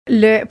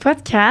Le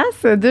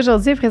podcast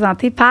d'aujourd'hui est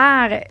présenté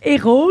par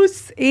Eros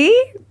et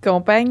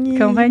compagnie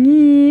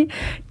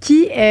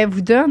qui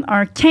vous donne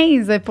un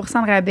 15 %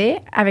 de rabais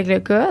avec le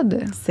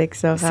code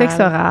Sexe oral. Sexe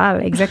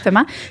oral,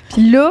 exactement.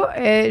 Puis là,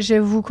 je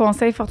vous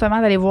conseille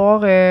fortement d'aller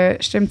voir,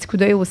 jeter un petit coup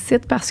d'œil au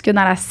site parce que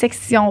dans la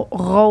section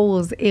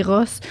rose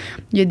Eros,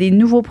 il y a des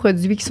nouveaux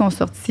produits qui sont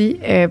sortis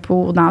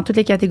dans toutes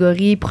les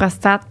catégories,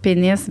 prostate,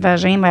 pénis,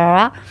 vagin,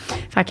 blablabla.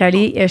 Fait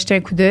qu'allez jeter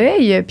un coup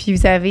d'œil. Puis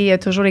vous avez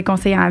toujours les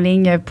conseils en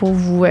ligne pour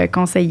vous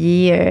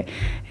conseiller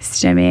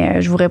si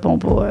jamais je vous réponds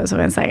pas sur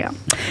Instagram.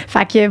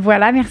 Fait que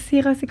voilà, merci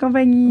Eros et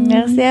compagnie.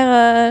 Merci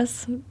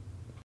Eros.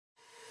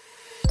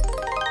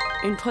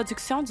 Une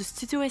production du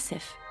Studio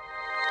SF.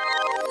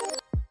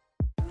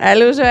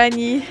 Allô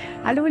Joanie.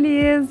 Allô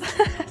Lise.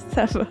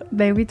 Ça va?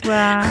 Ben oui,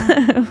 toi.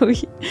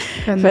 Oui.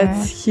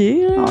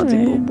 Fatiguée. Oh,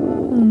 t'es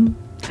bobo.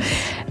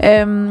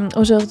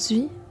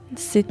 Aujourd'hui,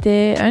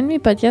 c'était un de mes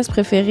podcasts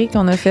préférés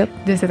qu'on a fait.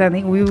 De cette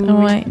année, oui,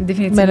 ouais.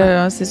 Définitivement. Mais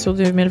là, c'est sur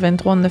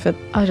 2023, on en a fait.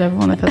 Ah, j'avoue,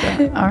 on a fait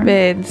un.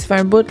 Ben, ça fait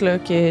un bout là,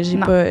 que j'ai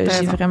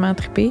vraiment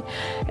trippé.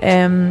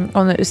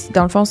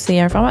 Dans le fond, c'est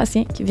un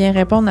pharmacien qui vient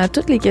répondre à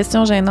toutes les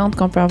questions gênantes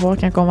qu'on peut avoir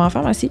quand on va en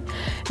pharmacie.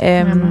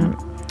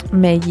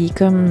 Mais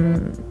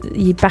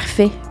il est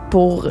parfait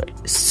pour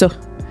ça.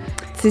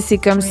 C'est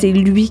comme c'est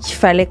lui qu'il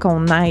fallait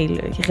qu'on aille.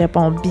 Là. Il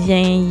répond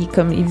bien,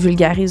 il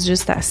vulgarise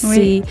juste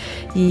assez.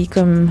 Il est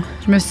comme...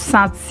 Je me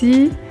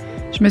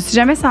suis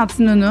jamais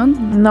sentie nounoune.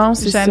 Non,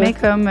 c'est ça. Jamais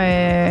comme...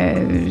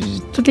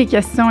 toutes les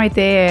questions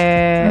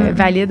étaient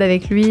valides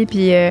avec lui.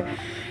 Puis,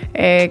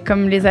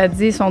 comme les a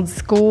dit, son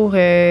discours,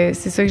 c'est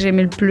ça que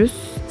j'aimais le plus.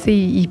 T'sais,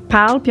 il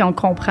parle, puis on le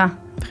comprend.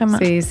 Vraiment.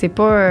 C'est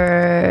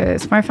pas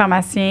un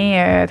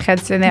pharmacien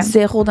traditionnel.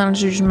 Zéro dans le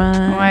jugement.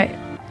 Ouais.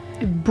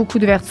 Beaucoup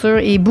d'ouverture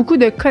et beaucoup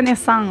de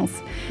connaissances.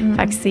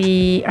 Fait que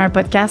c'est un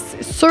podcast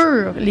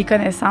sur les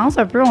connaissances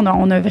un peu.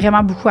 On a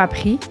vraiment beaucoup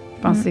appris.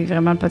 Je pense que c'est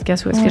vraiment le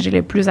podcast où est-ce que j'ai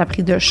le plus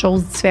appris de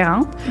choses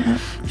différentes.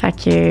 Fait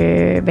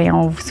que,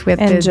 on vous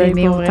souhaite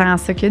d'aimer autant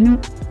ça que nous.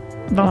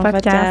 Bon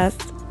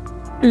podcast.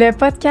 Le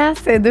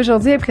podcast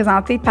d'aujourd'hui est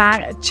présenté par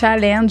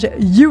Challenge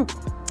You.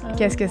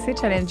 Qu'est-ce que c'est,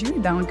 Challenge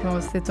You? Donc,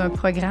 c'est un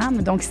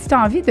programme. Donc, si tu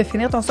as envie de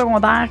finir ton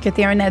secondaire, que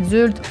tu es un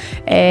adulte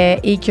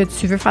et que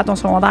tu veux faire ton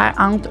secondaire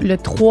entre le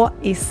 3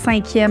 et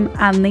 5e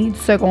année du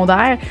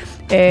secondaire,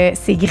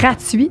 c'est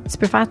gratuit. Tu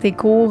peux faire tes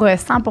cours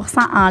 100%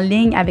 en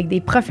ligne avec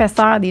des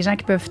professeurs, des gens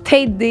qui peuvent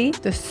t'aider,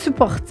 te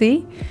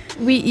supporter.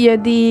 Oui, il y a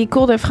des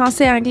cours de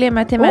français, anglais,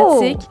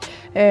 mathématiques.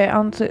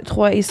 Entre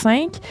 3 et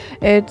 5.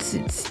 Tu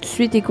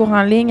suis tes cours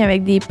en ligne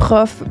avec des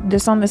profs de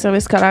centre de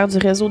services scolaires du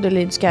réseau de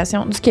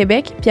l'éducation du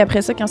Québec. Puis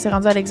après ça, quand c'est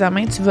rendu à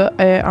l'examen, tu vas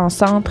en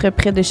centre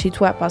près de chez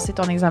toi passer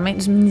ton examen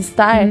du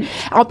ministère.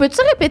 On peut-tu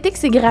répéter que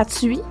c'est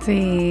gratuit?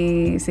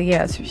 C'est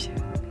gratuit.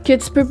 Que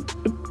tu peux...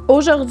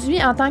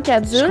 Aujourd'hui, en tant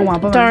qu'adulte,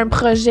 tu as un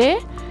projet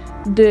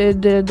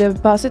de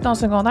passer ton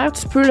secondaire,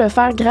 tu peux le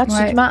faire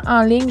gratuitement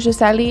en ligne,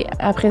 juste aller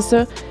après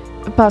ça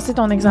passer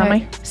ton examen.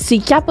 Ouais. C'est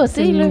capoté,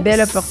 c'est une belle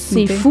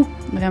opportunité. C'est fou.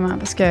 Vraiment,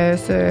 parce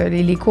que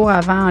les cours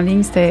avant en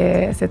ligne,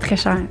 c'était très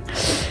cher.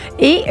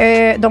 Et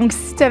donc,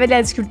 si tu avais de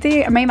la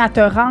difficulté même à te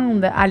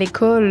rendre à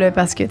l'école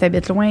parce que tu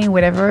habites loin ou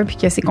whatever, puis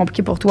que c'est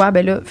compliqué pour toi,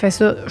 ben là, fais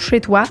ça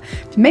chez toi.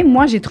 Puis même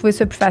moi, j'ai trouvé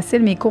ça plus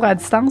facile, mes cours à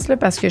distance, là,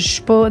 parce que je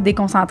suis pas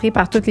déconcentrée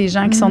par tous les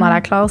gens qui sont dans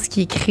la classe,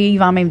 qui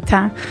écrivent en même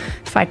temps.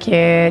 Fait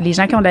que les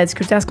gens qui ont de la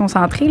difficulté à se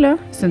concentrer, là,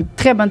 c'est une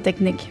très bonne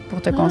technique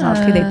pour te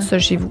concentrer d'être tout seul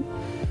chez vous.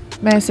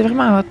 Ben, c'est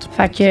vraiment hot.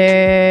 Fait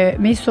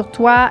que, mets sur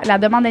toi la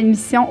demande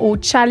d'admission au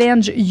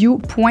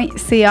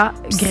challengeyou.ca.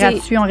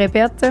 Gratuit, on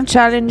répète.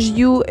 Challenge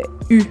You,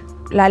 U.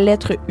 La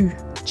lettre U.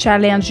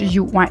 Challenge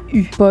You, ouais,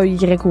 U. Pas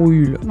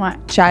Y-O-U, là. Ouais.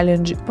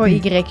 Challenge pas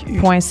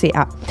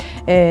Y-U.ca.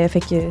 Fait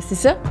que c'est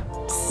ça.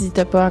 Si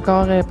t'as pas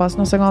encore passé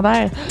ton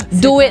secondaire,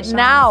 do it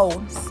now!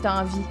 Si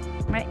t'as envie.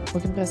 Ouais.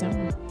 Aucune pression.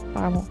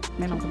 Pas avant.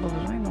 Mais non, t'as pas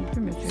besoin non plus,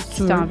 mais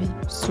si t'as envie.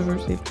 Si tu veux,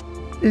 c'est...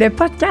 Le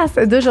podcast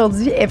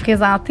d'aujourd'hui est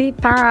présenté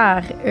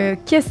par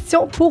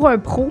Question pour un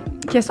pro.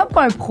 Question pour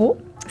un pro,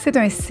 c'est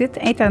un site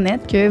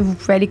Internet que vous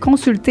pouvez aller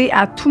consulter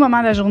à tout moment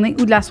de la journée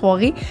ou de la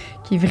soirée,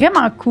 qui est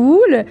vraiment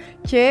cool,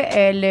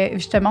 que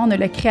justement, on a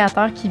le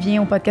créateur qui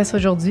vient au podcast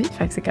aujourd'hui.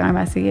 Fait que c'est quand même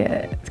assez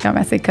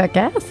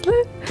cocasse, là.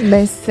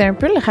 Ben, c'est un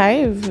peu le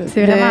rêve.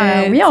 C'est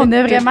vraiment... Oui, on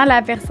a vraiment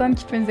la personne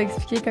qui peut nous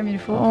expliquer comme il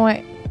faut.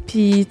 Ouais.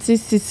 Puis, tu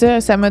sais,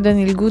 c'est ça m'a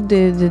donné le goût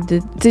de tu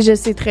sais, je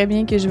sais très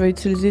bien que je vais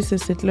utiliser ce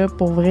site-là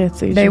pour vrai, tu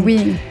sais. Ben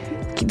oui.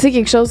 Tu sais,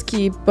 quelque chose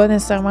qui est pas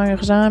nécessairement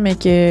urgent, mais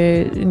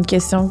une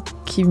question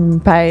qui me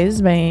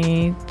pèse,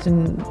 ben, c'est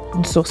une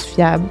source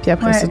fiable. Puis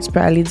après ça, tu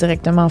peux aller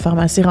directement en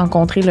pharmacie,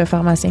 rencontrer le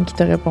pharmacien qui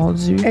t'a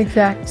répondu.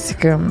 Exact.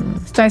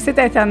 C'est un site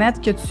Internet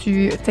que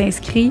tu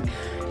t'inscris,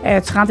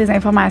 tu rentres tes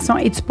informations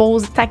et tu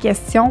poses ta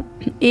question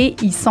et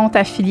ils sont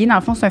affiliés. Dans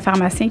le fond, c'est un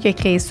pharmacien qui a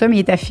créé ça, mais il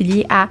est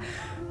affilié à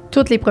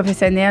tous les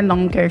professionnels,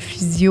 donc un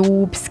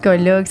physio,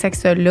 psychologue,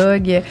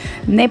 sexologue,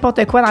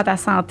 n'importe quoi dans ta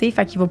santé.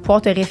 Fait qu'il va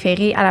pouvoir te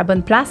référer à la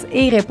bonne place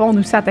et répondre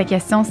aussi à ta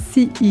question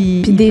si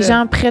il. Puis des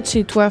gens près de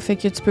chez toi, fait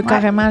que tu peux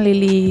carrément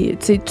tu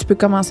sais, tu peux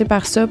commencer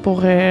par ça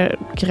pour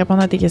qu'ils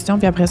répondent à tes questions,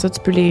 puis après ça, tu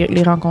peux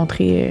les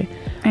rencontrer.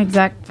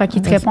 Exact. Fait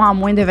qu'il te répond en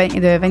moins de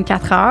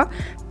 24 heures.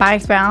 Par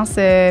expérience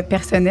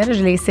personnelle,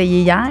 je l'ai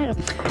essayé hier.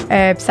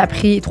 Puis ça a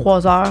pris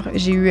 3 heures.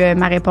 J'ai eu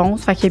ma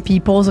réponse. Fait que puis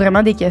il pose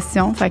vraiment des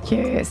questions. Fait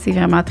que c'est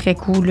vraiment très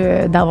cool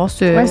d'avoir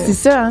ce. Ouais, c'est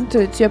ça. Hein?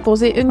 Tu as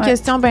posé une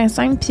question bien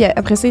simple, puis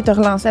après ça, il t'a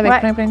relancé avec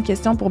plein de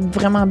questions pour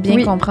vraiment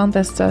bien comprendre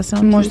ta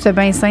situation. Moi, c'était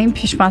bien simple,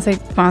 puis je pensais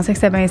que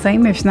c'était bien simple,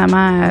 mais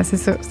finalement, c'est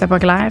ça. C'était pas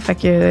clair. Fait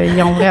que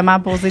ils ont vraiment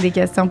posé des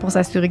questions pour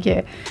s'assurer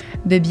que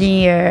de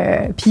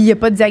bien. Puis il n'y a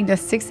pas de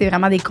diagnostic, c'est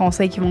vraiment des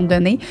conseils qu'ils vont te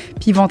donner.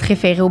 Puis ils vont te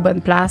référer aux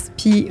bonnes places,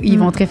 puis ils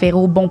vont te référer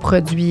aux bons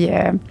produits.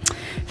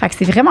 Fait que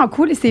c'est vraiment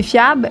cool et c'est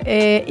fiable.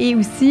 Et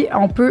aussi,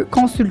 on peut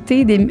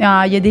consulter. Il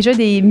y a déjà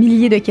des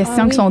milliers de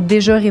questions qui sont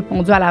déjà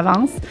répondues à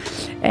l'avance.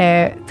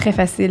 Très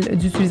facile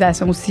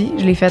d'utilisation aussi.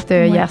 Je l'ai faite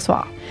hier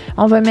soir.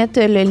 On va mettre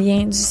le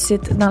lien du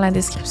site dans la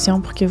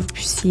description pour que vous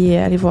puissiez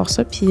aller voir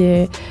ça. Puis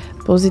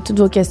poser toutes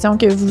vos questions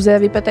que vous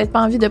avez peut-être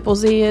pas envie de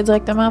poser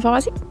directement en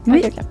pharmacie.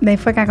 Oui. Des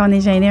fois, quand on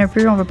est gêné un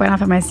peu, on veut pas aller en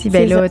pharmacie,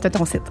 ben là, t'as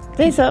ton site.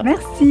 C'est ça.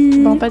 Merci.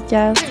 Bon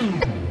podcast.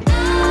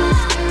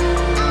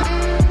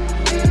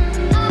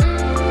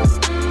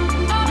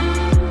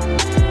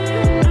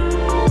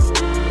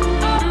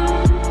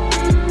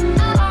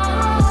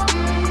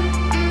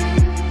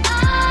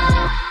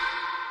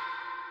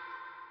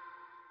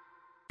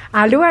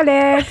 Allô,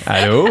 Alex!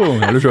 Allô,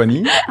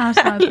 Joanie!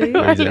 Enchantée.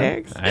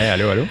 Alex. Hey,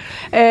 allô.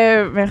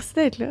 Merci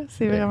d'être là.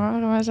 C'est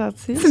vraiment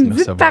gentil. Tu me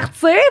dis de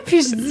partir,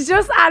 puis je dis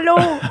juste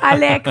allô,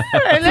 Alex.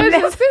 Là,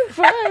 je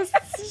sais pas.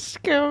 Je suis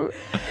comme.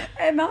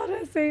 Non,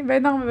 je sais.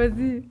 Ben non,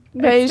 vas-y.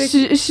 Ben,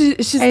 je suis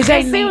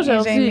stressée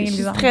aujourd'hui. Je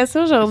suis stressée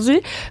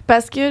aujourd'hui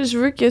parce que je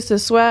veux que ce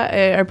soit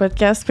un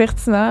podcast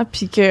pertinent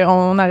puis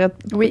qu'on arrête.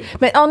 Oui.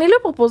 Ben, on est là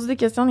pour poser des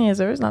questions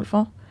niaiseuses, dans le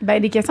fond. Ben,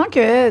 des questions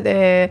que.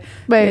 Il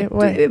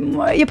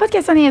n'y a pas de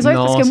questions niaiseuses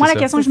parce que moi, la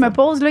question que je me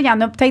pose, là, il y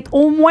en a peut-être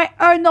au moins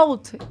un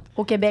autre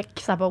au Québec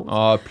qui ça pose.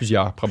 Ah,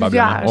 plusieurs,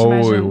 probablement.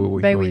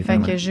 Oui. Ben oui. Fait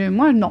que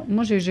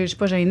moi, je suis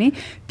pas gênée.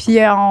 Puis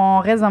on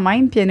reste de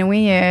même. Puis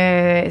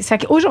anyway,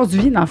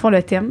 aujourd'hui, dans le fond,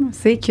 le thème,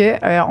 c'est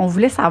que on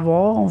voulait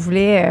savoir, en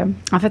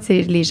fait,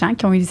 c'est les gens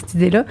qui ont eu cette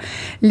idée-là,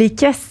 les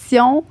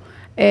questions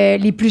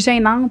les plus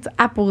gênantes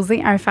à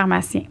poser à un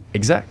pharmacien.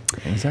 Exact.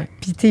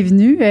 Puis t'es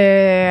venu,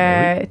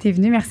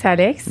 merci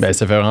Alex. Ben,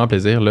 ça fait vraiment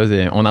plaisir.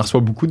 Là. On en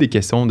reçoit beaucoup des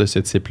questions de ce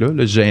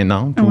type-là,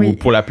 gênantes, ou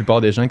pour la plupart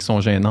des gens qui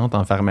sont gênantes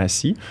en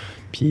pharmacie.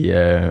 Puis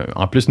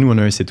en plus, nous, on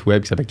a un site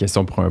web qui s'appelle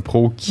Questions pour un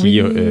pro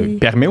qui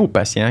permet aux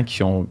patients qui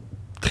sont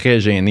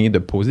très gênés de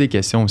poser des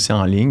questions aussi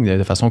en ligne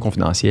de façon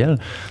confidentielle.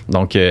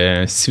 Donc,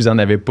 si vous n'en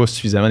avez pas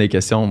suffisamment des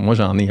questions, moi,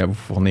 j'en ai à vous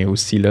fournir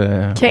aussi.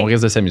 Là. On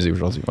risque de s'amuser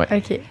aujourd'hui. Ouais.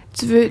 OK.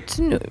 Tu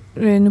veux-tu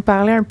nous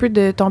parler un peu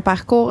de ton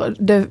parcours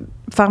de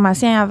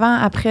pharmacien avant,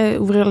 après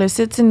ouvrir le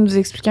site, nous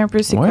expliquer un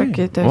peu c'est quoi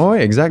que tu as fait? Oui,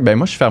 exact. Ben,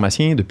 moi, je suis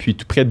pharmacien depuis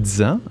tout près de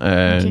 10 ans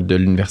de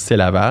l'Université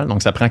Laval.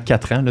 Donc, ça prend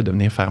 4 ans là, de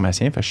devenir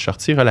pharmacien. Fait que je suis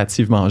sorti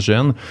relativement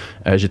jeune.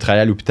 J'ai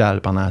travaillé à l'hôpital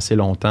pendant assez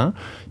longtemps.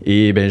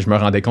 Et ben, je me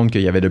rendais compte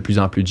qu'il y avait de plus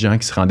en plus de gens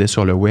qui se rendaient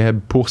sur le web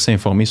pour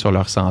s'informer sur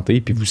leur santé.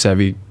 Puis vous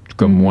savez,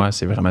 comme moi,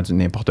 c'est vraiment du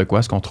n'importe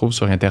quoi ce qu'on trouve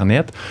sur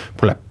Internet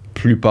pour la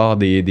plupart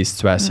des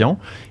situations.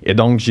 Et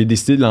donc, j'ai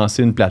décidé de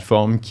lancer une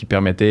plateforme qui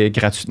permettait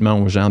gratuitement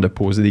aux gens de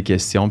poser des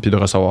questions puis de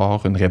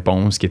recevoir une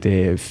réponse qui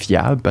était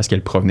fiable parce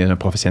qu'elle provenait d'un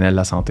professionnel de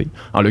la santé.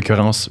 En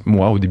l'occurrence,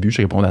 moi, au début,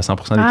 je répondais à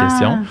 100% des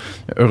questions.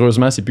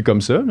 Heureusement, c'est plus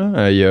comme ça.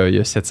 Là. Il y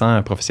a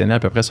 700 professionnels à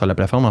peu près sur la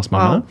plateforme en ce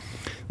moment.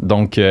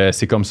 Donc,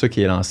 c'est comme ça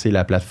qu'est lancée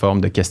la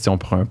plateforme de questions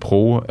pour un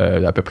pro.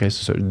 À peu près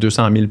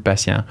 200 000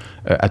 patients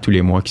à tous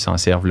les mois qui s'en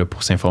servent là,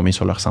 pour s'informer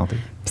sur leur santé.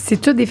 Puis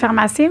c'est tous des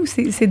pharmaciens ou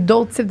c'est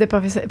d'autres types de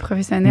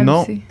professionnels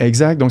non, aussi?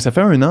 Exact. Donc, ça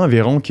fait 1 an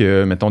environ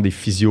que, mettons, des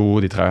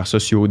physios, des travailleurs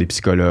sociaux, des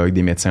psychologues,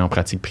 des médecins en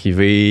pratique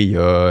privée, il y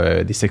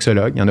a des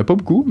sexologues. Il n'y en a pas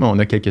beaucoup, mais on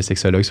a quelques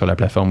sexologues sur la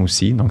plateforme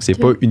aussi. Donc, c'est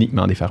pas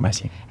uniquement des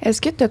pharmaciens.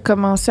 Est-ce que tu as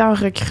commencé en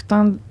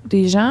recrutant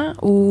des gens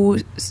ou...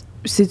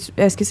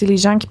 Est-ce que c'est les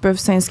gens qui peuvent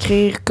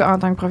s'inscrire en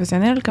tant que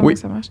professionnels? Comment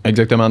ça marche?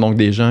 Exactement. Donc,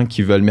 des gens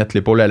qui veulent mettre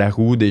l'épaule à la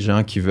roue, des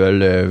gens qui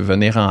veulent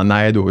venir en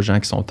aide aux gens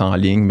qui sont en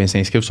ligne, mais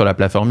s'inscrivent sur la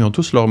plateforme. Ils ont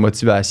tous leur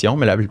motivation,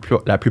 mais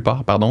la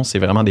plupart, c'est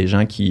vraiment des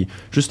gens qui,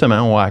 justement,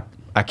 ont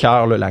à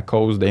cœur là, la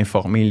cause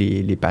d'informer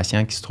les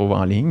patients qui se trouvent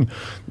en ligne.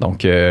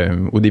 Donc,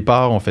 au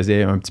départ, on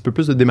faisait un petit peu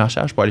plus de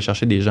démarchage pour aller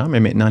chercher des gens, mais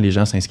maintenant, les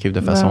gens s'inscrivent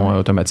de façon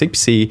automatique.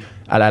 Puis c'est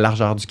à la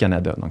largeur du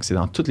Canada. Donc, c'est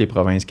dans toutes les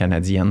provinces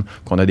canadiennes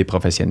qu'on a des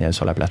professionnels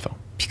sur la plateforme.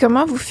 Puis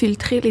comment vous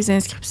filtrez les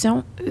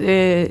inscriptions?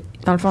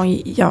 Dans le fond,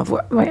 il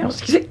envoie...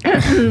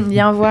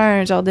 il envoie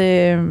un genre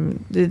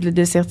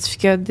de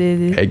certificat.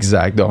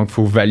 Exact. Donc, il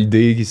faut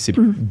valider que c'est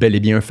bel et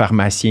bien un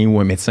pharmacien ou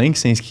un médecin qui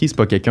s'inscrit. C'est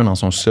pas quelqu'un dans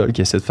son sol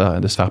qui essaie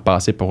de se faire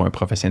passer pour un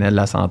professionnel de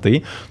la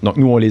santé. Donc,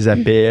 nous, on les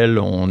appelle,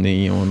 on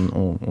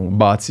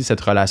bâtit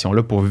cette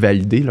relation-là pour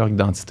valider leur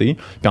identité.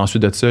 Puis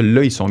ensuite de ça,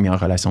 là, ils sont mis en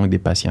relation avec des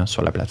patients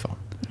sur la plateforme.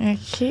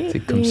 OK.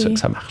 C'est comme ça que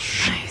ça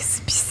marche.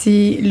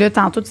 Puis là,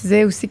 tantôt, tu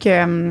disais aussi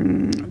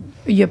que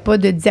il n'y a pas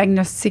de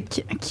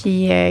diagnostic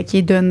qui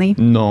est donné.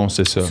 Non,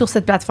 c'est ça. Sur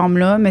cette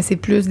plateforme-là, mais c'est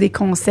plus des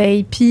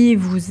conseils, puis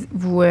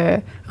vous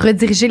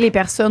redirigez les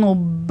personnes au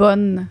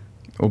bon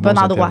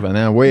endroit.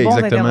 Oui,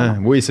 exactement.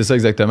 Oui, c'est ça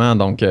exactement.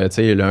 Donc, tu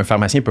sais, un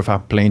pharmacien peut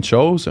faire plein de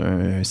choses.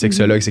 Un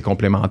sexologue, c'est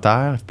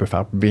complémentaire. Il peut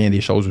faire bien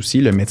des choses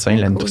aussi. Le médecin,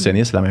 la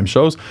nutritionniste, c'est la même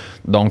chose.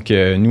 Donc,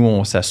 nous,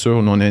 on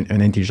s'assure, nous, on a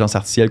une intelligence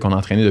artificielle qu'on a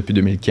entraînée depuis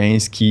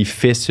 2015 qui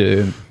fait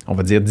on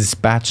va dire,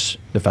 dispatch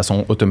de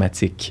façon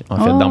automatique, en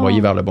fait,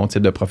 d'envoyer vers le bon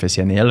type de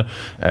professionnel.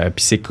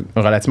 Puis c'est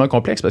relativement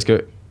complexe parce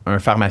que un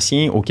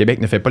pharmacien au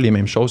Québec ne fait pas les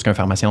mêmes choses qu'un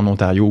pharmacien en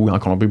Ontario ou en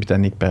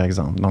Colombie-Britannique, par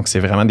exemple. Donc,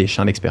 c'est vraiment des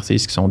champs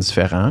d'expertise qui sont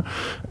différents.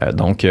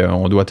 Donc,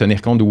 on doit tenir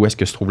compte d'où est-ce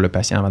que se trouve le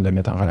patient avant de le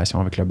mettre en relation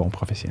avec le bon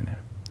professionnel.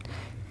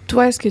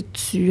 Toi, est-ce que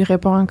tu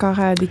réponds encore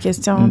à des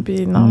questions?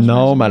 Puis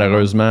non,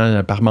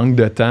 malheureusement, par manque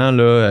de temps,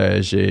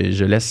 là,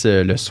 je laisse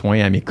le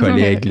soin à mes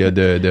collègues là,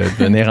 de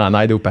venir en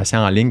aide aux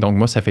patients en ligne. Donc,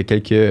 moi, ça fait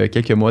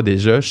quelques mois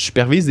déjà. Je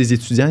supervise des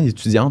étudiants et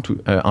étudiantes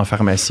en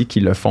pharmacie qui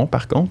le font,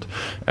 par contre.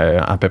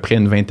 À peu près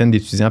une vingtaine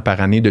d'étudiants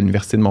par année de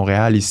l'Université de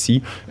Montréal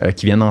ici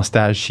qui viennent en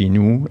stage chez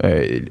nous.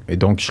 Et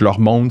donc, je leur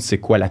montre c'est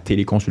quoi la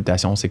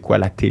téléconsultation, c'est quoi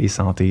la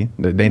télésanté,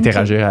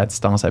 d'interagir à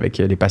distance avec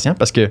les patients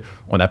parce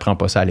qu'on n'apprend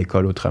pas ça à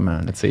l'école autrement.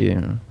 Tu sais.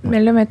 Mais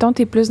là, mettons,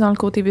 tu es plus dans le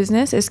côté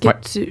business. Est-ce que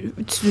tu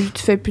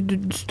fais plus du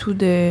tout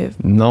de...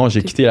 Non,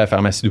 j'ai quitté la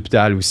pharmacie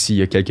d'hôpital aussi il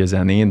y a quelques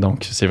années.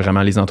 Donc, c'est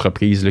vraiment les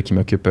entreprises là, qui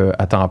m'occupent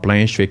à temps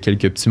plein. Je fais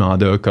quelques petits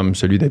mandats comme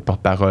celui d'être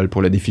porte-parole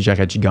pour le défi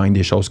Jaradi Gagne,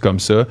 des choses comme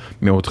ça.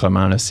 Mais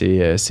autrement, là,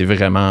 c'est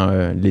vraiment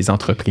les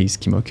entreprises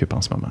qui m'occupent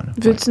en ce moment.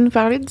 Veux-tu nous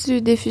parler du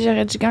défi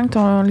Jaradi Gagne,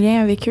 ton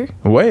lien avec eux?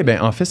 Oui,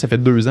 bien, en fait, ça fait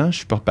 2 ans que je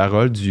suis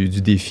porte-parole du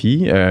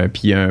défi.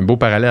 Puis, il y a un beau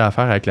parallèle à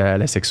faire avec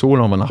la sexo.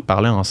 Là, on va en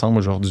reparler ensemble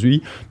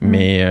aujourd'hui.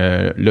 Mais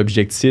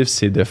l'objectif,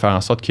 c'est de faire en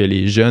sorte que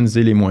les jeunes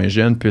et les moins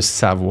jeunes puissent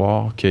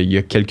savoir qu'il y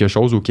a quelque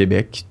chose au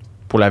Québec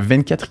pour la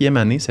 24e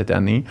année cette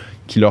année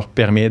qui leur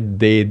permet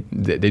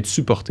d'être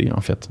supportés,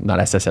 en fait, dans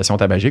l'association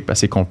tabagique parce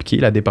que c'est compliqué.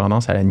 La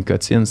dépendance à la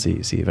nicotine,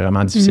 c'est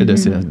vraiment difficile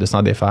de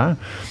s'en défaire.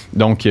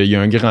 Donc, il y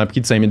a un grand prix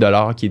de 5 000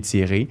 $ qui est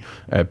tiré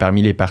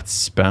parmi les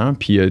participants.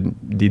 Puis, il y a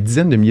des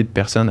dizaines de milliers de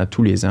personnes à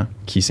tous les ans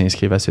qui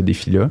s'inscrivent à ce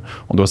défi-là.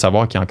 On doit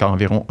savoir qu'il y a encore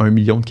environ 1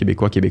 million de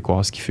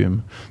Québécois-Québécoises qui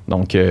fument.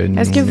 Donc,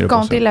 est-ce que vous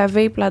comptez la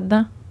vape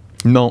là-dedans?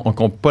 Non, on ne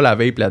compte pas la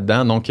vape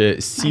là-dedans. Donc,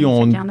 si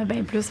on... Il y en a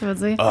bien plus, ça veut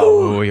dire. Ah,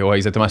 oui,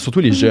 exactement. Surtout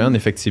les jeunes,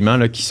 effectivement,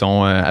 là, qui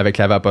sont avec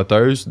la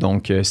vapoteuse.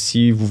 Donc,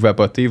 si vous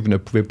vapotez, vous ne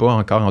pouvez pas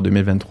encore en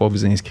 2023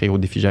 vous inscrire au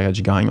défi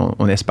Jaradi Gagne.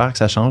 On espère que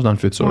ça change dans le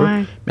futur.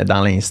 Ouais. Mais dans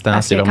l'instant,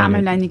 c'est vraiment... quand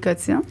même la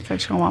nicotine. Fait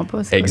que je comprends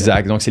pas.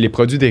 Exact. Donc, c'est les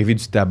produits dérivés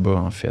du tabac,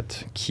 en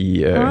fait,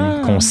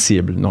 qu'on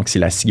cible. Donc, c'est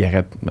la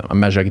cigarette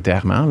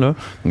majoritairement, là.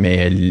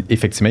 Mais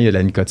effectivement, il y a de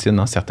la nicotine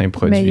dans certains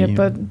produits. Mais il n'y a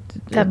pas de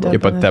tabac. Il n'y a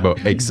pas de tabac,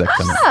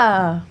 exactement.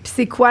 Puis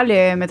c'est quoi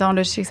mettons,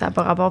 là, je sais que ça n'a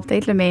pas rapport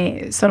peut-être, là,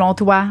 mais selon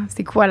toi,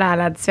 c'est quoi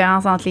la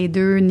différence entre les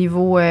deux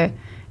niveau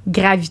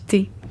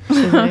gravité?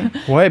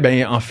 Oui,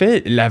 bien, en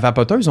fait, la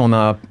vapoteuse, on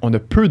a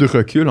peu de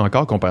recul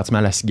encore comparativement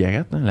à la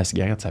cigarette. Hein. La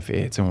cigarette, ça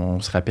fait, on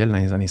se rappelle dans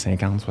les années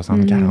 50,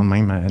 60, 40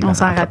 même. On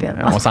s'en rappelle.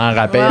 On s'en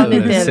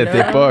rappelle, cette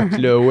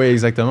époque-là. Oui,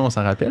 exactement, on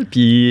s'en rappelle.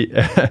 Puis,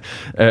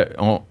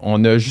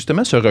 on a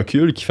justement ce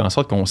recul qui fait en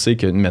sorte qu'on sait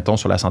que, mettons,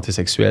 sur la santé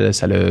sexuelle,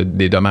 ça a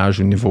des dommages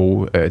au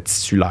niveau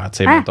tissulaire.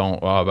 Tu sais, mettons,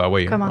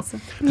 oui. Comment ça?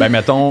 Ben,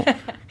 mettons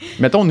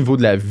au niveau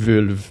de la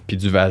vulve puis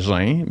du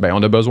vagin, ben,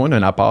 on a besoin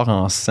d'un apport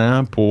en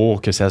sang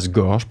pour que ça se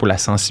gorge, pour la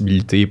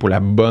sensibilité, pour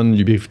la bonne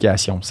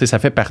lubrification. Tu sais, ça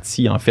fait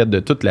partie, en fait, de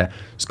tout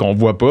ce qu'on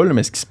voit pas, là,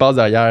 mais ce qui se passe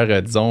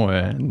derrière,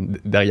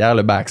 derrière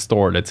le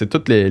backstore. Là, tu sais,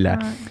 toutes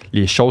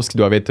les choses qui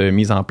doivent être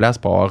mises en place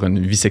pour avoir une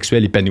vie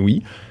sexuelle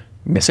épanouie.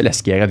 Mais ça, la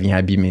cigarette vient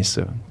abîmer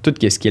ça. Tout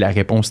ce qui est la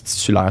réponse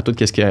tissulaire, tout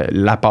ce qui est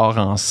l'apport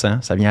en sang,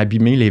 ça vient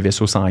abîmer les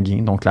vaisseaux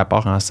sanguins. Donc,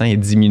 l'apport en sang est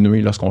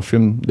diminué lorsqu'on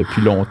fume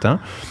depuis longtemps.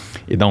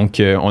 Et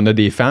donc, on a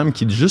des femmes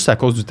qui, juste à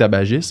cause du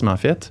tabagisme, en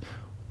fait,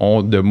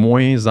 ont de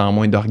moins en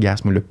moins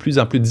d'orgasmes, de plus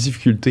en plus de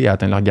difficultés à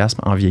atteindre l'orgasme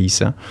en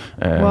vieillissant.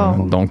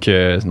 Wow. Donc,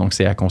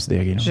 c'est à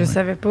considérer. Là, je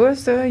savais pas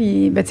ça.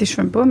 Tu sais, je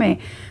fume pas, mais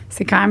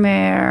c'est quand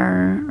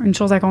même une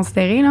chose à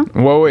considérer, là.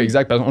 Oui,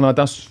 exact. Parce qu'on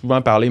entend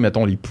souvent parler,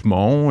 mettons, les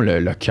poumons,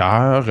 le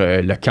cœur,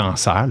 le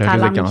cancer, le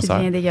risque de cancer.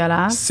 Qui devient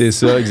dégueulasse. C'est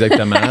ça,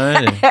 exactement.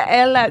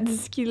 Elle a dit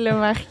ce qui l'a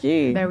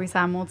marqué. Ben oui,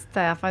 ça a mon petite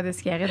affaire de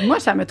cigarette. Moi,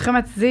 ça m'a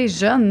traumatisé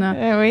jeune.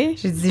 Oui.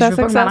 J'ai dit, je veux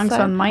pas que ma langue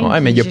soit de même. Oui,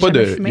 mais il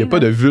n'y a pas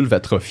de vulve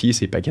atrophiée,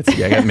 ces paquets de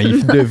cigarettes. Mais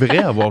il devrait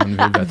avoir une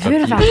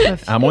vulve atrophiée.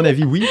 À mon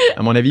avis, oui.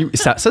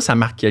 Ça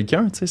marque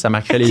quelqu'un. Ça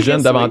marquerait les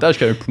jeunes davantage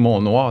qu'un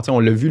poumon noir. On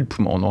l'a vu, le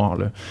poumon noir.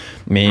 Là.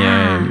 Mais,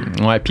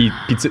 puis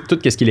tout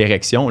ce qui est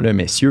l'érection, là,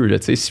 messieurs, là,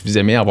 si vous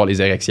aimez avoir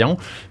les érections,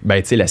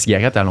 ben, la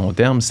cigarette à long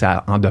terme,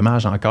 ça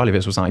endommage encore les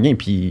vaisseaux sanguins.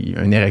 Puis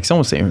une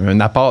érection, c'est un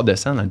apport de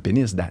sang dans le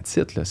pénis, that's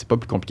it, là. C'est pas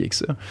plus compliqué que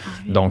ça.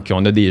 Donc,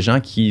 on a des gens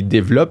qui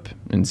développent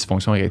une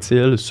dysfonction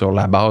érectile sur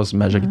la base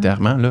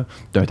majoritairement là,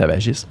 d'un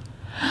tabagisme.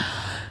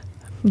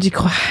 J'y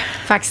crois.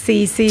 Fait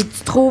que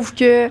tu trouves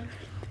que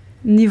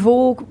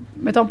niveau,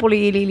 mettons, pour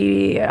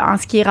en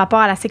ce qui est rapport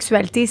à la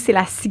sexualité, c'est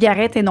la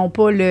cigarette et non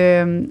pas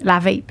la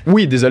vape.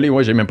 Oui, désolé,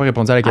 j'ai même pas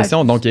répondu à la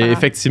question. Donc,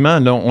 effectivement,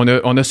 là,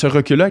 on a ce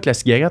recul-là avec la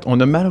cigarette. On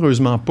n'a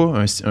malheureusement pas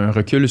un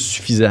recul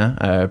suffisant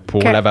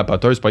pour la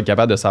vapoteuse pour être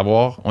capable de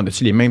savoir on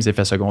a-tu les mêmes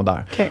effets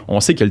secondaires.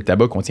 On sait que le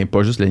tabac contient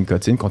pas juste la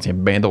nicotine, contient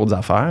bien d'autres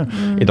affaires.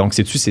 Et donc,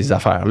 c'est-tu ces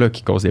affaires-là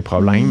qui causent des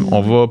problèmes?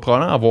 On va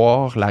probablement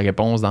avoir la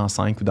réponse dans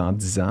 5 ou dans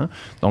 10 ans.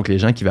 Donc, les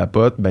gens qui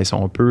vapotent,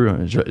 sont un peu,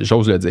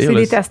 j'ose le dire. C'est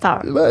les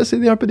testeurs.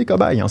 C'est un peu des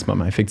cobayes en ce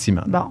moment,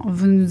 effectivement. Bon,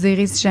 vous nous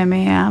direz si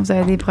jamais vous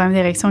avez des problèmes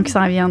d'érection qui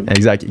s'en viennent.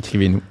 Exact,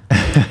 écrivez-nous.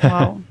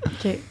 Wow,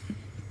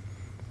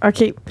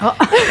 OK. Oh.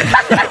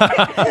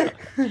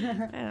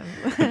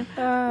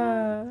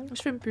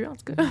 Je fume plus, en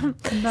tout cas.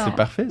 C'est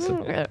parfait, ça.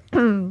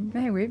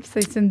 Ben oui, puis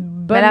c'est une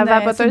bonne,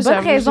 vapoteuse,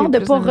 raison de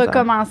ne pas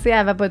recommencer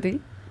à vapoter.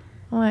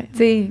 Ouais. Tu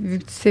sais, vu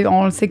que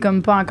on le sait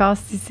comme pas encore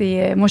si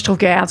c'est... moi, je trouve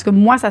que, en tout cas,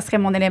 moi, ça serait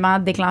mon élément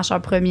déclencheur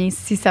premier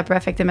si ça peut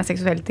affecter ma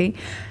sexualité.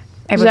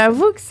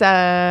 J'avoue que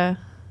ça...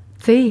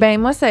 T'sais. Ben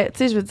moi, ça,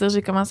 je veux dire,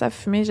 j'ai commencé à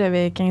fumer,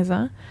 j'avais 15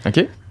 ans.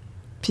 OK.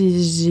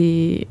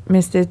 Puis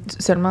mais c'était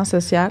seulement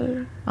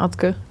social, en tout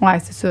cas. Ouais,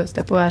 c'est ça.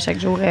 C'était pas à chaque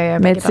jour.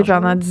 Mais tu sais,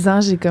 pendant 10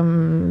 ans, j'ai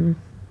comme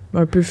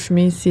un peu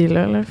fumé ici et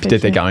là. Puis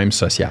t'étais quand même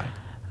social.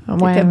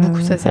 T'étais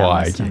beaucoup social.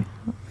 Ouais, OK.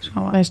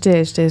 Ben,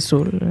 j'étais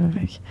saoule.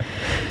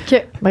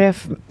 OK.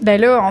 Bref. Ben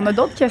là, on a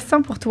d'autres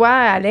questions pour toi,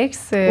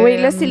 Alex. Oui,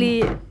 là, c'est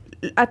les...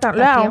 Attends,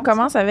 là, on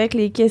commence avec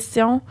les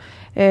questions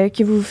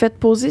que vous vous faites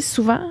poser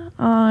souvent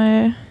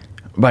en...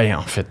 Ben,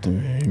 en fait,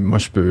 moi,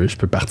 je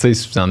peux partir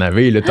si vous en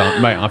avez. Là,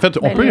 en fait,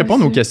 on peut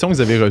répondre aux questions que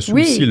vous avez reçues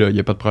aussi. Il n'y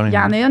a pas de problème. Il y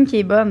en a une qui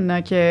est bonne.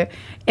 Donc,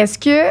 est-ce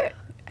que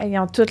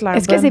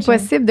c'est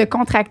possible de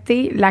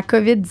contracter la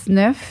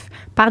COVID-19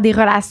 par des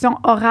relations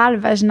orales,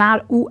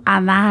 vaginales ou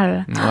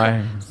anales? Ouais.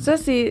 Ça,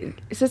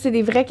 c'est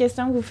des vraies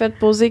questions que vous faites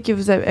poser, que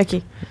vous avez...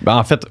 OK. Ben,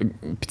 en fait, puis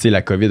tu sais,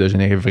 la COVID a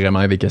généré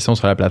vraiment des questions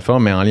sur la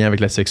plateforme, mais en lien avec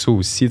la sexo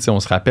aussi, tu sais, on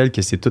se rappelle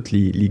que c'est toutes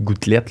les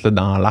gouttelettes là,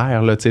 dans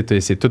l'air, là, tu sais,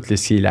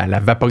 c'est la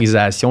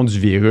vaporisation du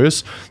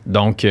virus.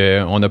 Donc,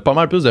 on a pas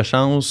mal plus de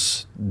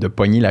chances de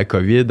pogner la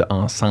COVID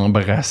en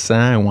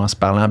s'embrassant ou en se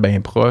parlant bien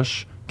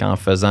proche qu'en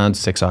faisant du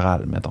sexe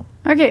oral, mettons.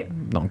 OK.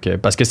 Donc,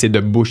 parce que c'est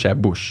de bouche à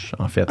bouche,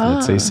 en fait.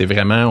 Là, c'est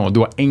vraiment, on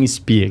doit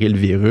inspirer le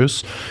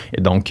virus.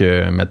 Et donc,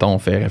 mettons, on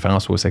fait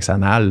référence au sexe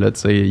anal.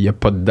 Il n'y a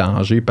pas de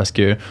danger parce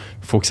qu'il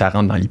faut que ça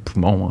rentre dans les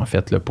poumons, en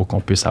fait, là, pour qu'on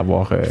puisse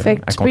avoir fait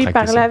que à tu peux y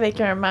parler ça. avec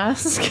un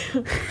masque.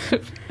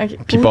 Okay.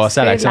 Puis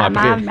passer à l'action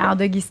après. Mais en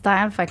doggy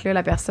style, fait que là,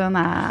 la personne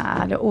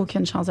n'a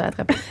aucune chance de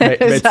l'attraper.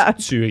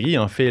 Tu ris,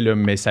 en fait, là,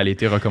 mais ça a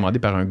été recommandé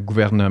par un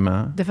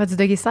gouvernement. De faire du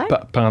doggy style?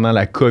 Pendant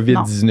la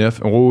COVID-19.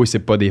 Oh, c'est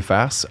pas des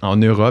farces. En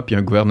Europe, il y a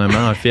un gouvernement,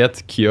 en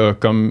fait, qui a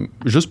comme,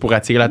 juste pour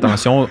attirer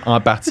l'attention, en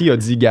partie, a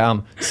dit,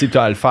 garde, si tu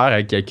as à le faire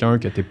avec quelqu'un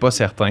que t'es pas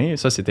certain,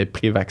 ça, c'était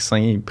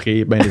pré-vaccin,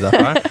 les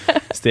affaires,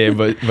 c'était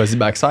vas-y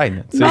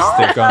backside.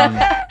 C'était comme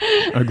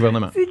un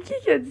gouvernement. C'est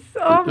qui a dit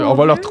ça? On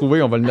va le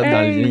retrouver, on va le mettre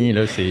dans le lien.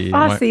 Là,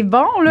 c'est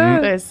bon,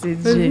 là. C'est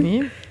du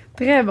génie.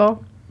 Très bon.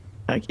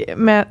 OK,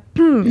 mais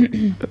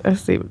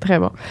c'est très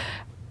bon.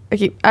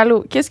 OK.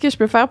 Allô, qu'est-ce que je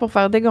peux faire pour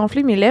faire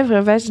dégonfler mes lèvres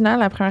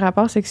vaginales après un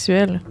rapport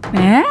sexuel?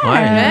 Hein?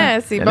 Ouais,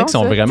 c'est bon. Ils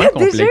sont vraiment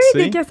complexés. Déjà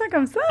eu des questions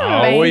comme ça?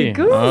 Ah oui.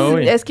 Cool. Ah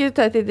oui. Est-ce que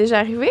ça t'est déjà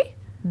arrivé?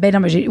 Ben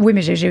non, mais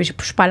je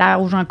suis pas là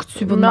aux gens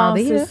coutus pour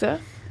demander. C'est ça.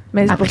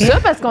 Mais c'est pour ça,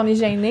 parce qu'on est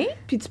gêné,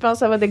 puis tu penses que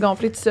ça va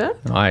dégonfler tout seul.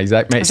 Oui,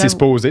 exact. Mais c'est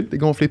supposé de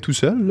dégonfler tout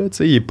seul. Là,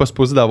 il n'est pas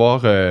supposé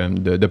d'avoir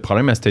de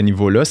problème à ce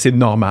niveau-là. C'est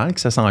normal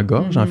que ça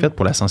s'engorge, en fait.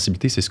 Pour la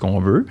sensibilité, c'est ce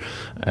qu'on veut.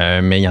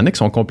 Mais il y en a qui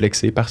sont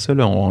complexés par ça.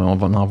 Là. On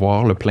va en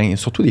voir plein,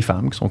 surtout des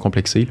femmes qui sont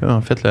complexées, là,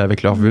 en fait, là,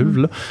 avec leur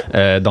vulve.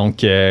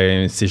 Donc,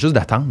 c'est juste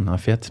d'attendre, en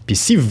fait. Puis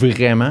si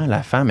vraiment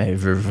la femme, elle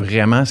veut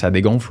vraiment ça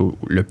dégonfle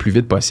le plus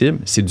vite possible,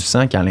 c'est du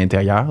sang qui est à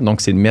l'intérieur. Donc,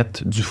 c'est de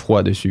mettre du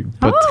froid dessus.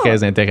 Pas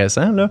très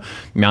intéressant, là,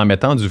 mais en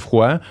mettant du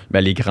froid,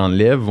 ben, les grandes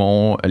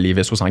lèvres les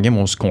vaisseaux sanguins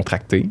vont se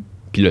contracter,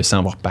 puis le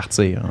sang va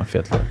repartir, en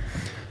fait. Là.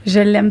 Je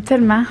l'aime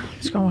tellement.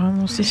 Je comprends,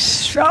 moi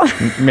aussi.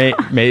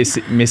 mais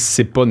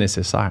c'est pas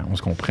nécessaire, on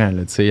se comprend,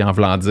 là, tu sais, en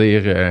voulant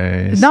dire...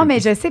 non, mais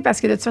je sais, parce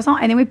que de toute façon,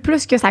 anyway,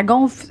 plus que ça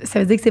gonfle, ça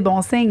veut dire que c'est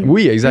bon signe.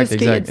 Oui, exact, plus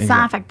qu'il y a du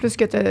sang, fait que plus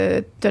que tu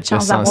as de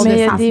chance d'avoir de sensibilité. Mais il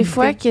y a sensibilité. des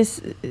fois que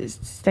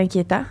c'est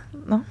inquiétant,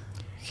 non?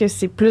 Que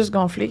c'est plus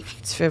gonflé, puis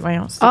que tu fais,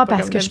 voyons,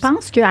 parce que je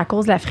pense qu'à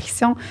cause de la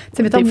friction, tu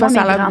sais, mettons, des fois, moi,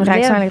 ça a l'air d'une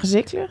réaction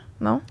allergique, là,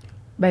 non?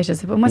 Ben, je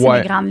sais pas. Moi, c'est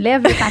mes grandes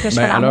lèvres, quand je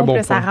fais l'amour,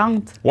 ça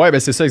rentre. Oui, ben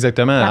c'est ça,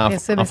 exactement.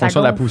 En fonction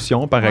de la gonfle.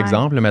 position, par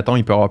exemple, mettons,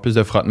 il peut y avoir plus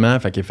de frottement,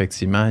 fait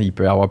qu'effectivement, il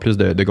peut y avoir plus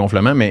de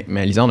gonflement, mais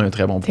Lisa, on a un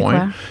très bon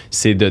point.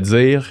 C'est de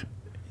dire,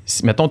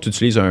 mettons, tu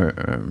utilises un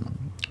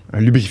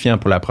lubrifiant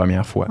pour la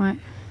première fois. Ouais.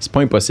 C'est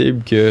pas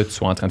impossible que tu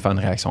sois en train de faire une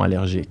réaction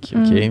allergique.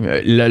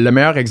 Okay? Le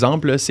meilleur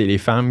exemple, là, c'est les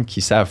femmes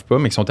qui savent pas,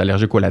 mais qui sont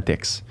allergiques au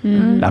latex.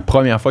 La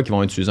première fois qu'ils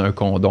vont utiliser un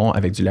condom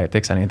avec du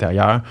latex à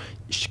l'intérieur,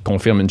 je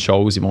confirme une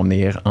chose, ils vont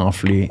venir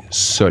enfler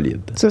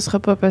solide. Ce sera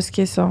pas parce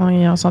qu'ils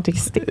en sont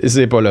excités.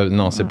 C'est pas là,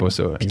 non, c'est pas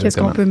ça. Puis qu'est-ce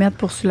qu'on peut mettre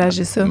pour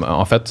soulager ça?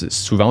 En fait,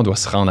 souvent, on doit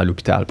se rendre à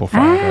l'hôpital pour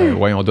faire...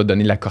 on doit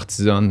donner de la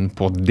cortisone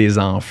pour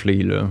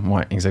désenfler, là.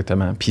 Oui,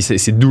 exactement. Puis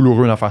c'est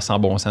douloureux d'en faire sans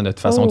bon sens, de toute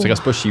façon. Tu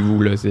restes pas chez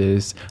vous, là.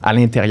 À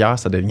l'intérieur,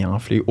 ça devient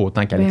enflé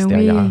autant qu'à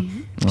l'extérieur. Oui.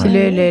 Puis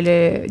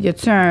y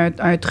a-tu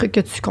un truc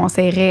que tu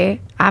conseillerais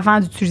avant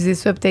d'utiliser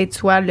ça, peut-être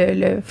soit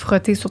le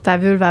frotter sur ta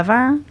vulve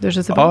avant,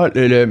 je sais pas.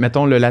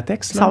 Mettons le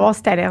latex, là. Savoir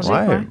si t'es allergique,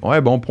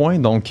 ouais, bon point.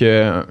 Donc,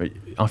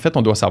 en fait,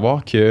 on doit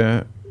savoir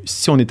que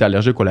si on est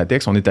allergique au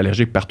latex, on est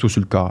allergique partout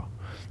sur le corps.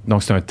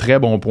 Donc, c'est un très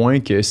bon point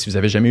que si vous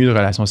n'avez jamais eu de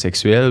relation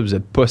sexuelle, vous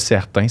n'êtes pas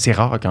certain, c'est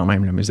rare quand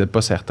même, là, mais vous n'êtes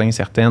pas certaine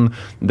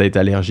d'être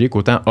allergique,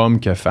 autant homme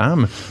que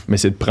femme, mais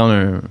c'est de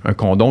prendre un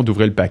condom,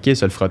 d'ouvrir le paquet,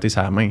 se le frotter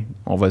sur la main.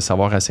 On va le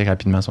savoir assez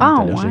rapidement si on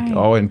est allergique.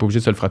 On n'est pas obligé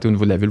de se le frotter au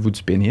niveau de la vulve ou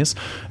du pénis.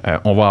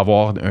 On va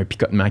avoir un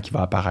picotement qui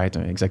va apparaître,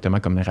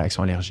 exactement comme une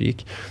réaction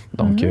allergique.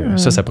 Donc,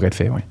 ça pourrait être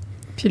fait, oui.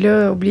 Puis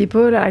là, n'oubliez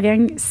pas, la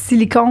gang,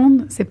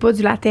 silicone, c'est pas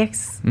du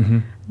latex.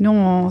 Nous,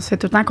 on se fait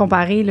tout le temps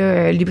comparer,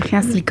 là,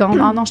 lubrifiant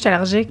silicone. Oh non, je suis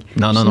allergique.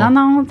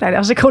 Non, t'es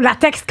allergique au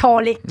latex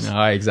colique.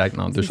 Ah, exact.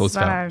 Non, deux choses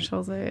différentes. C'est la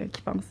même chose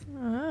qu'ils pensent.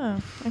 Ah,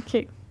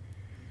 OK.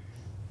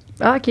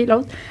 Ah, OK,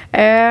 l'autre.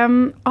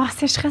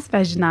 Sécheresse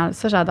vaginale.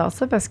 Ça, j'adore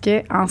ça parce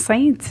que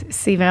enceinte,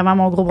 c'est vraiment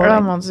mon gros problème.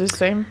 Oh mon Dieu,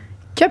 c'est...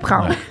 Que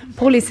prendre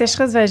pour les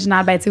sécheresses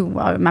vaginales? Ben, tu sais,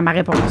 ma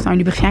réponse, c'est un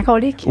lubrifiant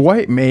colique.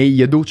 Oui, mais il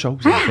y a d'autres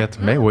choses, en fait.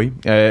 Mais oui.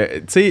 Tu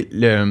sais,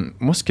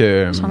 moi, ce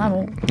que... Je suis en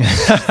amour.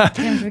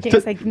 Je veux qu'il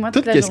reste avec moi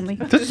toute la journée.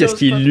 Tout ce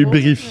qui est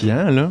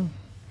lubrifiant, là,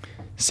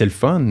 c'est le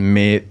fun,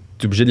 mais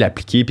tu es obligé de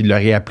l'appliquer, puis de le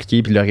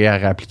réappliquer, puis de le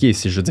réappliquer.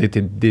 Je veux dire, tu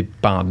es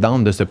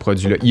dépendante de ce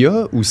produit-là. Il y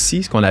a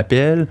aussi ce qu'on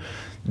appelle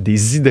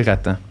des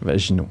hydratants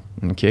vaginaux.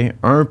 OK?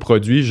 Un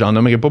produit, j'en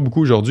nommerai pas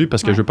beaucoup aujourd'hui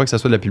parce que je veux pas que ça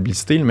soit de la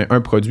publicité, mais un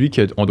produit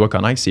qu'on doit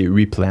connaître, c'est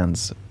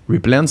Replens.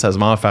 Replens, ça se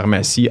vend en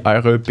pharmacie,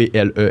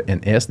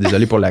 R-E-P-L-E-N-S.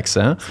 Désolé pour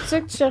l'accent. C'est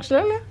ça que tu cherches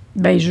là?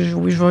 Ben, je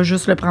vais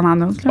juste le prendre en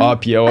note. Là. Ah,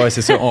 puis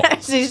c'est ça.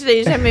 Je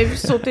l'ai jamais vu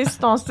sauter sur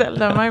ton sel de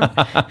même.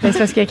 Ben, c'est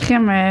parce que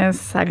crème,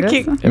 ça gosse.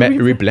 Okay. Mais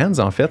Replens,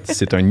 en fait,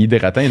 c'est un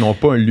hydratant et non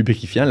pas un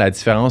lubrifiant. La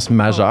différence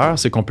majeure,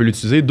 c'est qu'on peut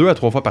l'utiliser 2 à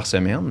 3 fois par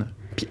semaine.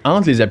 Puis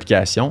entre les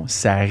applications,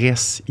 ça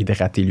reste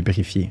hydraté,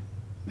 lubrifié.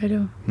 Ben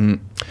là.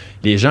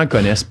 Les gens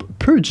connaissent...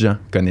 Peu de gens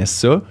connaissent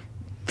ça.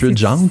 Peu de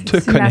gens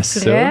connaissent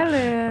naturel, ça.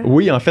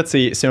 Oui, en fait,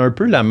 c'est un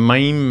peu la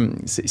même...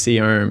 C'est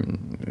un...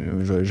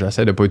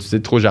 J'essaie de ne pas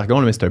utiliser trop de jargon,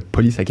 là, mais c'est un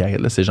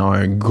polysaccharide. Là. C'est genre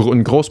une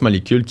grosse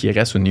molécule qui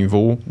reste au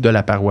niveau de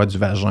la paroi du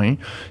vagin,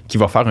 qui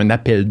va faire un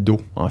appel d'eau,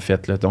 en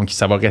fait. Là. Donc,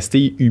 ça va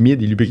rester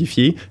humide et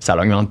lubrifié. Ça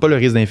n'augmente pas le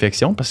risque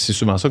d'infection, parce que c'est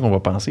souvent ça qu'on va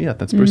penser.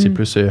 Attends un petit peu, c'est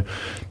plus...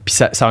 Puis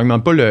ça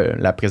n'augmente pas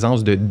la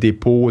présence de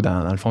dépôts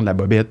dans le fond de la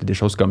bobette, des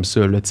choses comme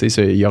ça.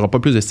 Il n'y aura pas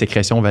plus de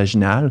sécrétion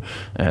vaginale.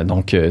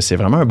 Donc, c'est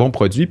vraiment un bon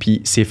produit.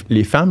 Puis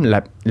les femmes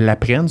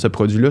l'apprennent, ce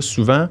produit-là,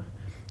 souvent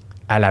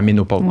à la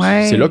ménopause.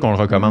 Ouais. C'est là qu'on le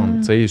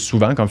recommande.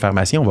 Souvent, comme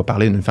pharmacien, on va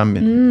parler d'une femme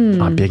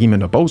en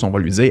périménopause, on va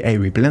lui dire « Hey,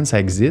 Replens, ça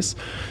existe »,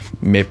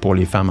 mais pour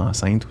les femmes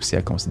enceintes aussi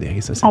à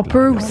considérer ça. On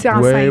peut aussi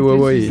enceinte.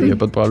 Oui, il n'y a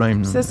pas de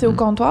problème. Ça, c'est au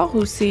comptoir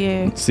ou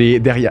c'est... C'est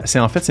derrière.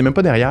 En fait, c'est même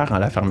pas derrière,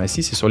 la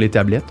pharmacie, c'est sur les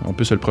tablettes. On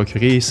peut se le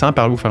procurer sans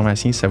parler au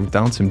pharmacien si ça vous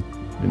tente. C'est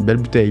une belle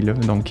bouteille, là.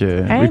 Donc,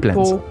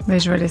 Replens.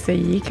 Ben, je vais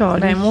l'essayer, Carole.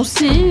 Ben, moi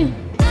aussi.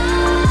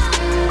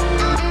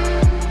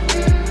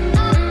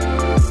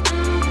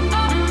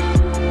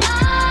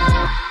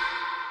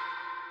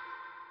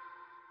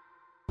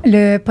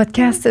 Le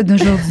podcast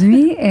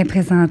d'aujourd'hui est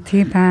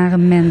présenté par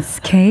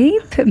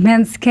Manscaped.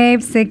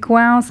 Manscaped, c'est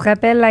quoi? On se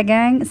rappelle, la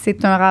gang?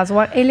 C'est un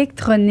rasoir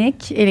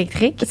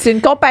électrique. C'est une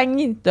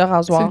compagnie de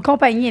rasoirs. C'est une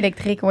compagnie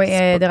électrique, oui,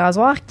 de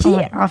rasoir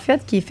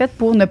qui est faite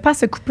pour ne pas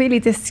se couper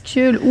les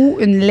testicules ou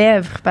une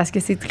lèvre, parce que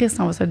c'est triste,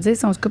 on va se le dire,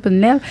 si on se coupe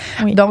une lèvre.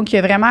 Oui. Donc, il y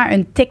a vraiment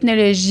une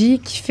technologie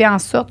qui fait en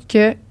sorte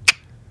que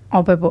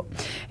on peut pas.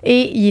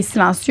 Et il est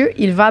silencieux,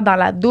 il va dans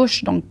la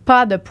douche, donc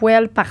pas de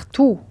poêle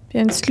partout. Puis il y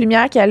a une petite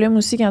lumière qui allume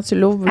aussi quand tu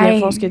l'ouvres, peu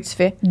importe ce que tu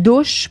fais.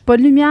 Douche, pas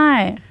de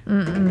lumière.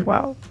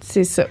 Wow.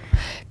 C'est ça.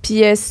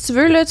 Puis si tu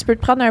veux, là, tu peux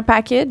te prendre un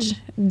package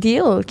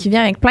deal qui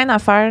vient avec plein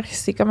d'affaires.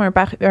 C'est comme un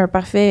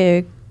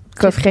parfait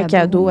coffret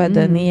cadeau à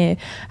donner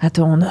à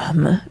ton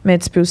homme. Mais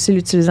tu peux aussi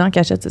l'utiliser en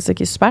cachette, c'est ça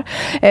qui est super.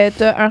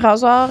 T'as un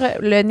rasoir,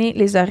 le nez,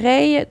 les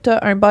oreilles. T'as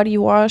un body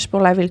wash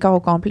pour laver le corps au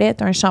complet.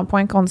 T'as un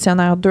shampoing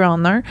conditionnaire 2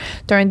 en 1.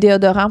 T'as un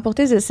déodorant pour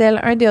tes aisselles,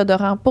 un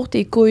déodorant pour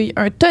tes couilles,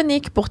 un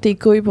tonique pour tes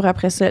couilles pour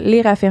après ça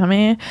les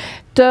raffermir.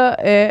 T'as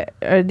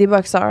des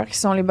boxeurs qui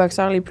sont les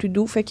boxeurs les plus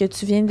doux. Fait que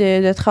tu viens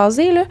de te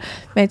raser, là.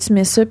 Ben, tu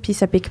mets ça, puis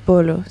ça pique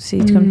pas, là. C'est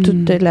comme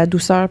toute de la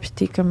douceur, puis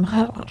t'es comme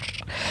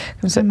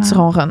ça, tu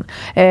ronronnes.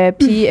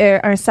 Puis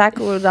un sac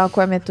dans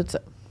quoi mettre tout ça.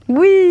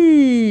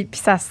 Oui!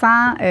 Puis ça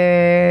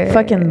sent...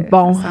 fucking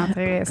bon.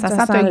 Ça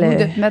sent le goût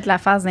de te mettre la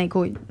face d'un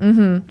couille.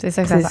 C'est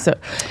ça que ça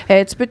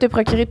sent. Tu peux te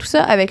procurer tout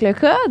ça avec le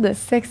code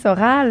Sexe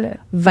oral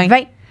 20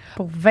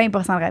 pour 20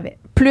 de rabais.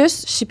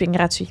 Plus shipping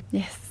gratuit.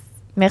 Yes.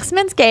 Merci,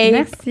 Manscaped.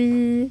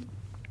 Merci.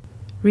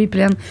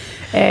 Replane.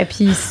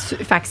 Puis,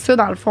 fait que ça,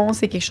 dans le fond,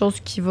 c'est quelque chose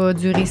qui va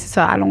durer, c'est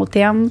ça, à long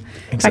terme.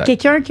 Exact. Fait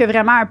que quelqu'un qui a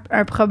vraiment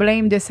un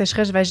problème de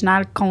sécheresse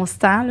vaginale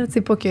constant, tu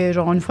sais, pas que,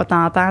 genre, une fois de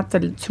temps en temps,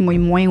 tu mouilles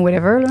moins ou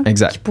whatever, là,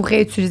 exact. qui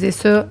pourrait utiliser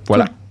ça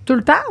Voilà. tout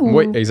le temps? Ou?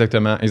 Oui,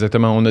 exactement.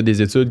 On a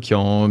des études qui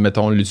ont,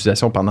 mettons,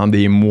 l'utilisation pendant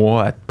des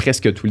mois, à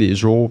presque tous les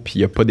jours, puis il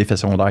n'y a pas d'effets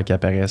secondaires qui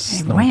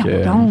apparaissent.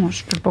 Donc,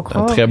 je peux pas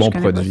croire. Un très bon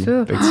produit,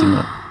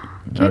 effectivement.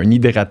 Okay. Un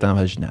hydratant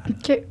vaginal.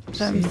 OK,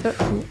 j'aime ça.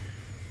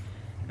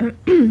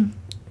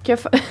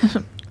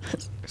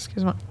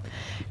 Excuse-moi.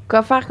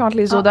 Quoi faire contre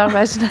les odeurs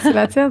vaginales? C'est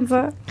la tienne,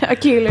 ça?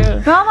 OK, là.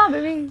 Non,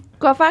 bébé.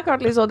 Quoi faire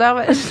contre les odeurs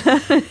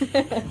vaginales?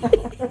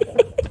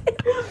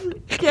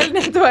 Quel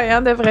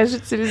nettoyant devrais-je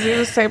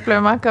utiliser ou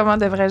simplement comment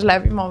devrais-je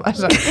laver mon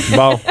vagin?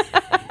 Bon,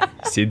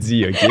 c'est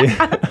dit, OK?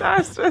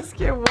 Attends, c'est parce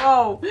que...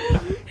 Wow! OK,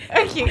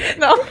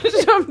 non,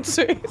 je vais me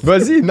tuer.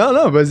 Vas-y,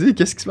 vas-y,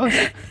 qu'est-ce qui se passe?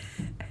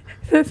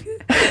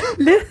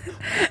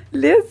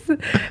 Liz,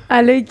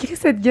 elle a écrit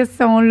cette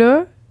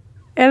question-là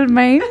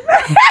elle-même.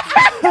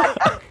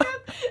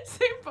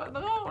 C'est pas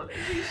drôle,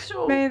 j'ai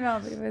chaud. Mais non,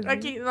 mais vas-y.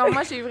 OK, non,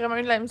 moi, j'ai vraiment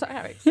eu de la misère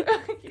avec ça.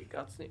 OK,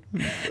 continue.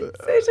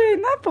 C'est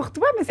gênant pour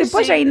toi, mais c'est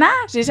pas gênant.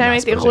 J'ai jamais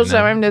été rouge de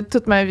même de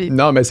toute ma vie.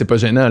 Non, mais c'est pas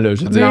gênant, là,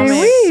 je veux dire.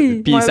 Mais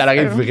oui! Puis ça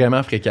arrive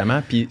vraiment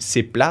fréquemment, puis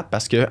c'est plate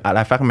parce qu'à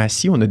la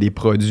pharmacie, on a des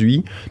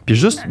produits, puis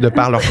juste de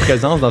par leur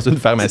présence dans une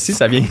pharmacie,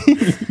 ça vient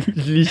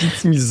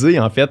légitimiser,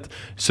 en fait,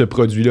 ce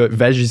produit-là.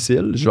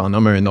 Vagisil, je vais en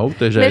nommer un autre.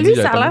 Mais lui,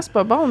 ça a l'air, c'est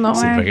pas bon, non?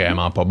 C'est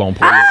vraiment pas bon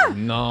pour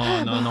lui. Non.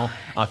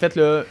 En fait,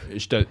 là,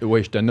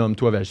 je te nomme,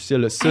 toi,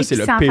 Vagisil. Ça, c'est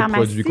le pire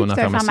produit qu'on a en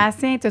pharmacie.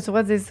 Pharmacien, tu as le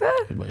droit de dire ça?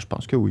 Ben, je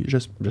pense que oui.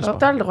 J'espère.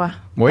 T'as le droit.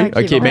 Oui,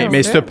 OK. Bon,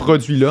 mais ce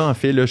produit-là, en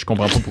fait, là, je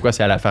comprends pas pourquoi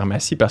c'est à la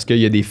pharmacie, parce qu'il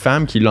y a des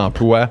femmes qui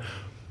l'emploient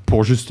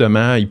pour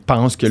justement, ils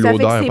pensent que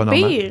l'odeur n'est pas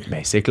normale.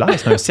 Ben, c'est clair,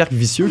 c'est un cercle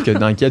vicieux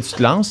dans lequel tu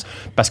te lances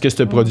parce que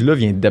ce produit-là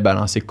vient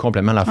débalancer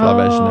complètement la flore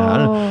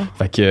vaginale.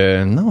 Fait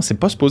que non, c'est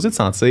pas supposé de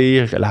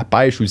sentir la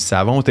pêche ou le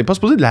savon. T'es pas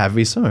supposé de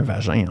laver ça, un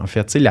vagin, en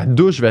fait. Tu sais, la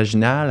douche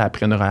vaginale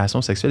après une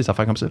relation sexuelle, des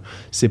affaires comme ça,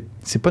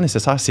 c'est pas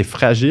nécessaire. C'est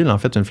fragile, en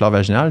fait, une flore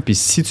vaginale. Puis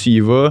si tu y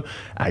vas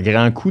à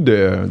grands coups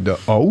de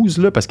hose,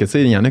 là, parce que tu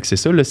sais, il y en a que c'est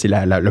ça, là, c'est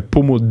le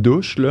pommeau de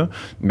douche, là,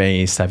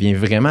 mais ça vient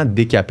vraiment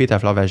décaper ta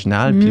flore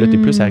vaginale. Puis là, t'es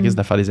plus à risque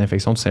de faire des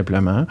infections, tout simplement.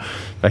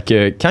 Fait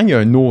que quand il y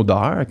a une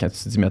odeur, quand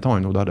tu te dis, mettons,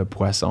 une odeur de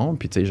poisson,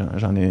 puis tu sais,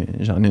 j'en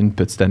ai une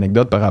petite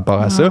anecdote par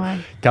rapport à ça. Ouais.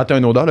 Quand tu as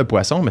une odeur de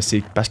poisson, mais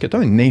c'est parce que tu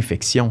as une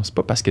infection. C'est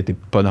pas parce que t'es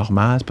pas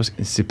normal,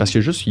 c'est parce que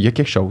juste, il y a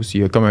quelque chose.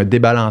 Il y a comme un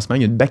débalancement,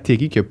 il y a une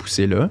bactérie qui a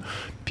poussé là,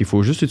 puis il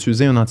faut juste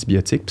utiliser un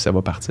antibiotique, puis ça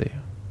va partir.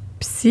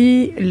 Puis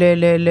si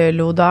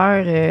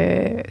l'odeur,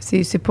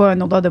 c'est pas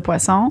une odeur de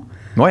poisson,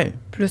 ouais.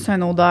 Plus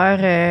une odeur...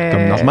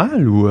 comme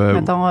normale ou...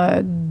 mettons,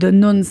 de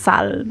noune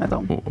sale,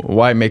 mettons.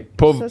 Ouais, mais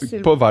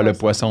pas vers le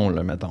poisson,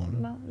 là, mettons.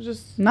 Là.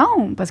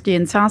 Non, parce qu'il y a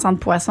une différence entre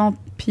poisson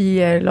puis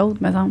l'autre,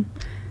 mettons.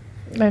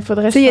 Ben, il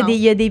faudrait... Tu sais,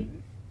 il y a des...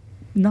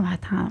 Non,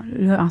 attends,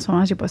 là, en ce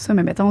moment, j'ai pas ça,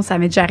 mais mettons, ça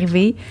m'est déjà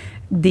arrivé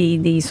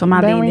sûrement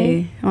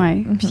ouais.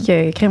 Mm-hmm. Puis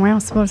que, crémoyen, on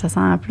sait pas, ça sent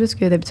plus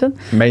que d'habitude.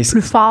 Mais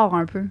plus fort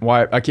un peu.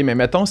 Ouais, OK, mais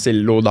mettons, c'est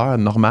l'odeur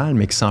normale,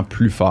 mais qui sent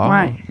plus fort.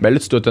 Ouais. Ben là,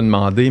 tu dois te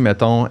demander,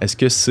 mettons, est-ce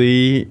que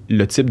c'est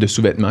le type de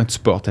sous-vêtement que tu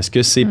portes? Est-ce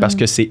que c'est parce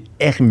que c'est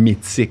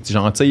hermétique?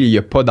 Genre, tu sais, il n'y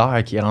a pas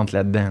d'air qui rentre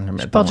là-dedans. Là,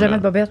 je porte jamais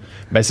de bobette.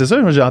 Ben, c'est ça,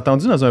 j'ai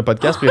entendu dans un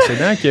podcast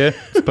précédent que tu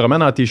te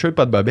promènes dans tes cheveux,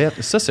 pas de bobette.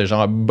 Ça, c'est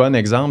genre un bon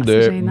exemple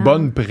de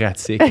bonne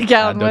pratique.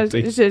 Regarde, moi,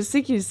 je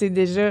sais qu'il sait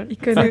déjà. Il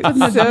connaît tout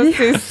ça,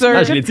 c'est sûr.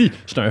 Ah, je l'ai dit,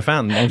 je suis un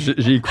fan. Donc,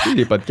 j'ai écouté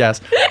les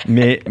podcasts.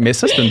 Mais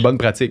ça, c'est une bonne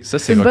pratique. Ça,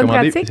 c'est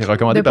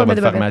recommandé par votre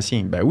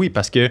pharmacien. Ben oui,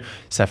 parce que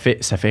ça fait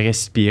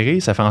respirer,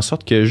 ça fait en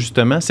sorte que,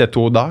 justement, cette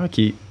odeur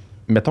qui,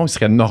 mettons,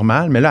 serait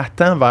normale, mais là, elle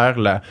tend vers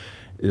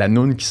la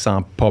noune qui sent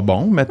pas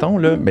bon, mettons,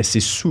 là, mais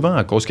c'est souvent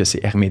à cause que c'est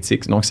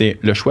hermétique. Donc, c'est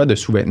le choix de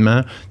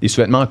sous-vêtements. Des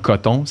sous-vêtements en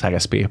coton, ça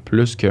respire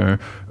plus qu'un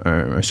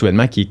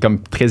sous-vêtement qui est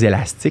comme très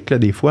élastique, là,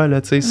 des fois,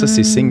 là, tu sais. Ça,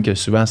 c'est signe que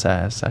souvent,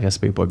 ça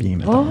respire pas bien,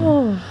 mettons.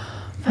 Oh!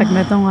 Fait que,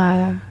 mettons,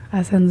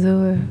 à Senza...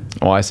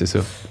 Ouais, c'est ça,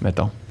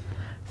 mettons.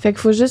 Fait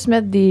qu'il faut juste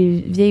mettre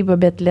des vieilles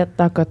bobettes lettres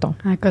en coton.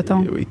 En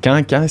coton. Oui,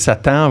 quand ça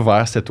tend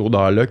vers cette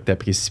odeur-là que tu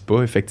n'apprécies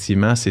pas,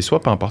 effectivement, c'est soit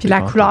pas emporter. Puis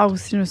la couleur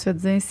aussi, je me suis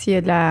dit, s'il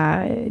y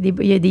a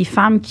il y a des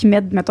femmes qui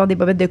mettent, mettons, des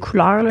bobettes de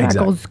couleur, là, à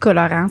cause du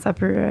colorant, ça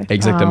peut...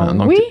 Exactement.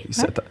 Donc, oui?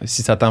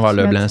 Si ça tend vers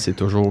le blanc, c'est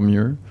toujours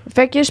mieux.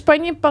 Fait que je suis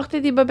pognée pour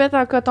porter des bobettes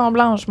en coton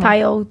blanche, moi.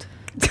 Taille haute.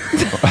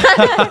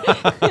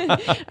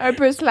 Un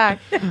peu slack.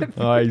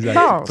 Ouais, exact.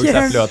 Bon, faut que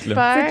ça flotte,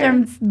 là. Tu sais qu'il y a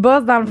une petite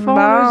bosse dans le fond,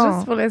 là,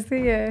 juste pour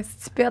laisser,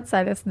 si tu pètes,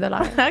 ça laisse de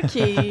l'air. OK,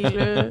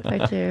 là. Fait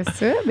que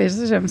ça, ben,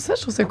 j'aime ça.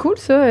 Je trouve ça cool,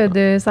 ça,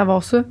 de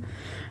savoir ça.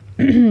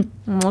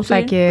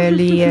 Fait que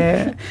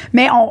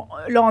mais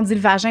là, on dit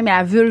le vagin, mais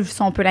la vulve,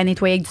 si on peut la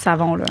nettoyer avec du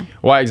savon, là.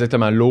 Ouais,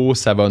 exactement. L'eau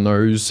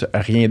savonneuse,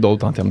 rien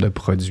d'autre en termes de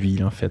produits,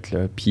 là, en fait, là.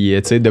 Puis,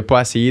 tu sais, de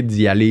pas essayer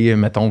d'y aller,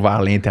 mettons,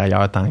 vers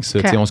l'intérieur tant que ça.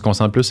 Okay. Tu sais, on se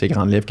concentre plus sur les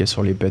grandes lèvres que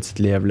sur les petites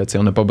lèvres, là. Tu sais,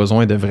 on n'a pas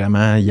besoin de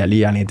vraiment y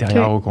aller à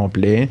l'intérieur au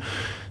complet.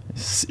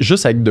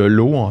 Juste avec de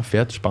l'eau, en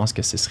fait, je pense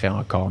que ce serait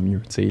encore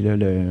mieux.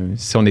 Là,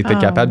 si on était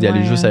capable d'y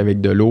aller juste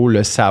avec de l'eau,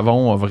 le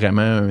savon a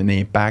vraiment un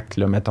impact,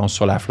 là, mettons,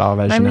 sur la flore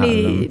vaginale.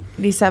 Même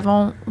les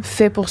savons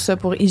faits pour ça,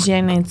 pour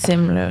hygiène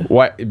intime. Là.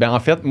 Oui, en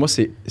fait, moi,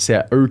 c'est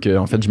à eux que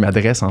en fait, je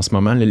m'adresse en ce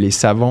moment. Là. Les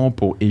savons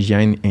pour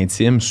hygiène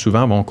intime,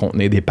 souvent, vont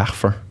contenir des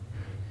parfums.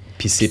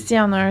 Puis s'il y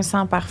en a un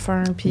sans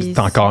parfum, puis...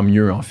 C'est encore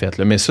mieux, en fait.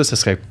 Là. Mais ça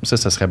serait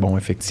bon,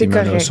 effectivement.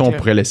 C'est correct, ça, on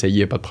pourrait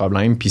l'essayer, pas de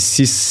problème. Puis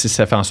si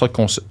ça fait en sorte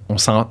qu'on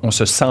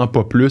se sent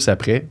pas plus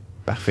après,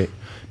 parfait.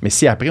 Mais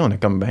si après, on a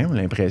comme on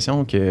a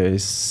l'impression que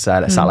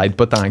ça l'aide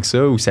pas tant que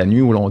ça, ou ça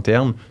nuit au long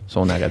terme, ça,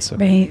 on arrête ça.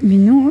 Mais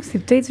nous,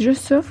 c'est peut-être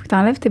juste ça. Faut que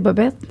t'enlèves tes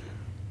bobettes.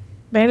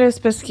 Ben là,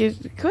 c'est parce que...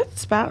 Quoi,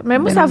 tu parles? Mais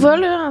moi, ça va,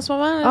 là, en ce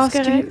moment. Là,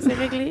 c'est correct, c'est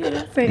réglé. Là.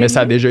 Mais ça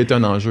a déjà été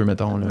un enjeu,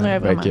 mettons. Là. Ouais,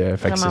 vraiment,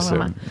 fait que c'est ça.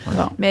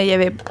 Bon. Mais il y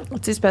avait... Tu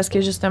sais, c'est parce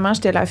que, justement,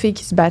 j'étais la fille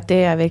qui se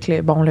battait avec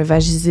le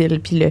Vagisil,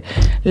 puis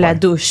la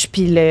douche,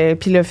 puis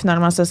là,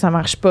 finalement, ça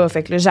marche pas.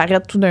 Fait que là,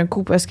 j'arrête tout d'un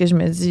coup parce que je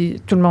me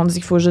dis... Tout le monde dit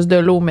qu'il faut juste de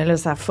l'eau, mais là,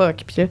 ça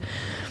fuck. Puis là...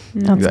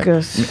 En tout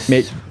cas...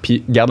 Mais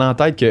puis, garde en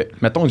tête que,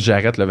 mettons que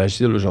j'arrête le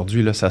Vagisil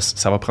aujourd'hui, là,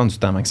 ça va prendre du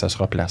temps avant que ça se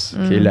replace.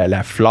 Okay?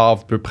 La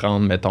flore peut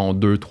prendre, mettons,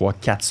 2, 3,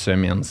 4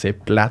 semaines. C'est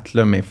plate,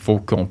 là, mais il faut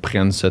qu'on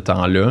prenne ce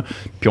temps-là.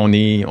 Puis on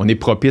est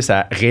propice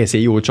à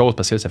réessayer autre chose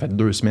parce que là, ça fait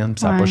 2 semaines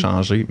puis ça n'a pas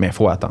changé. Mais il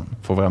faut attendre.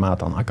 Il faut vraiment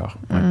attendre encore.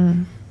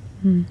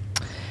 Ouais.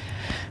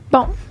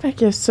 Bon, fait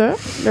que ça.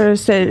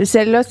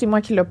 Celle-là, c'est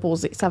moi qui l'ai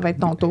posée. Ça va être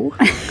ton tour.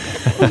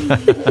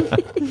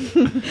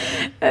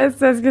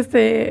 Est-ce que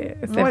c'est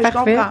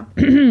parfait?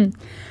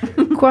 Je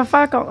comprends. Quoi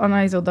faire quand on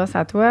a les audaces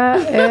à toi?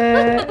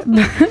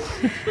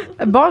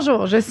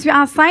 Bonjour, je suis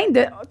enceinte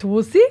toi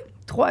aussi,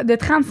 de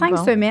 35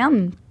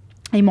 semaines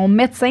et mon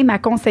médecin m'a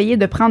conseillé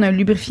de prendre un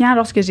lubrifiant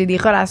lorsque j'ai des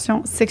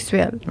relations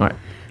sexuelles. Ouais.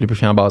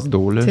 Lubrifiant à base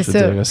d'eau, là, je veux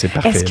dire, c'est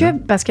parfait. Est-ce que,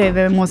 parce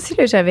que moi aussi,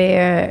 là,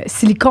 j'avais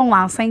silicone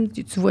enceinte,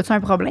 tu vois-tu un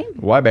problème?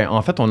 Oui,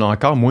 en fait, on a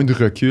encore moins de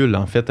recul,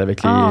 en fait,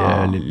 avec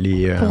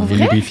les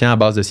lubrifiants à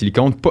base de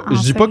silicone. Je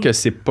dis pas que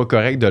c'est pas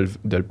correct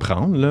de le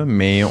prendre, là,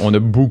 mais on a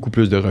beaucoup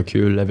plus de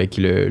recul avec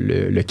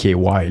le KY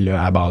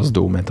là, à base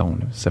d'eau, mettons.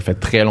 Là. Ça fait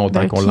très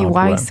longtemps qu'on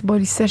l'emploie. Le KY, c'est bon,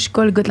 il sèche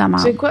quoi, le goût de la menthe?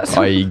 C'est quoi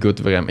ça? Il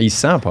goûte vraiment. Il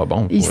sent pas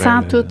bon. Il sent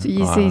tout.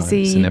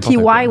 C'est KY,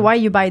 why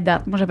you buy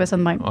that? Moi, j'appelle ça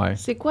de même. Ouais.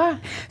 C'est quoi?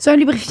 C'est un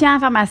lubrifiant en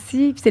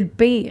pharmacie, c'est le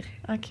pire.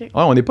 OK.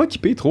 On n'est pas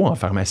équipé trop en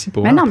pharmacie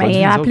pour mais non,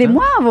 mais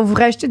appelez-moi, on va vous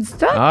racheter du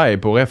stock. Il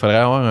faudrait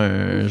avoir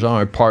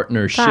un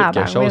partnership,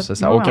 quelque chose.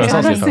 Ça n'a aucun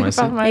sens, les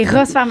pharmacies. Et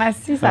Ross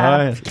Pharmacie,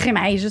 ça crème.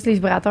 Juste les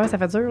vibrateurs, ça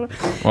fait dur.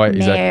 Oui,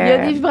 exact. Il y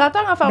a des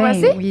vibrateurs en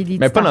pharmacie? Oui,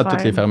 mais pas dans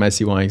toutes les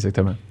pharmacies,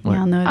 exactement. Il y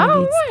en a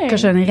des petites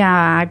cochonneries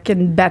avec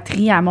une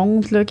batterie à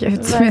montre, là, que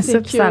tu mets ça,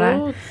 puis ça a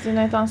l'air. C'est une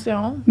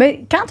intention.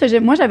 Mais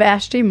moi, j'avais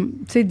acheté, tu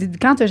sais,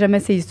 quand tu n'as jamais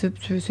essayé ça,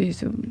 tu veux essayer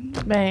ça.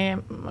 Ben,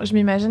 je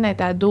m'imagine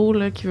être ado,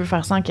 là, qui veut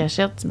faire ça en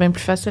cachette. C'est bien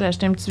plus facile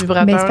d'acheter un petit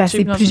vibrateur. Mais c'est parce que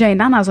c'est plus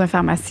gênant dans une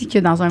pharmacie que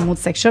dans un mot de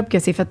sex shop que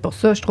c'est fait pour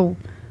ça, je trouve.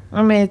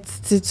 Non, mais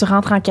tu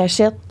rentres en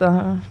cachette,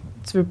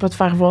 tu veux pas te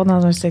faire voir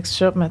dans un sex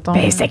shop, mettons.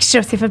 Ben, sex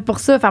shop, c'est fait pour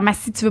ça.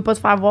 Pharmacie, tu veux pas te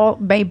faire voir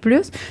bien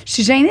plus. Je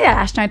suis gênée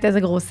d'acheter un test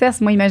de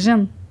grossesse, moi,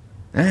 imagine.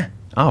 Hein?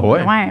 Ah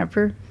ouais? Ouais, un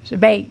peu.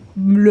 Ben,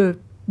 le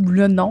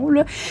non,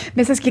 là.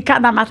 Mais c'est ce qui,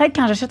 dans ma tête,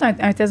 quand j'achète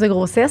un test de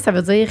grossesse, ça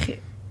veut dire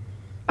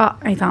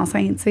elle est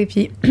enceinte, tu sais.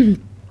 Puis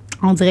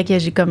on dirait que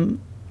j'ai comme...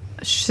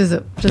 Je sais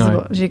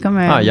pas. J'ai comme...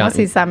 moi,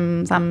 ça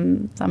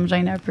me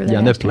gêne un peu. Il y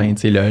en a plein.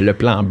 Le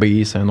plan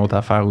B, c'est une autre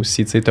affaire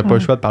aussi. Tu n'as pas le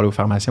choix de parler aux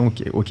pharmaciens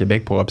au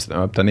Québec pour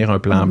obtenir un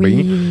plan B.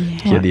 Puis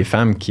il y a des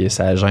femmes qui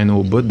ça gêne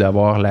au bout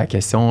d'avoir la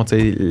question,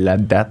 la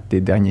date des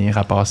derniers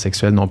rapports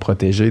sexuels non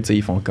protégés.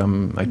 Ils font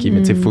comme... OK,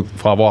 mais il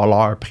faut avoir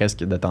l'heure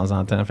presque de temps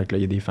en temps. Fait que là,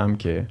 il y a des femmes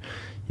qui ne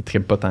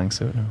trippent pas tant que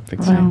ça.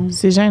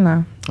 C'est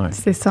gênant. Ouais.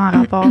 C'est ça en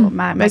rapport.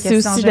 Ma c'est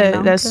aussi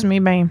d'assumer,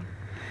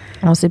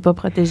 on ne s'est pas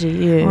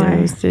protégé.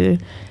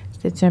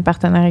 C'était-tu un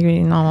partenaire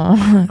régulier? Non.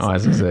 Ouais,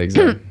 c'est ça,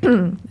 exact.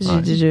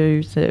 J'ai déjà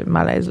eu ce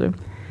malaise-là.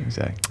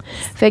 Exact.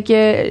 Fait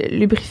que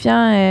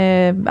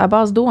lubrifiant à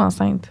base d'eau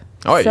enceinte.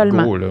 Oui,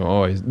 seulement. Go, là.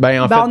 En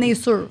fait, on est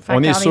sûr.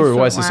 On est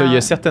sûr, c'est ça. Il y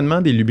a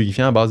certainement des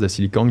lubrifiants à base de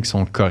silicone qui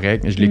sont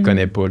corrects, mais je les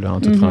connais pas là, en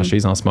toute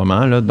franchise en ce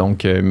moment. Là,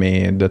 donc,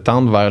 mais de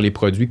tendre vers les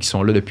produits qui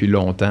sont là depuis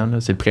longtemps, là,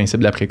 c'est le principe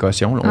de la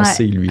précaution. Là, on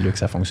sait, lui, là, que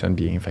ça fonctionne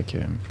bien. Fait que,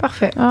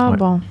 parfait.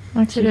 Bon.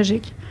 C'est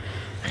logique.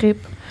 RIP.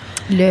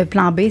 Le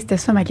plan B, c'était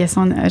ça ma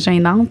question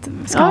gênante.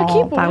 Parce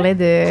qu'on parlait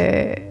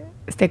de...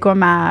 C'était quoi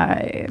ma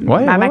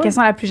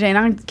question la plus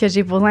gênante que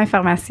j'ai posée à un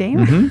pharmacien?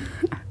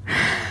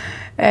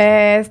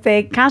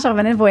 C'était quand je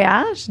revenais de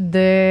voyage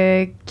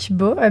de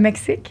Cuba,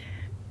 Mexique.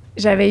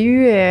 J'avais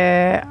eu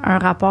un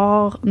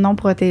rapport non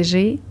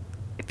protégé.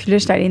 Puis là,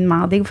 j'étais allée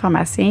demander au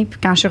pharmacien. Puis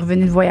quand je suis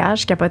revenue de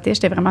voyage, je capotais,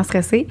 j'étais vraiment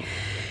stressée.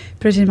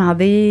 Puis là, j'ai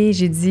demandé,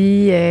 j'ai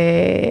dit,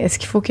 est-ce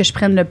qu'il faut que je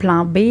prenne le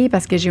plan B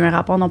parce que j'ai eu un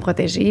rapport non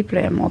protégé? Puis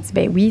là, ils m'ont dit,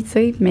 ben oui, tu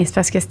sais, mais c'est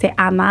parce que c'était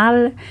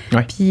anal,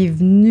 puis il est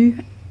venu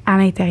à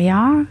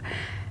l'intérieur.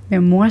 Mais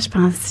moi, je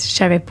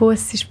savais pas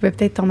si je pouvais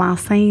peut-être tomber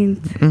enceinte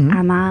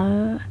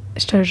anal.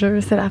 Je te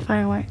jure, c'est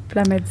l'affaire, ouais. Puis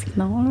là, elle m'a dit que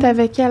non.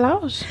 T'avais quel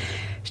âge?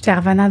 J'étais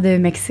revenant de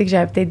Mexique,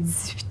 j'avais peut-être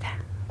 18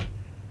 ans.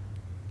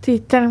 T'es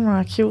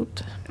tellement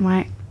cute.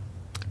 Ouais.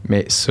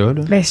 Mais ça,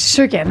 là... Ben, je suis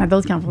sûre qu'il y en a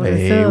d'autres qui en posent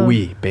ça.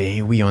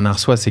 Ben oui, on en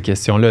reçoit ces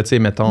questions-là. Tu sais,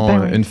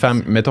 mettons, une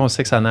femme, mettons,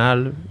 sexe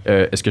anal,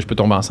 est-ce que je peux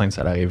tomber enceinte?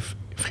 Ça arrive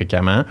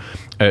fréquemment.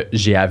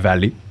 J'ai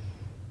avalé.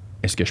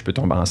 Est-ce que je peux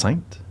tomber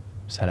enceinte?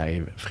 Ça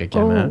arrive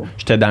fréquemment.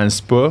 J'étais dans le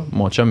spa,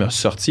 mon chum est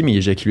sorti, mais il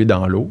éjaculé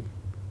dans l'eau.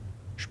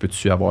 Je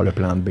peux-tu avoir le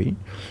plan B?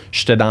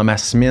 J'étais dans ma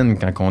semaine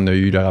quand on a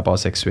eu le rapport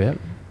sexuel.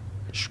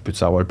 Je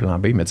peux-tu avoir le plan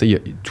B? Mais tu sais, il y a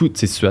toutes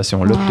ces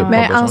situations-là, tu n'as pas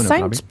besoin d'un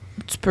plan B.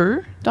 Tu peux.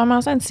 Tomber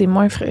enceinte, c'est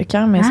moins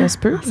fréquent, mais ça se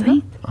peut.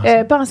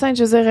 Enceinte? Pas enceinte,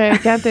 je veux dire,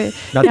 quand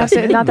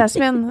dans ta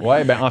semaine. Oui,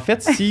 ben en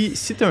fait, si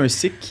tu as un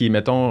cycle qui est,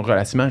 mettons,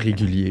 relativement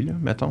régulier, là,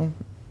 mettons,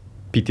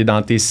 puis tu es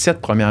dans tes 7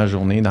 premières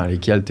journées dans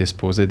lesquelles tu es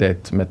supposé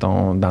d'être,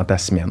 mettons, dans ta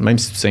semaine, même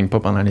si tu ne saignes pas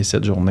pendant les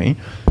 7 journées,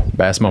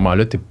 ben à ce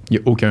moment-là, il n'y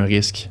a aucun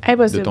risque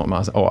de tomber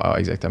enceinte.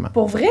 Exactement.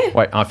 Pour vrai?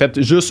 Oui, en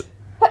fait, juste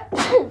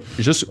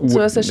où, tu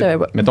vois, ça, je savais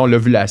pas. Mettons,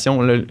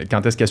 l'ovulation, là,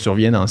 quand est-ce qu'elle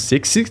survient dans le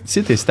cycle?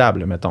 Si tu es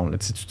stable, mettons, là,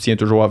 si tu tiens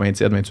toujours à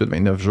 27, 28,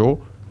 29 jours,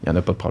 il n'y en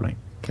a pas de problème.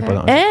 Il n'y a pas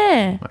d'enjeu.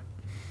 Ouais.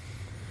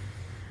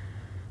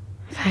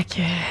 Fait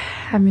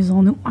que,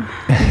 amusons-nous.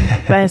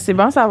 Ben, c'est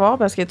bon à savoir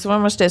parce que, tu vois,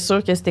 moi, j'étais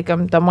sûre que c'était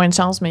comme, t'as moins de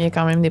chance, mais il y a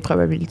quand même des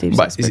probabilités.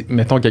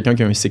 Mettons, quelqu'un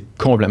qui a un cycle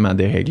complètement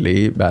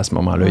déréglé, ben, à ce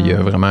moment-là, il y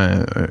a vraiment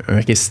un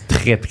risque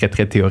très, très,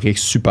 très théorique,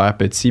 super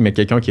petit, mais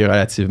quelqu'un qui est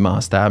relativement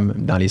stable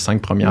dans les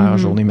 5 premières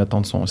journées, mettons,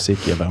 de son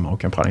cycle, il n'y a vraiment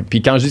aucun problème.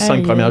 Puis quand je dis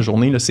 5 premières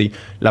journées, là, c'est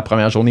la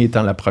première journée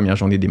étant la première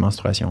journée des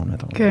menstruations,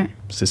 mettons.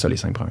 C'est ça, les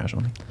 5 premières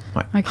journées.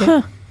 Ouais.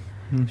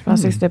 Je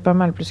pensais que c'était pas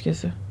mal plus que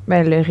ça.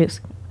 Ben, le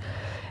risque.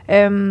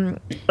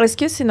 Est-ce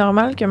que c'est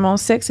normal que mon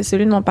sexe et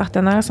celui de mon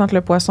partenaire sentent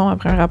le poisson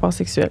après un rapport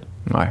sexuel?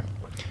 Ouais.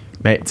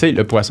 Ben, tu sais,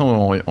 le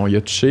poisson, on y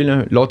a touché,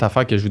 là. L'autre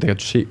affaire que je voudrais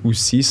toucher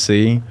aussi,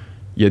 c'est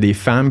il y a des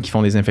femmes qui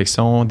font des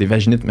infections, des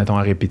vaginites, mettons,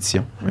 à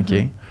répétition. OK?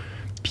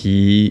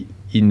 Puis,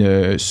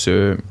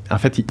 en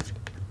fait, ils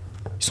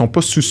sont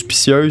pas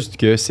suspicieuses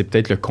que c'est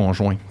peut-être le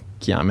conjoint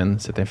qui emmène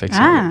cette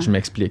infection. Je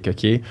m'explique,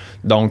 OK?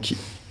 Donc,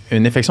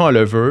 une infection à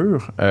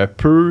levure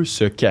peut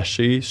se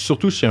cacher,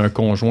 surtout chez un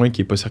conjoint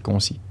qui n'est pas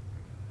circoncis.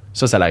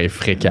 Ça arrive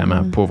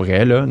fréquemment, pour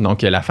vrai. Là.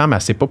 Donc, la femme, elle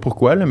ne sait pas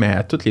pourquoi, là, mais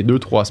à toutes les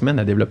 2-3 semaines,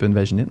 elle développe une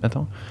vaginite,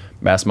 mettons.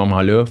 Ben, à ce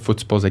moment-là, il faut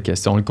que tu poses la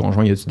question, le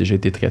conjoint, a-tu déjà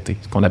été traité?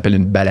 Ce qu'on appelle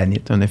une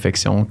balanite, une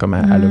infection comme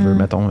à levure,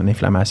 mettons, une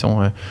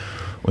inflammation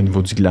au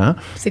niveau du gland.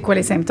 C'est quoi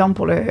les symptômes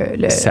pour le...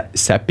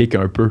 Ça pique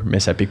un peu,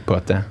 mais ça pique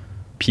pas tant.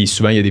 Puis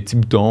souvent, il y a des petits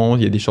boutons,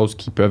 il y a des choses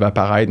qui peuvent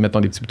apparaître, mettons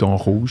des petits boutons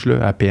rouges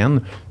là, à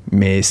peine,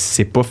 mais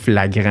c'est pas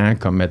flagrant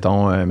comme,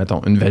 mettons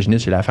une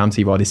vaginite chez la femme, il va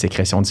y avoir des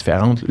sécrétions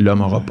différentes. L'homme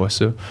n'aura pas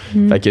ça.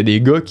 Fait qu'il y a des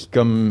gars qui,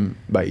 comme,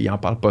 ils en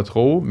parlent pas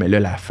trop, mais là,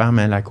 la femme,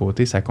 elle, à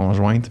côté, sa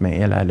conjointe, mais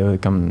elle a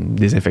comme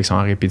des infections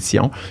en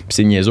répétition. Puis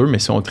c'est niaiseux, mais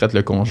si on traite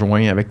le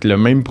conjoint avec le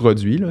même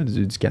produit, là,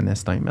 du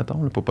canestin,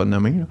 mettons, là, pour pas de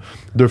nommer, là,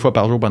 2 fois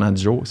par jour pendant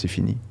 10 jours, c'est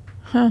fini.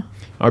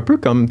 Un peu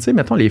comme, tu sais,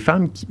 mettons, les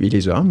femmes et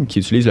les hommes qui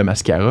utilisent le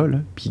mascara, là,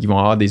 puis qui vont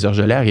avoir des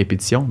orgelets à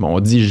répétition. Ben,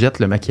 on dit jette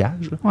le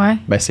maquillage. Là.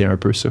 Ben, c'est un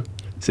peu ça.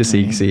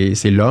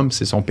 C'est l'homme,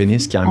 c'est son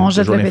pénis qui amène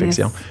toujours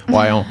l'infection.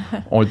 Ouais,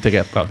 on le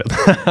traite, en fait.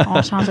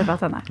 On change de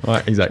partenaire. Ouais,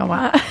 exact. Ouais,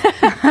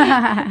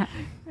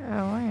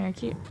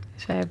 OK.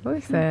 Je savais pas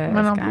que c'est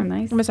quand même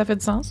nice. Mais ça fait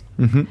du sens.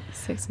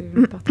 C'est que c'est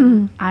important.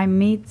 I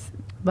meet,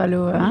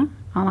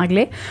 en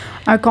anglais.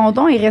 Un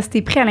condom est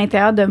resté pris à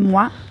l'intérieur de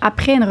moi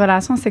après une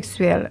relation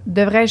sexuelle.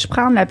 Devrais-je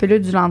prendre la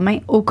pilule du lendemain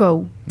au cas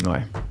où?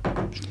 Ouais.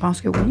 Je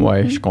pense que oui.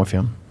 Ouais, je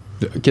confirme.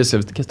 Qu'est-ce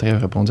que tu as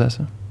répondu à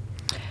ça?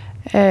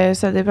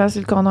 Ça dépend si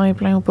le condom est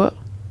plein ou pas.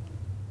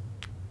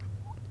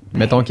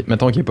 Mettons qu'il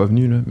n'est pas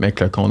venu, là, mais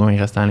que le condom est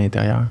resté à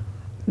l'intérieur.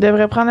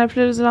 Devrais prendre la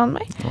pilule du lendemain?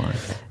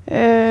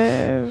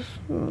 Ouais.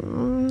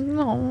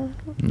 Non.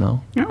 Non.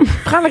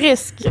 Prends le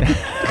risque.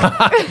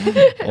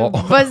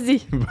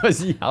 Vas-y.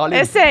 Vas-y, allez.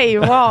 Essaye,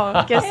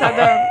 voir qu'est-ce que ça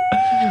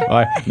donne.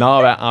 Ouais.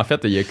 Non, ben, en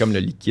fait, il y a comme le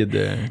liquide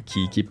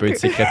qui peut être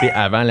sécrété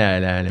avant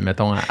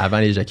mettons, avant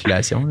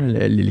l'éjaculation,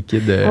 le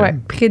liquide.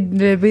 Près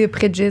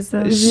de jizz.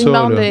 Je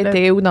demande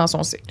t'es où dans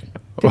son cycle.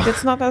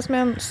 T'étais-tu dans ta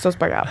semaine? Ça, c'est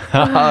pas grave.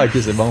 OK,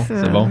 c'est bon.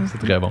 C'est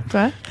très bon.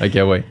 Ouais.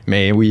 OK, ouais.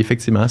 Mais oui,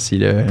 effectivement, si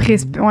le...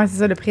 Ouais, c'est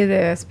ça, le prix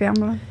de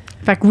sperme. Là.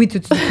 Fait que oui, tu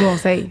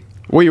conseilles.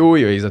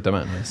 Oui,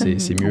 exactement. C'est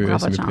mieux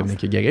prévenir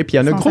que guérir. Puis il y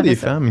en a gros des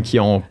femmes qui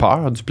ont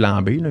peur du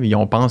plan B. Là. Ils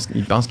pensent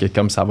que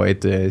comme ça va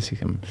être, c'est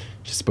comme,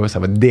 je sais pas, ça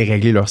va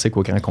dérégler leur cycle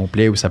au grand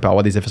complet ou ça peut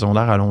avoir des effets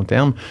secondaires à long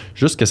terme.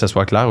 Juste que ça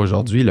soit clair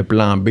aujourd'hui, le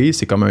plan B,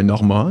 c'est comme une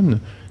hormone,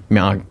 mais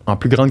en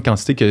plus grande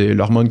quantité que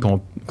l'hormone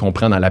qu'on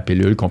prend dans la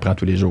pilule, qu'on prend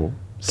tous les jours.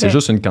 C'est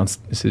juste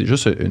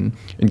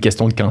une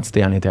question de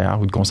quantité à l'intérieur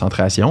ou de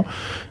concentration.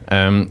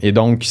 Et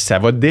donc, ça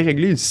va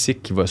dérégler le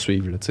cycle qui va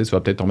suivre. Là. Tu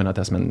vas peut-être tomber dans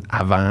ta semaine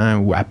avant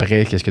ou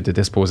après qu'est-ce que tu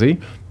étais supposé,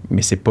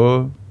 mais c'est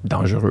pas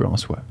dangereux en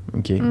soi.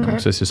 Okay? Donc,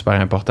 ça, c'est super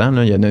important.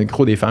 Là. Il y en a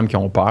gros des femmes qui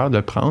ont peur de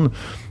le prendre.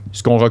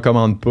 Ce qu'on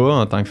recommande pas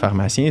en tant que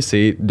pharmacien,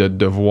 c'est de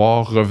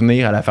devoir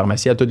revenir à la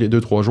pharmacie à tous les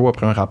 2-3 jours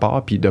après un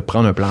rapport puis de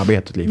prendre un plan B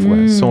à toutes les fois.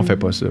 Ça, on fait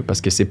pas ça parce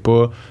que c'est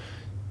pas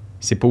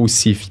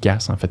aussi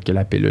efficace, en fait, que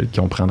la pilule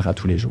qu'on prendra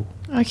tous les jours.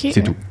 OK.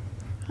 C'est tout.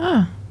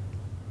 Ah.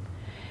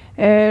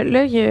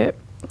 Là, il y a...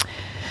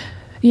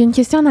 Il y a une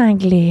question en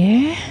anglais,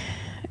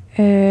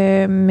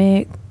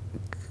 mais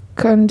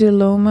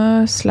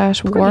condyloma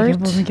 / Pourquoi wart. quelqu'un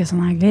pose une question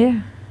en anglais?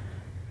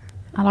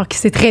 Alors qu'il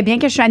sait très bien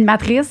que je suis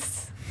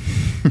animatrice.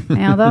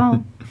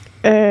 Merde.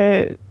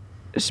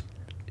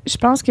 Je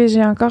pense que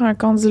j'ai encore un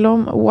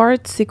condylome.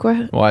 Wart, c'est quoi?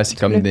 Ouais, c'est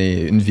comme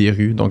une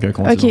verrue, donc un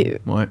condylome.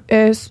 OK.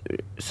 Ouais.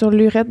 Sur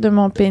l'urètre de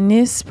mon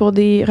pénis, pour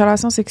des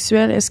relations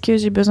sexuelles, est-ce que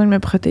j'ai besoin de me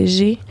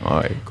protéger?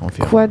 Ouais,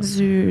 confirme. Quoi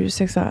du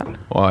sexe oral?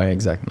 Ouais,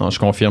 exact. Non, je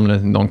confirme. Là.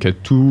 Donc,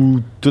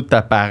 toute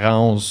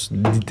apparence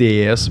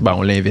d'ITS,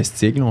 on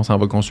l'investigue, là, on s'en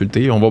va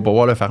consulter. On va pas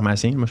voir le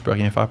pharmacien. Moi, je peux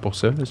rien faire pour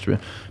ça. Là,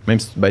 même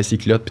si tu baisses les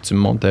culottes puis tu me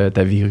montres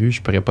ta verrue,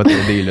 je pourrais pas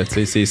t'aider. Là.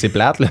 C'est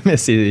plate, là, mais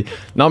c'est...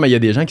 Non, mais il y a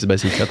des gens qui se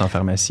baissent les culottes en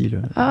pharmacie.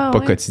 Là. Pas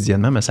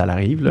quotidiennement, mais ça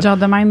l'arrive. Là. Genre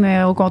de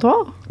même au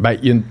comptoir?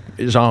 Il y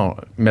a genre,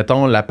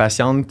 mettons, la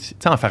patiente... Tu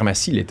sais, en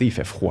pharmacie, l'été, il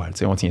fait froid.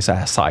 On tient ça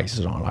à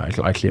 16, genre,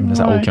 l'air clim. Là,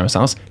 ça n'a aucun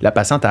sens. La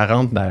patiente, elle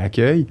rentre dans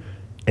l'accueil,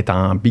 est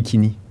en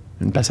bikini.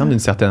 Une patiente d'une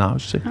certaine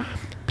âge, tu sais.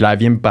 Puis là, elle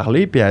vient me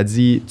parler, puis elle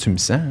dit « Tu me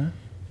sens, hein?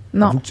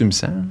 Non. Avoue que tu me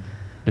sens? » Là,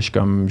 je suis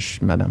comme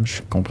 « Madame,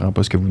 je comprends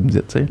pas ce que vous me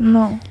dites, tu sais. »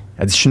 Non.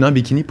 Elle dit « Je suis en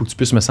bikini pour que tu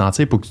puisses me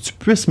sentir, pour que tu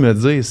puisses me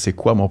dire c'est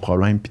quoi mon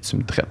problème, puis tu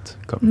me traites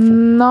comme il faut. »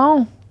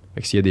 Non.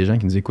 Fait que s'il y a des gens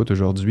qui nous écoutent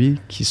aujourd'hui,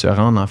 qui se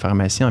rendent en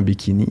pharmacie en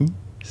bikini,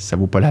 ça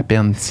vaut pas la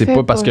peine. C'est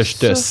pas parce que je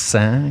te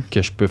sens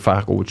que je peux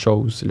faire autre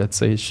chose. Là,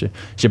 tu sais,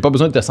 j'ai pas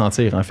besoin de te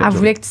sentir, en fait. Elle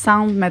voulait que tu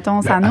sentes,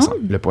 mettons, sa noune?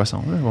 Le poisson,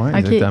 là, oui, okay.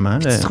 Exactement.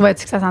 Puis tu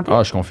trouvais-tu que ça sentait?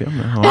 Ah, je confirme.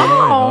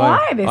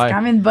 Ouais, ben c'est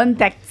quand même une bonne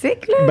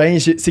tactique, là. Ben,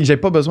 c'est que j'ai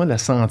pas besoin de la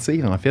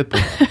sentir, en fait.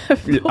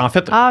 En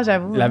fait,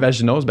 j'avoue. La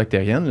vaginose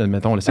bactérienne, là,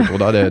 mettons, cette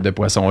odeur de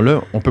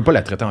poisson-là, on peut pas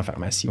la traiter en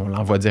pharmacie. On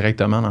l'envoie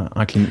directement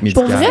en clinique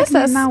médicale. Pour vrai,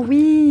 ça?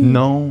 Oui.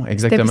 Non,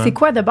 exactement. C'est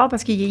quoi, d'abord?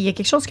 Parce qu'il y a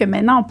quelque chose que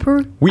maintenant, on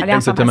peut aller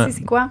en pharmacie.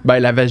 C'est quoi? Ben,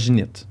 la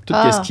vaginite. Tout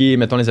ce qui est,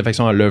 mettons, les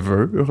infections à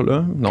levure.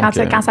 Là. Donc,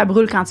 quand ça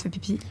brûle quand tu fais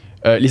pipi.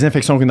 Les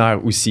infections urinaires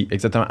aussi,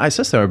 exactement. Ah,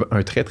 ça, c'est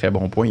un très, très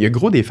bon point. Il y a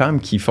gros des femmes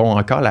qui font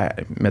encore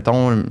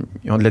mettons,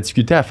 ils ont de la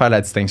difficulté à faire la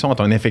distinction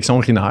entre une infection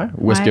urinaire,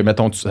 ou est-ce que,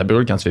 mettons, ça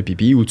brûle quand tu fais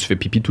pipi, ou tu fais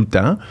pipi tout le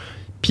temps,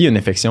 puis une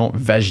infection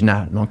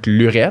vaginale. Donc,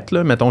 l'urètre,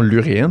 là, mettons,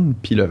 l'urine,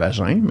 puis le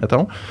vagin,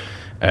 mettons.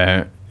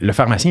 Le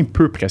pharmacien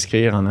peut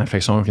prescrire en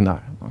infection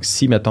urinaire. Donc,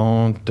 si,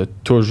 mettons, tu as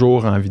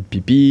toujours envie de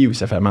pipi ou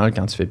ça fait mal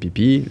quand tu fais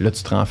pipi, là,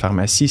 tu te rends en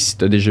pharmacie si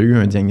tu as déjà eu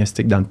un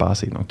diagnostic dans le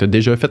passé. Donc, tu as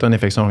déjà fait une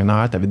infection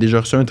urinaire, tu avais déjà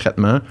reçu un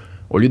traitement.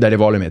 Au lieu d'aller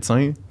voir le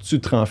médecin, tu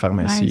te rends en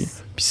pharmacie.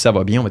 Nice. Puis si ça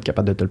va bien, on va être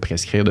capable de te le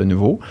prescrire de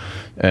nouveau.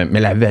 Mais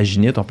la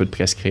vaginite, on peut te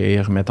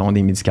prescrire, mettons,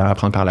 des médicaments à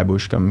prendre par la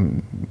bouche,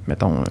 comme,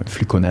 mettons,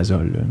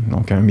 fluconazole. Là.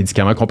 Donc, un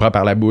médicament qu'on prend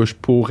par la bouche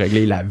pour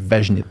régler la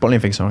vaginite, pas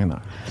l'infection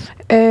urinaire.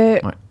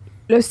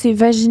 Là, c'est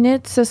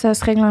vaginite, ça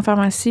se règle en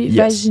pharmacie. Yes.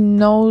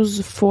 Vaginose,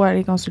 il faut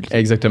aller consulter.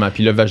 Exactement.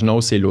 Puis le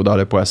vaginose, c'est l'odeur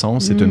de poisson.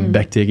 C'est une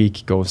bactérie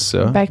qui cause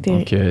ça. Bactérie.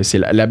 Donc, c'est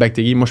la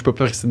bactérie. Moi, je peux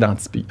pas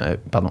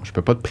je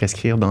peux pas te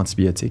prescrire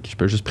d'antibiotiques. Je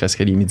peux juste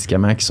prescrire des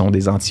médicaments qui sont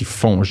des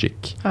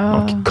antifongiques.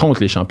 Donc,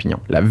 contre les champignons.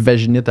 La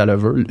vaginite à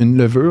levure, une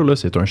levure, là,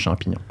 c'est un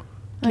champignon.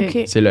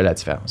 Okay. C'est là la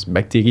différence.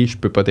 Bactérie, je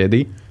peux pas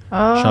t'aider.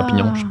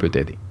 Champignon, je peux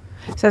t'aider.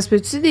 Ça se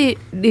peut-tu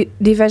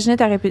des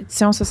vaginites à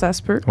répétition, ça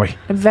se peut? Oui.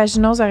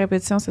 Vaginose à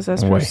répétition, ça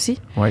se peut aussi?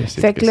 Oui,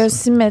 c'est fait que là,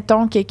 si,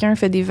 mettons, quelqu'un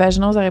fait des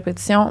vaginoses à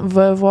répétition,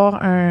 va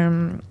voir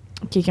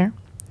quelqu'un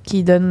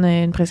qui donne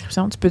une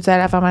prescription. Tu peux aller à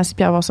la pharmacie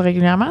puis avoir ça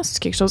régulièrement? C'est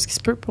quelque chose qui se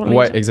peut pour les gens?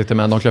 Oui,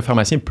 exactement. Donc, le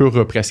pharmacien peut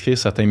represcrire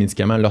certains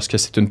médicaments lorsque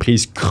c'est une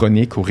prise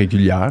chronique ou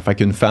régulière. Fait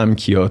qu'une femme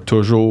qui a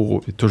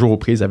toujours aux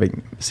prises avec...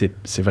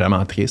 C'est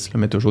vraiment triste, là,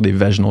 mais toujours des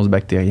vaginoses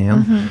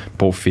bactériennes,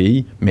 pauvre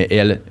fille. Mais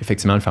elle,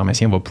 effectivement, le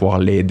pharmacien va pouvoir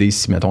l'aider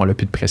si, mettons, elle n'a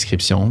plus de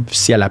prescription,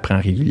 si elle la prend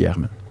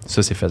régulièrement.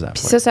 Ça, c'est faisable.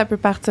 Puis ça peut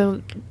partir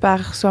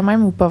par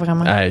soi-même ou pas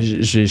vraiment?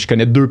 Je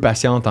connais 2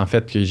 patientes, en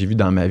fait, que j'ai vues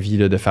dans ma vie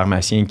là, de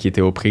pharmacien qui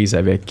étaient aux prises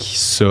avec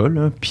ça,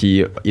 là, puis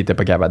ils n'étaient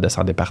pas capables de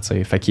s'en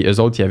départir. Fait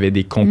qu'eux autres, il y avait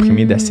des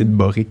comprimés d'acide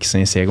borique qui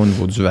s'inséraient au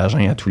niveau du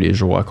vagin à tous les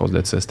jours à cause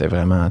de ça. C'était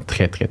vraiment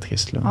très, très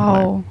triste. Là.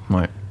 Oh.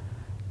 Ouais.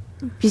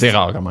 C'est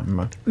rare quand même.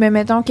 Ouais. Mais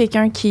mettons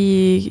quelqu'un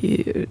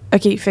qui...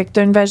 OK, fait que tu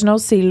as une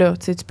vaginose, c'est là.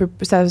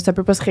 Ça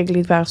peut pas se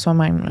régler par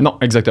soi-même. Là. Non,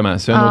 exactement.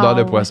 C'est une odeur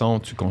de poisson,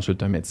 tu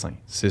consultes un médecin.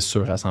 C'est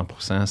sûr à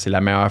 100%. C'est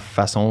la meilleure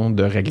façon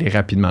de régler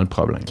rapidement le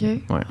problème.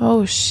 Okay. Ouais.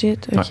 Oh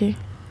shit, OK. Ouais.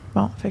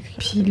 Bon, fait que...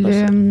 Puis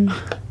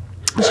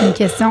j'ai une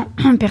question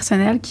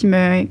personnelle qui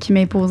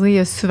m'est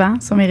posée souvent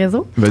sur mes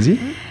réseaux. Vas-y.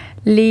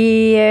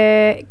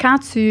 Quand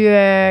tu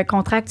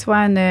contractes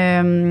soit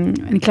une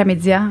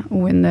chlamydia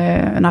ou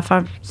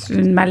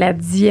une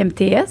maladie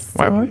MTS,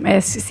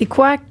 c'est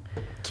quoi,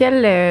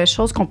 quelle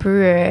chose qu'on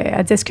peut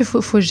dire? Est-ce qu'il faut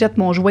que je jette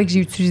mon jouet que j'ai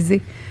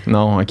utilisé?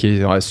 Non, OK.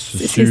 Ouais,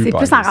 c'est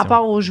plus en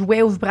rapport aux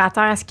jouets, aux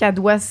vibrateurs. Est-ce qu'elle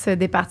doit se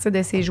départir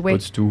de ses jouets? Pas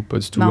du tout, pas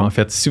du tout. Non. En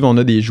fait, si on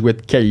a des jouets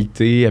de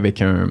qualité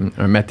avec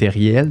un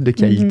matériel de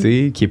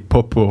qualité qui n'est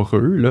pas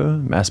poreux, là,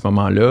 mais à ce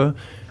moment-là,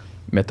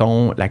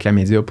 mettons, la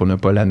chlamydia, pour ne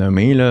pas la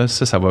nommer, là,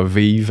 ça va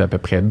vivre à peu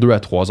près 2 à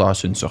 3 heures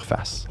sur une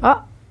surface.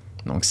 Ah!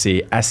 Donc,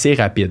 c'est assez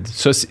rapide.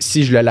 Ça,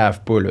 si je le lave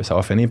pas, là, ça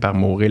va finir par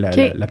mourir. La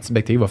petite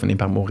bactérie va finir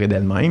par mourir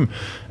d'elle-même.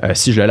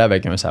 Si je le lave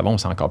avec un savon,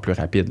 c'est encore plus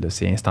rapide. Là.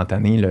 C'est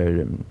instantané.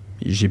 Il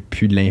j'ai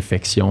plus de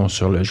l'infection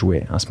sur le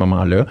jouet en ce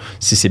moment-là.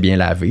 Si c'est bien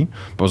lavé,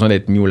 pas besoin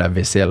d'être mis au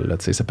lave-vaisselle. Là,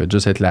 ça peut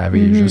juste être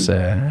lavé juste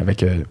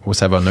avec eau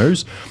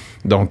savonneuse.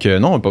 Donc,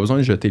 non, on n'a pas besoin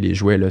de jeter les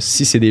jouets. Là.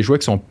 Si c'est des jouets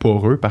qui sont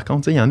poreux, par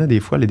contre, il y en a des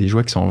fois, là, des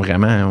jouets qui sont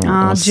vraiment...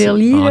 En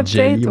jelly, là,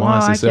 jelly,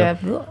 peut-être? C'est ça.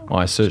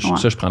 Ouais, ça,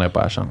 je prendrais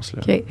pas la chance.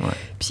 Là. Okay. Ouais.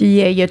 Puis,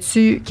 y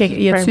a-tu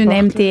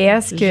une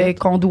MTS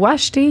qu'on doit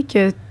acheter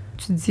que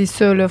tu dis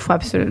ça, là, faut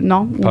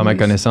absolument... Non? Pas à ma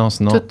connaissance,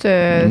 non. Toutes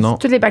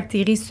les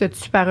bactéries se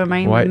tuent par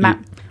eux-mêmes. Ouais,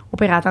 au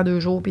pire, attends 2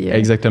 jours. Puis,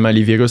 Exactement.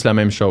 Les virus, la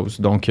même chose.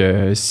 Donc,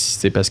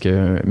 c'est parce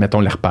que, mettons,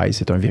 l'herpès,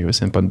 c'est un virus,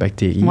 c'est pas une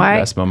bactérie. Ouais.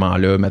 À ce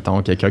moment-là,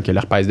 mettons, quelqu'un qui a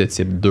l'herpès de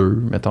type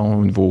 2, mettons,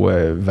 au niveau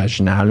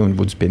vaginal, au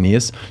niveau du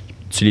pénis,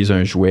 utilise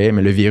un jouet,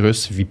 mais le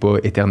virus ne vit pas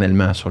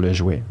éternellement sur le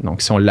jouet.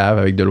 Donc, si on le lave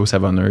avec de l'eau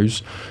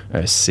savonneuse,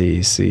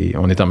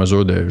 on est en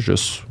mesure de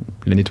juste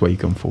le nettoyer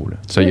comme il faut. Là.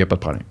 Ça, il n'y a pas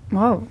de problème.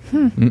 Wow.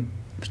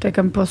 J'étais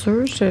comme pas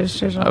sûre.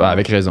 Genre...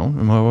 avec raison.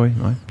 Oui.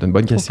 C'est une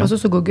bonne question. Pas ça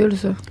sur Google,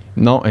 ça.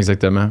 Non,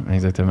 exactement.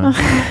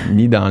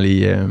 Ni dans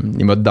les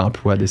modes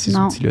d'emploi de ces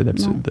outils-là,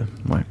 d'habitude.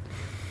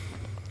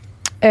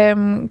 Ouais.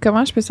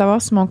 Comment je peux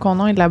savoir si mon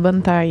condom est de la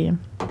bonne taille?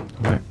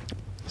 Ouais.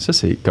 Ça,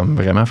 c'est comme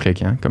vraiment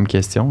fréquent comme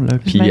question. Là.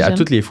 Puis à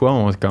toutes les fois,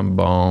 on est comme,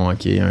 bon,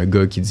 OK, un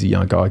gars qui dit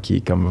encore qu'il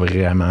est comme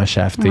vraiment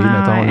shafté,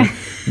 mettons. Là.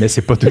 Mais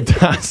c'est pas tout le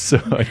temps ça,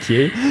 OK?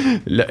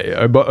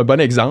 Un bon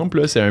exemple,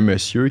 là, c'est un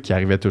monsieur qui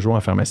arrivait toujours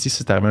en pharmacie.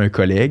 C'est arrivé à un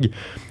collègue.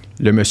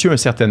 Le monsieur, à un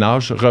certain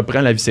âge,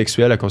 reprend la vie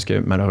sexuelle à cause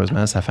que,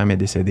 malheureusement, sa femme est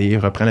décédée,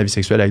 reprend la vie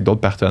sexuelle avec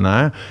d'autres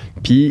partenaires.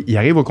 Puis, il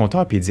arrive au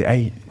comptoir puis il dit «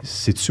 Hey,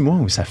 c'est-tu moi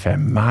où ça fait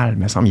mal?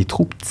 Il me semble il est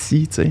trop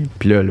petit, tu sais. »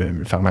 Puis là,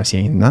 le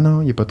pharmacien «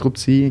 Non, il est pas trop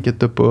petit,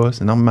 inquiète-toi pas,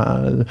 c'est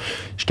normal.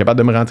 Je suis capable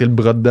de me rentrer le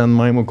bras dedans de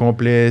même au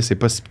complet, c'est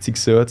pas si petit que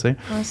ça, tu sais. »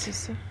 Ouais, c'est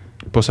ça.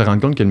 Pour se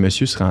rendre compte que le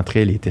monsieur se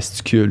rentrait les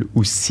testicules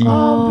aussi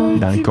dans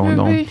le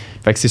condom.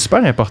 Fait que c'est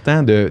super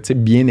important de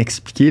bien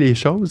expliquer les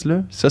choses.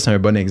 Là. Ça, c'est un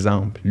bon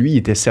exemple. Lui, il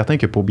était certain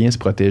que pour bien se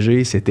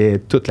protéger, c'était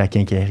toute la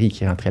quincaillerie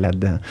qui rentrait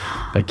là-dedans.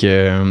 Fait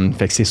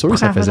que c'est sûr que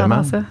ça faisait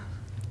mal. Ça.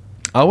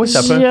 Ah oui, ça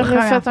peut. J'y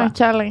aurais fait un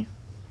câlin.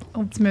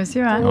 Au petit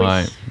monsieur, hein?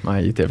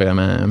 Ouais, il était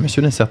vraiment un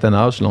monsieur d'un certain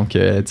âge. Donc,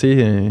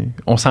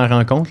 on s'en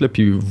rend compte, là,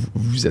 puis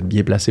vous êtes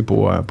bien placé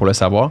pour le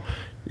savoir.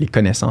 Les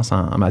connaissances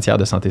en matière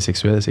de santé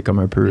sexuelle, c'est comme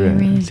un peu...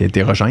 c'est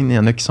hétérogène. Il y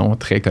en a qui sont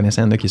très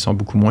connaissants, il y en a qui sont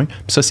beaucoup moins. Puis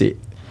ça, c'est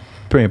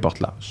peu importe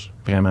l'âge,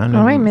 vraiment.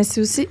 Oui, mais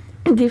c'est aussi...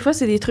 Des fois,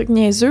 c'est des trucs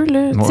niaiseux,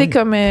 là. Ouais. Tu sais,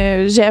 comme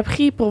j'ai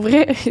appris, pour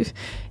vrai,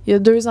 il y a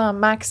 2 ans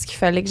max qu'il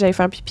fallait que j'aille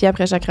faire pipi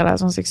après chaque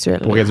relation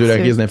sexuelle. Pour réduire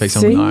le risque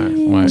d'infection urinaire.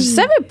 Ouais. Je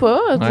savais pas.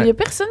 Il y a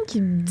personne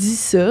qui dit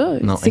ça.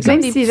 Non, c'est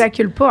comme s'il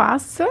éjacule pas, hein,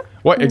 c'est ça?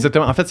 Oui,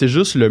 exactement. En fait, c'est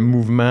juste le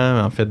mouvement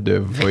en fait,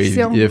 de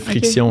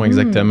friction,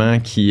 exactement,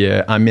 qui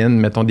amène,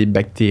 mettons, des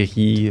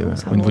bactéries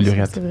au niveau de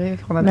l'urètre. C'est vrai,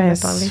 on en avait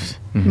parlé.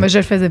 Moi, je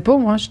le faisais pas,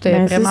 moi.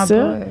 J'étais vraiment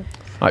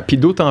pas... Puis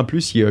d'autant plus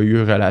s'il y a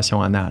eu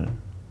relation anale.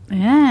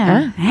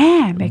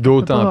 Mais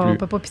d'autant plus. On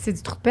peut pas pisser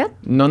du trou de pète?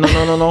 Non.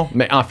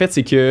 Mais en fait,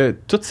 c'est que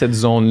toute cette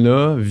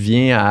zone-là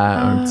vient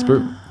à un petit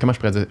peu... Comment je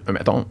pourrais dire?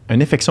 Mettons,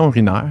 une infection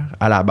urinaire,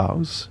 à la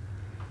base,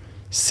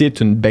 c'est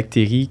une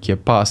bactérie qui a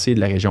passé de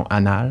la région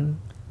anale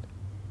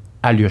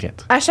à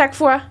l'urètre. À chaque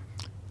fois?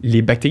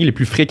 Les bactéries les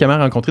plus fréquemment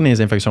rencontrées dans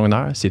les infections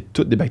urinaires, c'est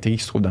toutes des bactéries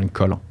qui se trouvent dans le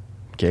côlon.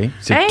 Okay?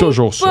 C'est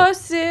toujours ça.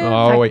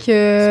 Impossible!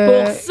 C'est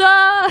pour ça!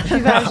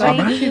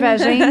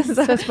 Cuvagin,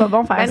 ça, c'est pas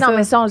bon faire ça. Non,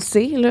 mais ça, on le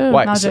sait, là.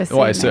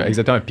 Oui, ça,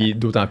 exactement. Puis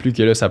d'autant plus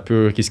que là, ça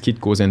peut risquer de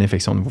causer une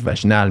infection au niveau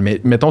vaginal.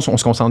 Mais mettons, on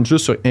se concentre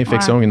juste sur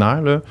infection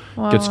urinaire, là,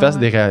 que tu fasses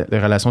des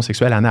relations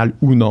sexuelles anales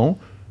ou non.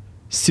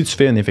 Si tu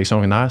fais une infection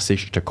urinaire,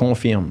 je te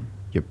confirme,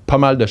 il y a pas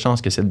mal de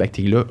chances que cette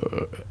bactérie-là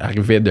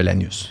arrivait de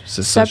l'anus.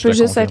 Ça peut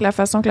juste être la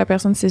façon que la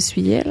personne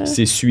s'essuyait.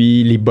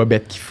 S'essuie, les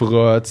bobettes qui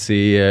frottent,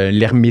 c'est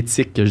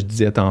l'hermétique que je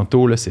disais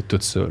tantôt, là, c'est tout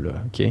ça. Là,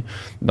 okay?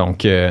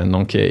 Donc,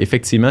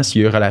 effectivement,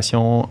 s'il y a eu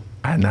relation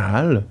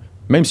anale,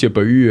 même s'il n'y a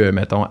pas eu,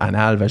 mettons,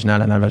 anal,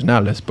 vaginal,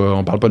 là, c'est pas,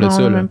 on parle pas de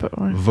ça. Là,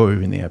 va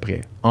uriner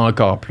après.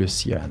 Encore plus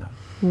s'il y a anal.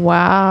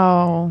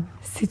 Wow!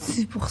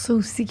 C'est-tu pour ça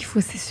aussi qu'il faut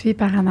s'essuyer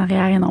par en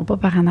arrière et non pas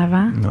par en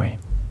avant? Oui.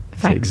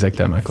 C'est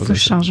exactement à cause de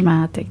ça.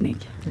 Changement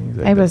technique.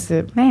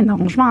 Impossible. Mais non,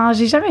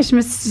 j'ai jamais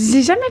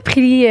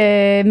pris...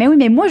 mais oui,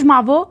 mais moi, je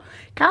m'en vais.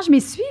 Quand je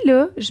m'essuie,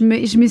 là, je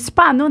m'essuie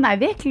pas en noune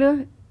avec, là.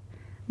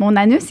 Mon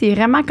anus est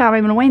vraiment quand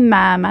même loin de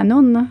ma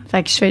noune, là.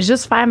 Fait que je fais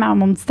juste faire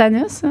mon petit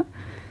anus, là.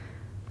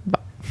 Bon.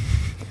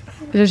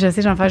 Là, je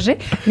sais, j'en fais chier.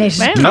 Mais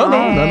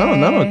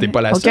non, t'es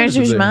pas la seule. Aucun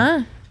jugement.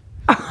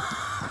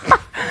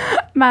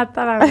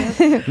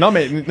 non,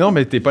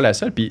 mais t'es pas la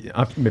seule.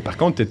 Mais par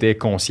contre, t'étais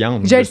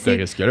consciente de ce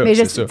risque-là. Mais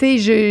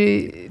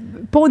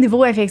pas au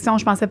niveau infection.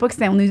 Je pensais pas que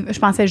c'était. Je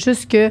pensais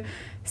juste que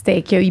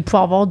c'était qu'il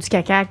pouvait avoir du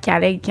caca qui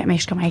allait. Mais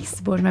je suis comme,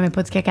 je me mets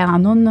pas du caca dans la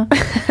noune, là.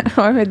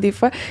 Ouais, mais des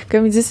fois,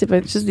 comme il dit, c'est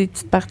pas juste des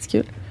petites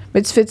particules.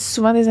 Mais tu fais-tu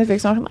souvent des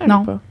infections urinaires?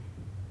 Non. Ou pas?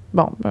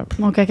 Bon.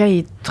 Mon caca, il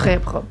est très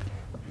propre.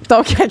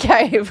 Ton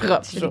caca est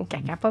propre. J'ai le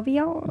caca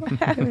papillon.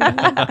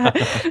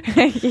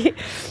 OK.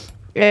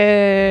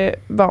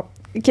 Bon.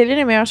 Quel est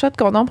le meilleur choix de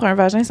condom pour un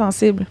vagin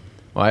sensible?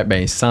 Ouais,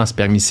 ben sans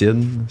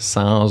spermicide,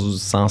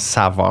 sans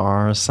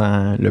saveur,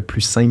 sans le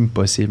plus simple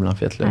possible, en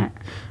fait. Là.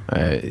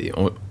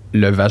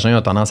 Le vagin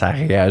a tendance à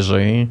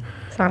réagir.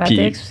 Sans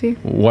latex aussi?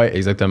 Oui,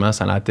 exactement,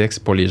 sans latex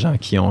pour les gens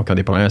qui ont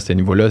des problèmes à ce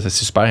niveau-là. C'est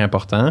super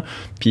important.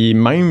 Puis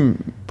même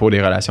pour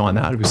les relations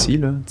anales aussi,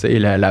 là,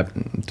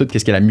 tout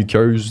ce qui est la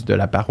muqueuse de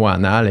la paroi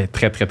anale est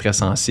très, très, très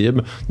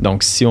sensible.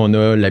 Donc, si on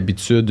a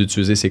l'habitude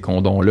d'utiliser ces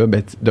condoms-là,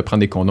 ben, de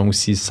prendre des condoms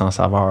aussi sans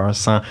saveur,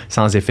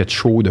 sans effet de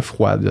chaud, de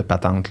froid, de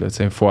patente.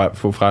 Il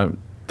faut faire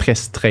très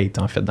straight,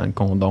 en fait, dans le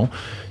condom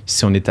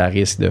si on est à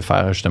risque de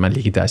faire justement de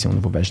l'irritation au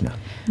niveau vaginal.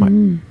 Ouais.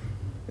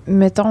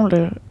 Mettons,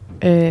 là,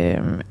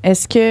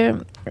 est-ce que,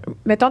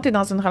 mettons, tu es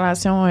dans une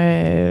relation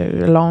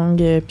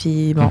longue,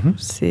 puis bon,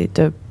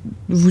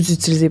 vous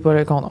utilisez pas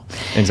le condom.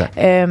 Exact.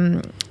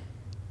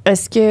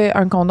 Est-ce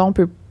qu'un condom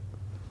peut,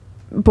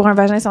 pour un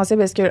vagin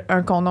sensible, est-ce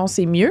qu'un condom,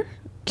 c'est mieux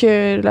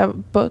que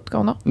pas de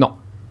condom?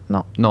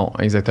 Non,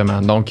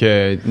 exactement. Donc,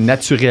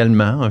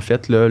 naturellement, en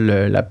fait, là,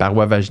 la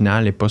paroi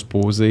vaginale n'est pas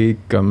supposée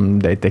comme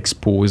d'être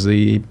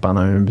exposée pendant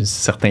un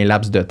certain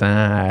laps de temps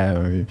à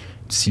un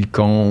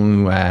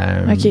silicone ou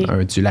à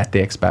du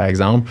latex, par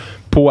exemple.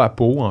 Peau à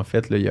peau, en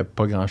fait, il n'y a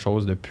pas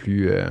grand-chose de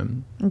plus...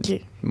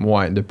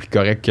 de plus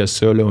correct que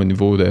ça là, au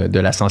niveau de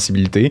la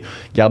sensibilité.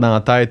 Gardez en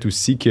tête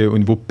aussi qu'au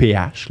niveau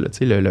pH, là,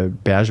 le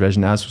pH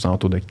vaginal, c'est aux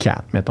alentours de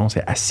 4, mettons,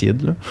 c'est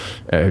acide.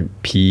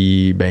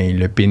 Puis ben,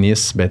 le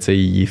pénis, ben,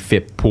 il est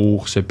fait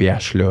pour ce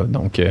pH-là.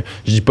 Donc,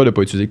 je dis pas de ne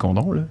pas utiliser le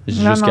condom. Là. Je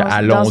dis juste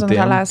qu'à long terme... dans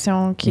une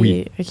relation qui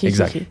est...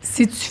 exact.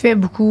 Si tu fais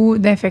beaucoup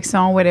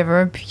d'infections,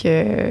 whatever, puis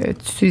que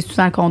tu utilises tout le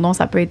temps le condom,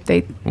 ça peut être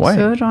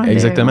ça, genre...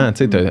 Exactement.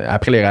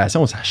 Après les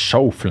relations, ça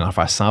chauffe, là, en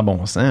faire sans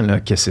bon sens.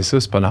 Là, que c'est ça,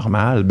 c'est pas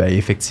normal. Ben,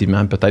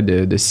 effectivement, peut-être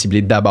de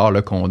cibler d'abord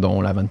le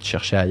condom là, avant de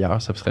chercher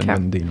ailleurs, ça serait une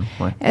bonne idée.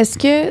 Là. Ouais. Est-ce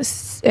que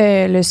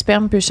le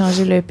sperme peut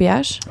changer le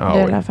pH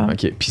de la femme?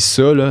 OK. Puis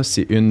ça, là,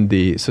 c'est une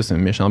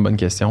méchante bonne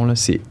question. Là.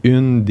 C'est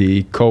une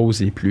des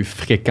causes les plus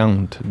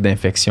fréquentes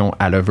d'infections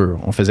à levure.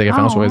 On faisait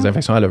référence aux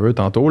infections à levure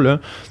tantôt. Là.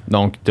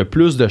 Donc, tu as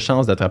plus de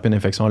chances d'attraper une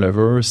infection à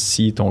levure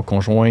si ton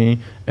conjoint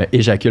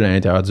éjacule à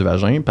l'intérieur du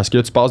vagin, parce que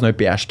là, tu passes d'un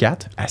pH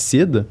 4,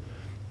 acide,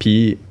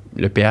 puis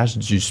le pH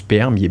du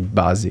sperme, il est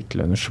basique.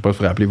 Là. Je ne sais pas si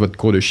vous vous rappelez votre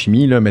cours de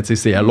chimie, là, mais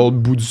c'est à l'autre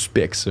bout du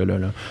spectre, ça. Là.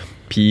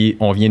 Puis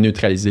on vient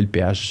neutraliser le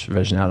pH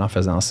vaginal en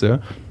faisant ça.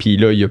 Puis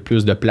là, il y a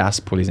plus de place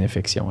pour les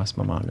infections à ce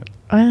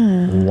moment-là.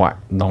 Ouais.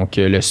 Donc,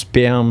 le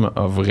sperme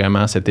a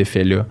vraiment cet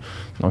effet-là.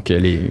 Donc,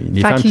 les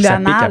femmes qui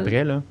s'appliquent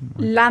après... là.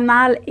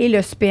 L'anal et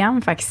le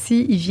sperme, fait que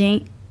s'il vient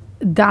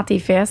dans tes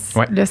fesses,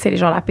 là, c'est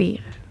genre la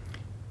pire.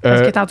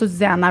 Parce que tantôt, tu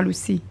disais anal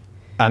aussi.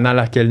 Anal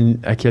à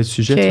quel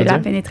sujet, tu veux la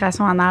dire?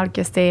 pénétration anale,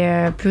 que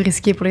c'était plus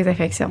risqué pour les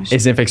infections.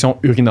 Les infections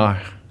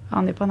urinaires.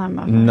 On n'est pas dans le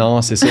même.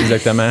 Non, c'est ça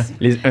exactement.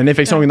 Une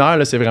infection urinaire,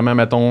 là, c'est vraiment,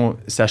 mettons,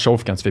 ça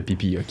chauffe quand tu fais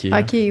pipi, OK?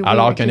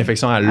 Alors qu'une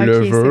infection à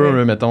levure,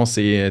 là, mettons,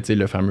 c'est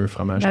le fameux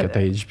fromage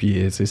cottage,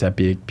 puis ça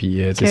pique,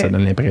 puis ça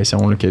donne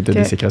l'impression là, que tu as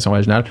des sécrétions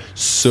vaginales.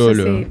 Ça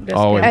là...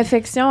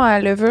 Infection à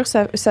levure,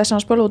 ça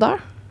change pas l'odeur?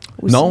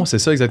 Aussi. Non, c'est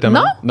ça exactement.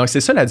 Non? Donc,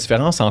 c'est ça la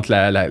différence entre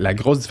la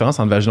grosse différence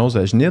entre vaginose et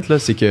vaginite, là,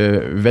 c'est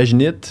que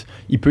vaginite,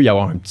 il peut y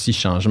avoir un petit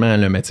changement,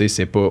 là, mais tu sais,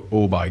 c'est pas «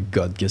 Oh my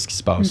God, qu'est-ce qui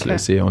se passe? Là?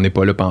 On n'est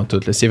pas là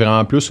pantoute. Là. C'est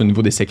vraiment plus au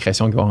niveau des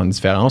sécrétions qu'il va y avoir une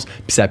différence,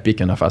 puis ça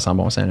pique une affaire sans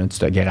bon sens, là, tu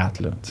te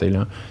grattes. Là,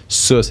 là.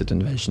 Ça, c'est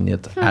une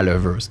vaginite à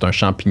levure. C'est un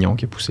champignon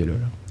qui est poussé là.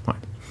 Ouais.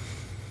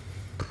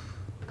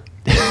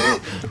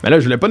 Mais là,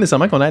 je voulais pas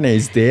nécessairement qu'on aille dans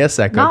les ITS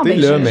à côté.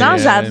 Non,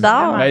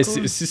 j'adore.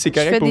 Si c'est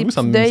correct pour vous,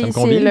 ça me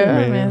convient.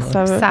 Mais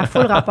ça a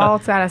full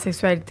rapport à la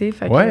sexualité.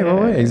 Oui,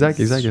 exact.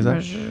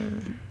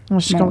 Moi,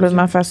 je suis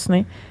complètement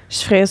fascinée. Je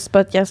ferais ce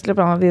podcast-là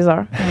pendant des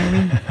heures.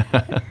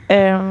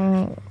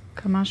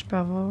 Comment je peux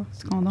avoir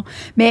ce condom?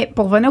 Mais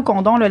pour revenir au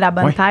condom, là, la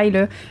bonne taille,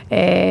 là,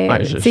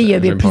 il y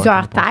a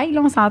plusieurs tailles,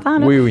 là, on s'entend.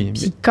 Là. Oui.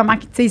 Puis comment,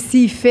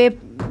 s'il fait,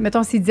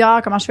 mettons, s'il dit,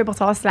 comment je fais pour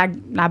savoir si c'est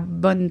la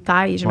bonne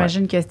taille,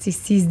 j'imagine que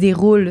s'il se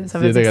déroule, ça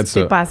veut dire que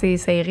c'est pas assez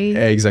serré.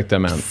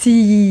 Exactement.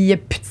 S'il n'y a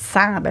plus de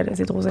sang, ben là,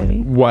 c'est trop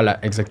serré. Voilà,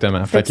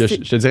 exactement. Fait que je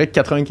te dirais que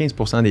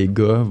 95% des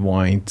gars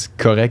vont être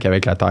corrects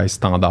avec la taille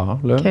standard.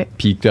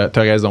 Puis tu as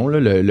raison, là,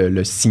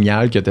 le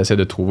signal que tu essaies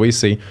de trouver,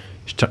 c'est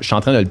je suis en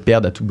train de le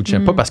perdre à tout bout de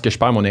champ. Pas parce que je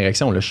perds mon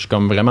érection. Là. Je suis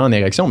comme vraiment en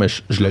érection, mais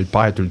je le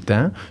perds tout le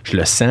temps. Je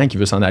le sens qu'il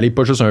veut s'en aller,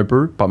 pas juste un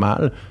peu, pas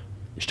mal.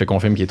 Je te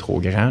confirme qu'il est trop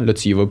grand. Là,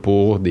 tu y vas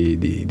pour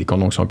des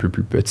condoms qui sont un peu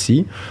plus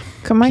petits.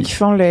 Comment ils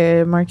font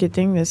le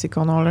marketing de ces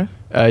condoms-là?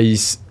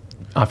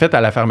 En fait,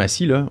 à la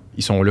pharmacie, là,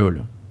 ils sont là.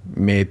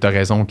 Mais tu as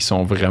raison qu'ils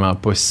sont vraiment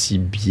pas si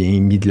bien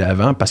mis de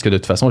l'avant parce que de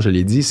toute façon, je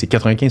l'ai dit, c'est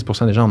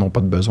 95% des gens n'ont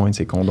pas de besoin de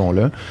ces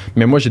condoms-là.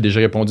 Mais moi, j'ai déjà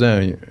répondu à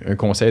un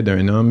conseil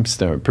d'un homme, puis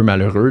c'était un peu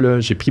malheureux. Là.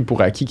 J'ai pris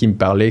pour acquis qu'il me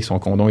parlait que son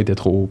condom était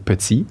trop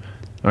petit.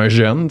 Un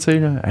jeune, tu sais,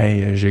 là.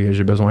 Hey,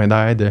 j'ai besoin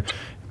d'aide.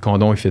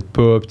 condom, il fit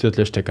pas, puis tout,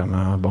 là, j'étais comme,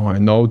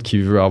 un autre qui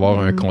veut avoir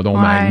un condom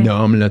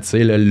Magnum, là, tu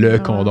sais, le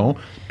condom.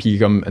 Puis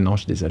comme, non,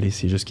 je suis désolé,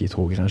 c'est juste qu'il est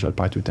trop grand, je le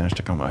perds tout le temps.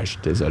 J'étais comme, je suis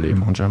désolé,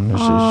 mon chum, là,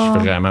 je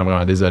suis vraiment,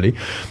 vraiment désolé.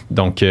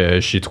 Donc,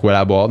 j'ai trouvé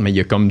la boîte, mais il y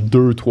a comme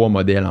 2-3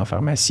 modèles en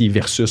pharmacie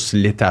versus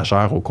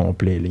l'étagère au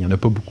complet. Là. Il y en a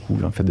pas beaucoup,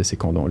 là, en fait, de ces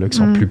condoms-là qui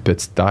sont plus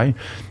petite taille.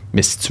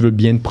 Mais si tu veux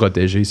bien te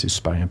protéger, c'est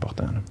super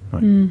important. Là.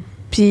 Ouais.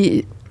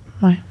 Puis,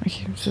 ouais,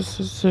 OK.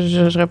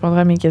 Je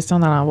répondrai à mes questions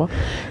dans l'envoi.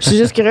 Je suis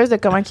juste curieuse de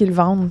comment ils le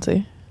vendent, tu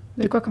sais.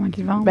 De quoi, comment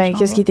ils vendent? Ben,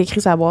 qu'est-ce qui est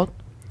écrit sur la boîte?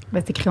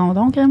 Ben, c'est écrit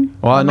condom, crème.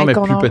 Ouais, non, mais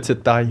plus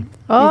petite taille.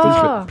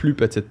 Ah! Plus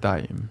petite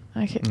taille.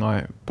 OK.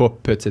 Ouais, pas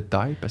petite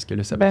taille, parce que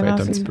là, ça pourrait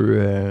être un petit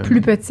peu... plus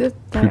petite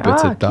taille. Plus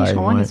petite taille,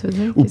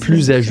 Ou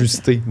plus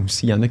ajustée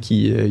aussi. Il y en a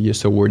qui... Il y a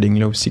ce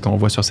wording-là aussi qu'on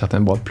voit sur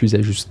certaines boîtes, plus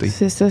ajustée.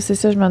 C'est ça,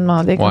 je me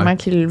demandais comment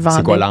qu'ils le vendaient.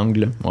 C'est quoi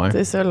l'angle? Ouais.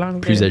 C'est ça, l'angle.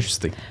 Plus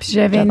ajusté. Puis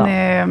j'ai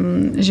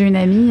une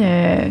amie,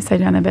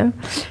 salut Annabelle,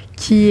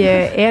 qui,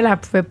 elle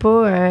pouvait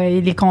pas...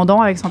 les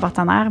condoms avec son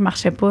partenaire ne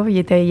marchaient pas.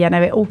 Il y en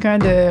avait aucun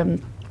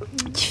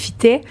qui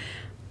fitait.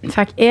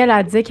 Fait qu'elle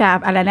a dit qu'elle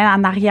allait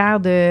en arrière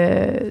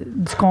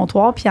du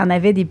comptoir, puis il y en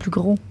avait des plus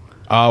gros.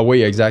 Ah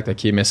oui, exact.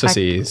 OK, mais ça,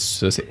 c'est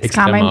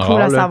extrêmement quand même cool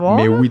rare. À savoir,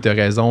 mais oui, tu as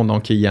raison.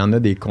 Donc, il y en a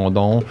des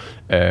condoms.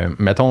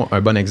 Mettons,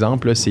 un bon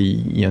exemple, là, c'est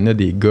il y en a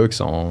des gars qui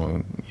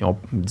sont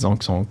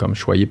comme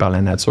choyés par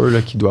la nature,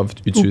 là, qui doivent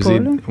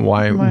utiliser... Ou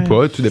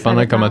pas, tout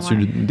dépendant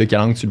de quel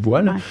angle tu le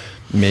vois. Là.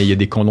 Mais il y a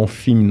des condoms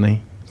féminins.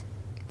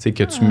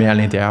 Que tu mets à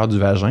l'intérieur du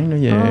vagin.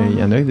 Il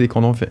y en a des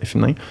condoms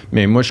féminins.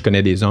 Mais moi, je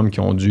connais des hommes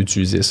qui ont dû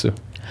utiliser ça.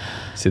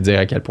 C'est dire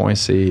à quel point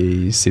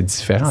c'est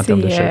différent en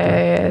termes de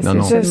shape. Non.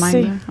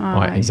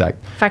 Oui, exact.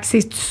 Fait que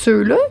c'est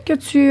ceux-là que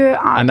tu...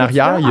 en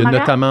arrière, il y a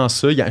notamment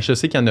ça. Je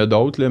sais qu'il y en a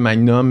d'autres.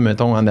 Magnum,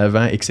 mettons, en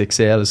avant,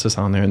 XXL, ça,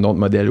 c'en est un autre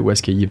modèle où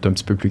est-ce qu'il est un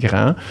petit peu plus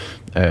grand.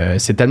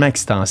 C'est tellement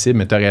extensible,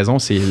 mais tu as raison,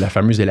 c'est la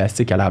fameuse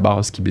élastique à la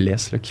base qui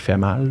blesse, là, qui fait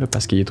mal, là,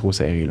 parce qu'il est trop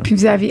serré. Là.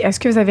 Puis est-ce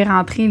que vous avez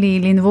rentré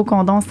les nouveaux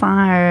condoms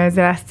sans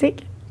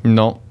élastique?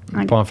 Non.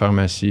 Pas en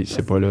pharmacie,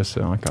 c'est pas là,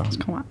 ça, encore. Je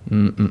comprends.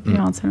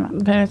 Éventuellement.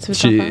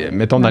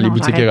 Mettons, dans les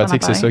boutiques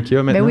érotiques, c'est ça qu'il y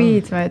a maintenant? Ben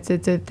oui, tu as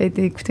peut-être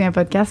écouté un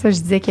podcast, là,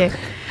 je disais que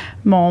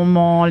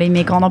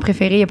mes condoms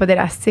préférés, il n'y a pas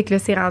d'élastique. Là,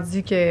 c'est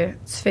rendu que tu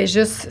fais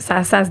juste...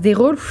 Ça se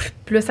déroule,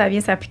 puis là, ça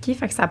vient s'appliquer,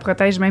 fait que ça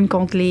protège même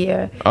contre les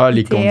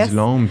les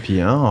condylomes,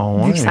 puis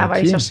vu que ça va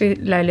aller chercher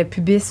le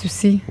pubis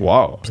aussi.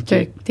 Wow! Puis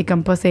t'es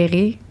comme pas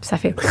serré, puis ça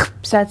fait...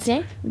 Ça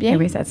tient bien?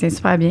 Oui, ça tient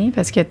super bien,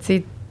 parce que,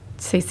 tu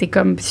sais, c'est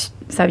comme...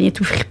 Ça vient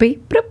tout friper.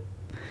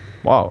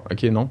 Wow,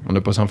 OK, non. On n'a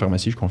pas ça en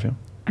pharmacie, je confirme.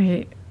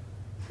 OK.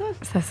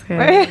 Ça serait...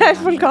 Oui, il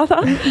faut le content.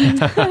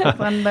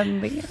 Pour une bonne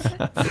idée.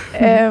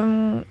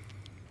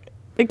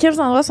 Quels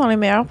endroits sont les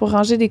meilleurs pour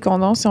ranger des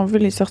condoms si on veut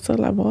les sortir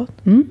de la boîte?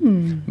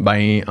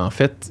 Ben, en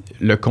fait,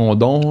 le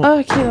condom...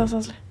 Ah, OK, dans ce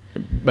sens-là.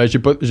 Ben, j'ai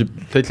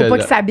peut-être... Faut pas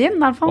que ça s'abîme,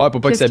 dans le fond? Ouais, pour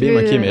pas que ça abîme,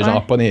 OK, mais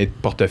genre pas dans les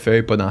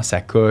portefeuilles, pas dans la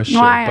sacoche,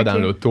 pas dans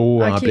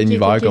l'auto, en plein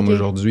hiver comme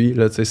aujourd'hui.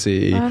 Là, tu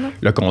sais,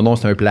 le condom,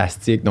 c'est un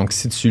plastique. Donc,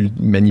 si tu le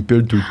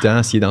manipules tout le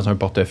temps, s'il est dans un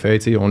portefeuille,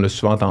 tu sais, on l'a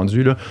souvent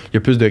entendu, là, il y a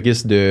plus de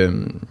risque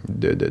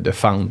de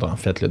fendre, en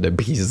fait, là, de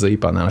briser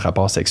pendant le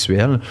rapport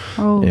sexuel.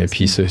 Et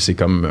puis, c'est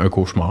comme un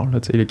cauchemar. Là,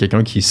 tu sais,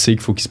 quelqu'un qui sait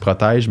qu'il faut qu'il se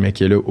protège, mais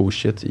qui est là, oh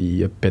shit,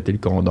 il a pété le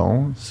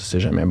condom. C'est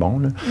jamais bon.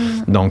 Là.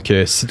 Donc,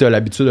 si tu as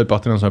l'habitude de le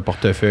porter dans un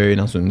portefeuille,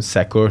 dans une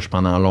sacoche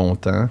pendant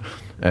longtemps,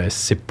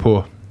 c'est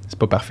pas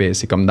parfait.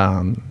 C'est comme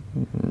dans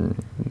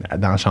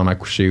la chambre à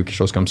coucher ou quelque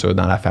chose comme ça,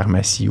 dans la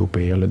pharmacie au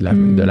pire là,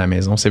 de la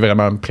maison. C'est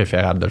vraiment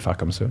préférable de le faire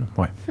comme ça. Là.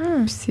 Ouais.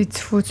 Si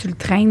tu le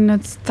traînes, là,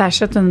 tu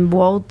t'achètes une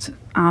boîte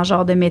en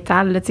genre de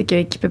métal là,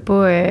 qui peut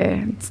pas...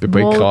 peut pas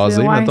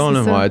écraser, mettons.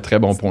 Là. Ouais, très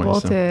bon point,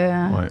 boîte, ça.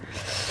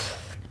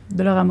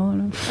 De l'orama.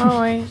 Ah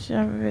oui,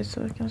 j'avais ça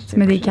quand j'étais... Tu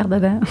mets des cartes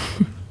dedans.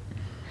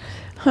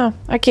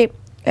 OK.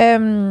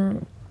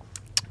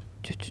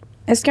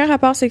 Est-ce qu'un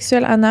rapport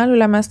sexuel anal ou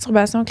la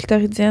masturbation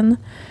clitoridienne,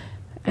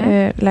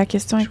 la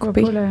question est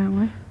coupée.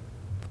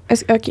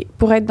 OK,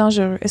 pourrait être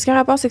dangereux. Est-ce qu'un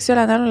rapport sexuel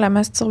anal ou la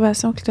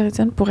masturbation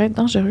clitoridienne pourrait être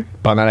dangereux?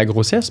 Pendant la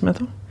grossesse,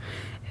 mettons?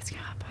 Est-ce qu'un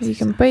rapport sexuel...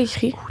 C'est comme pas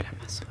écrit.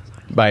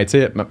 Ben, tu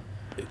sais,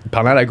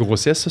 pendant la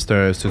grossesse,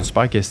 ça, c'est une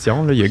super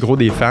question. Là. Il y a gros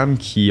des femmes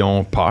qui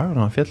ont peur,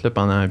 en fait, là,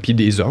 puis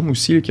des hommes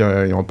aussi, là, qui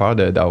ont peur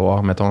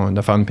d'avoir, mettons,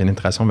 de faire une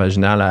pénétration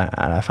vaginale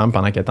à la femme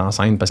pendant qu'elle est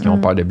enceinte parce qu'ils ont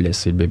peur de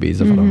blesser le bébé,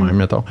 ça fait de même,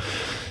 mettons.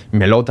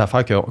 Mais l'autre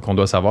affaire qu'on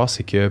doit savoir,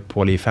 c'est que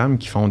pour les femmes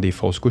qui font des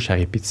fausses couches à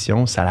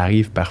répétition, ça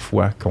arrive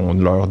parfois qu'on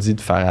leur dit de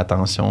faire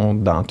attention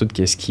dans tout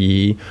ce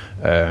qui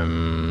est,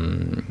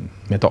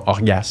 mettons,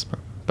 orgasme.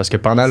 Parce que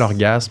pendant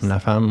l'orgasme, la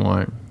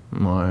femme,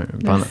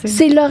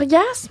 C'est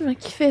l'orgasme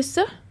qui fait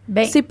ça?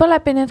 Ben, c'est pas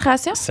la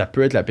pénétration? Ça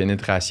peut être la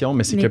pénétration,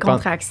 mais c'est les que...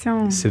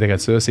 contractions. C'est vrai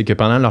ça. C'est que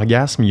pendant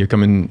l'orgasme, il y a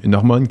comme une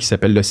hormone qui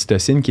s'appelle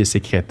l'ocytocine qui est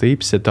sécrétée,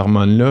 puis cette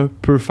hormone-là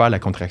peut faire la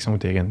contraction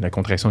utérine, la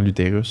contraction de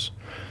l'utérus.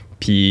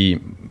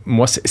 Puis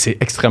moi, c'est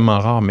extrêmement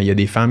rare, mais il y a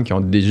des femmes qui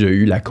ont déjà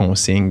eu la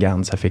consigne,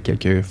 garde, ça fait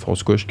quelques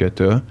fausses couches que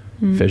tu as.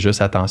 Fais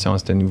juste attention à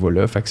ce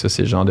niveau-là. Fait que ça,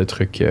 c'est le genre de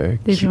truc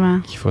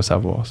qu'il faut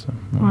savoir. Ça.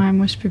 Ouais,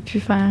 moi, je peux plus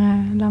faire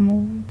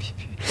l'amour.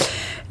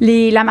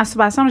 La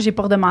masturbation, j'ai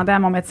pas redemandé à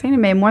mon médecin,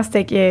 mais moi,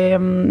 c'était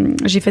que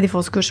j'ai fait des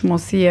fausses couches, moi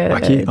aussi.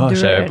 OK, je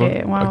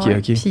savais pas.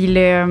 OK. Puis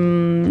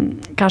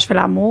quand je fais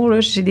l'amour, là,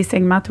 j'ai des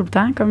saignements tout le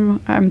temps, comme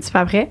un petit peu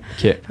après.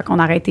 OK. Fait qu'on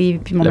a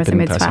arrêté, puis mon médecin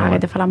m'a dit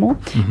arrête de faire l'amour.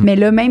 Mais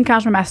là, même quand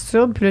je me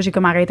masturbe, puis là, j'ai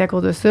comme arrêté à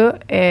cause de ça,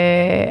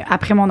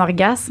 après mon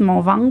orgasme,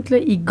 mon ventre, là,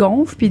 il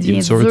gonfle, puis il devient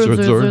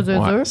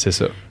dur. C'est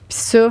ça. Puis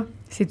ça,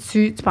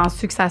 tu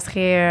penses-tu que ça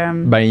serait...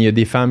 Ben, il y a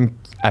des femmes,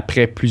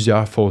 après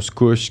plusieurs fausses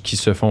couches, qui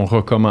se font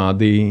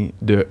recommander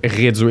de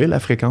réduire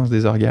la fréquence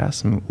des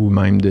orgasmes ou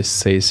même de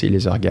cesser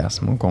les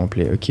orgasmes au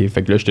complet. OK?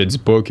 Fait que là, je te dis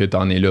pas que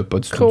t'en es là, pas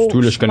du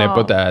tout. Là, je connais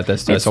pas ta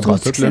situation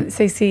partout.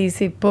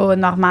 C'est pas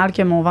normal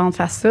que mon ventre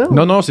fasse ça?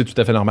 Non, c'est tout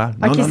à fait normal.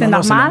 OK, c'est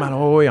normal?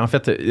 Oui, en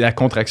fait, la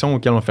contraction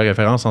auquel on fait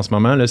référence en ce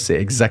moment, là, c'est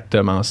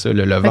exactement ça.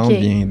 Le ventre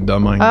vient de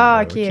même.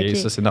 Ah, OK.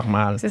 Ça, c'est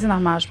normal. Ça, c'est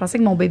normal. Je pensais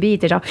que mon bébé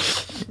était genre...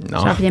 Non.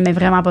 Genre, il aimait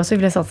vraiment pas ça, il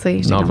voulait sortir.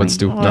 Non, pas du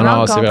tout.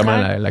 Non, c'est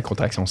vraiment la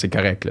contraction. C'est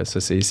correct. Là. Ça,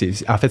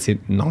 en fait, c'est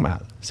normal.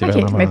 C'est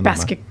vraiment mais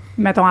parce que,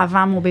 mettons,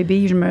 avant mon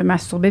bébé, je me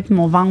masturbais puis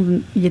mon ventre,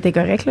 il était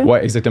correct. Oui,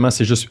 exactement.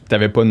 C'est juste que tu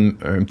n'avais pas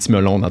un petit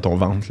melon dans ton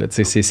ventre. Là.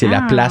 C'est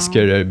la place que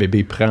le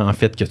bébé prend, en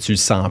fait, que tu le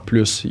sens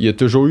plus. Il y a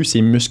toujours eu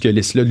ces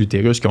muscles-là de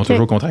l'utérus qui ont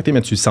toujours contracté,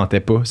 mais tu le sentais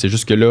pas. C'est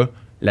juste que là,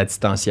 la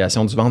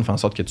distanciation du ventre fait en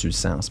sorte que tu le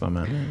sens en ce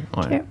moment.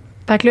 Ouais. Okay.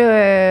 Fait que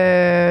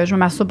là, je me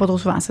masturbe pas trop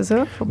souvent, c'est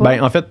ça?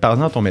 Ben, en fait,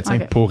 parle-en à ton médecin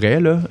pourrait,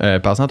 là.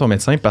 Parle-en à ton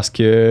médecin parce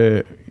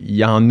que il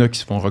y en a qui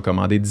se font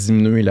recommander de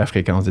diminuer la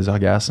fréquence des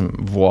orgasmes,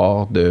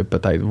 voire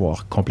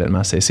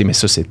complètement cesser. Mais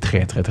ça, c'est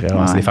très, très, très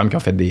rare. C'est des femmes qui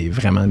ont fait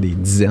vraiment des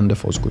dizaines de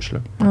fausses couches, là.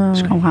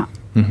 Je comprends.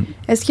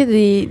 Est-ce qu'il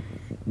y a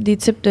des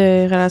types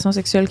de relations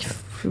sexuelles qui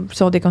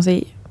sont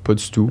déconseillées? Pas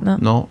du tout,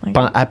 non.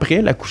 Okay.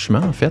 Après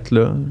l'accouchement, en fait,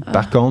 là,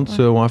 par contre,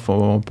 ça,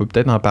 on peut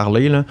peut-être en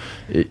parler. Là.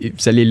 Et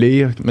vous allez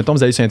lire, mettons,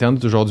 vous allez sur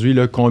Internet aujourd'hui,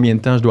 là, combien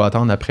de temps je dois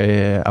attendre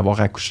après avoir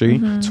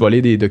accouché. Tu vas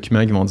lire des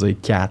documents qui vont dire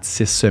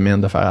 4-6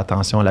 semaines de faire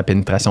attention à la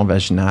pénétration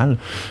vaginale.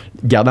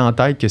 Gardez en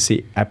tête que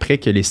c'est après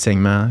que les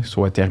saignements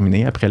soient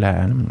terminés, après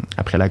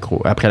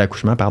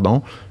l'accouchement,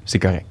 c'est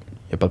correct.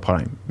 Il n'y a pas de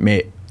problème.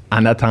 Mais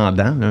en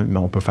attendant, là,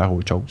 on peut faire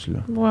autre chose. Là.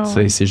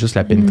 Wow. C'est juste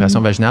la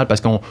pénétration vaginale parce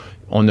qu'on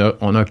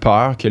a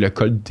peur que le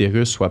col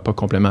d'utérus soit pas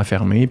complètement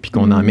fermé puis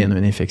qu'on emmène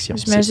une infection.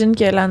 J'imagine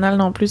que l'anal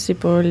non plus, c'est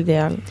pas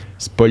l'idéal.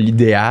 C'est pas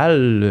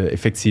l'idéal,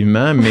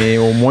 effectivement, mais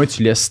au moins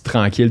tu laisses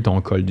tranquille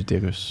ton col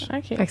d'utérus.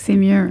 Okay. Fait que c'est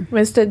mieux.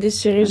 Mais si t'as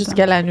déchiré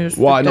jusqu'à l'anus.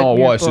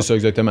 C'est ça,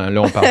 exactement.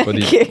 Là, on parle pas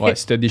des... Ouais,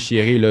 si t'as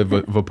déchiré, là,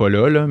 va pas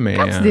là, mais...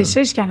 Quand tu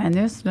déchires jusqu'à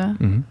l'anus, là,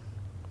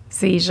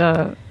 c'est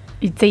genre...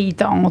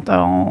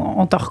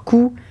 On te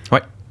recoue. Ouais.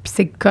 Puis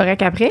c'est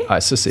correct après?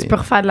 Ah, ça, c'est... Tu peux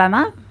refaire de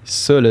l'anal?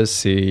 Ça, là,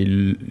 c'est...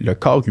 Le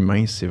corps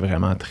humain, c'est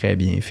vraiment très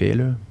bien fait,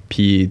 là.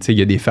 Puis, tu sais, il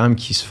y a des femmes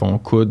qui se font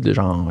coudre,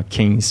 genre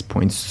 15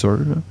 points de suture,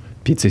 là.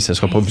 Puis, tu sais, ce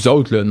sera pas vous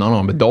autres, là.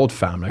 Non, mais d'autres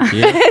femmes, OK?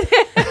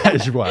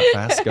 Je vois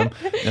la face, comme...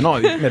 Non,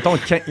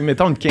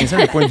 mettons une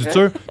quinzaine de points de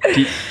suture.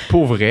 Puis,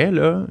 pour vrai,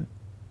 là,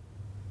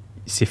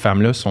 ces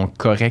femmes-là sont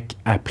correctes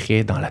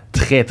après dans la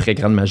très, très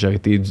grande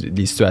majorité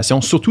des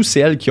situations. Surtout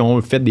celles qui ont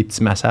fait des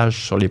petits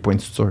massages sur les points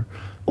de suture.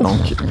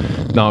 Donc,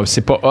 non,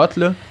 c'est pas hot,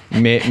 là,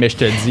 mais je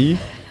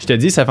te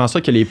dis, ça fait en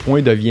sorte que les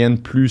points deviennent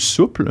plus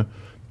souples.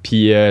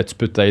 Puis tu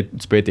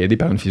peux être aidé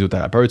par une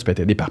physiothérapeute, tu peux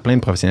être aidé par plein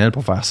de professionnels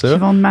pour faire ça. Ils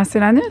vont te masser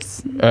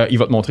l'anus? Ils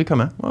vont te montrer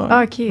comment. Ouais.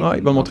 Ah, OK. Ouais,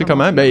 ils vont te montrer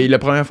comment. Ben, la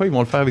première fois, ils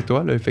vont le faire avec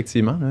toi, là,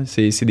 effectivement. Là.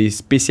 C'est des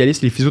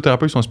spécialistes. Les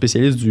physiothérapeutes sont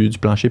spécialistes du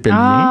plancher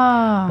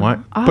pelvien.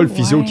 Pas le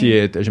physio qui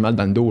est j'ai mal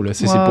dans le dos. Là.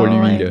 C'est pas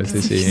lui. Là.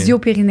 C'est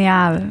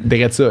physio-périnéal.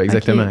 Direct ça,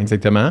 exactement.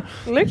 Exactement.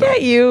 Look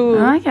at you!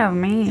 Quand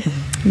même.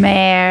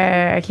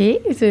 Mais, OK.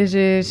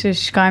 Je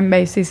suis quand même...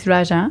 Ben, c'est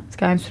soulageant. C'est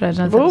quand même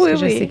soulageant. Parce que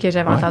je sais que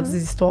j'avais entendu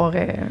des histoires...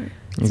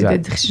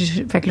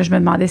 fait que là, je me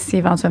demandais si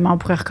éventuellement on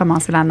pourrait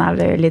recommencer l'anal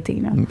l'été.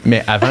 Là.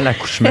 Mais avant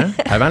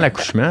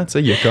l'accouchement, tu sais,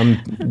 il y a comme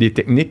des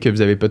techniques que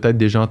vous avez peut-être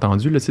déjà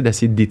entendues, là, tu sais,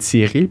 d'essayer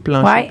d'étirer le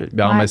plancher.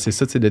 Ben, c'est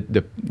ça, tu sais,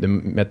 de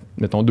mettre,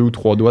 mettons, 2 ou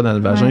 3 doigts dans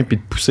le vagin puis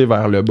de pousser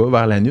vers le bas,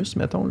 vers l'anus,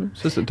 mettons. Là.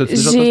 Ça, t'as-tu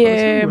déjà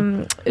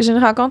j'ai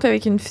une rencontre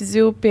avec une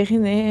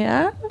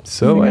physio-périnéale.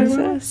 Ça, ouais.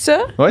 Ça?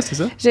 Ouais, c'est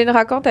ça. J'ai une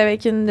rencontre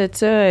avec une de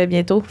ça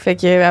bientôt. Fait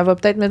qu'elle va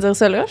peut-être me dire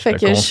ça là. Fait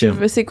que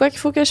c'est quoi qu'il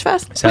faut que je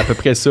fasse? C'est à peu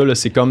près ça, là.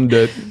 C'est comme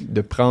de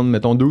prendre,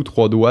 mettons, 2 ou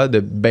 3 doigts,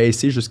 de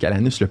baisser jusqu'à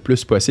l'anus le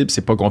plus possible.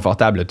 C'est pas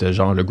confortable, t'as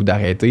genre le goût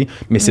d'arrêter,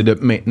 mais c'est de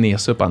maintenir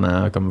ça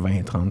pendant comme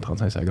 20, 30,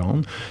 35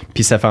 secondes.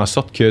 Puis ça fait en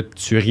sorte que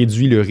tu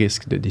réduis le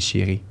risque de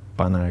déchirer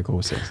pendant la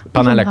grossesse.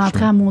 Pendant l'accouchement. Je vais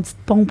rentrer à mon petite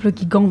pompe là,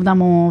 qui gonfle dans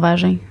mon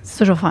vagin. C'est ça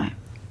que je vais faire.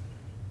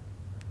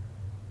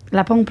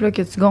 La pompe là,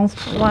 que tu gonfles,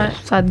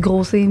 ça va te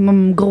grossir. Moi,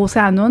 me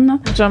grossir à noun.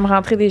 Je vais me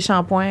rentrer des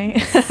shampoings.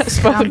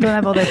 C'est pas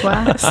n'importe quoi.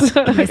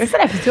 Mais c'est ça,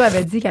 la physio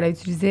avait dit qu'elle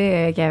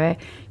utilisait, qu'elle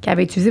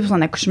avait utilisé pour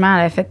son accouchement.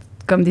 Elle avait fait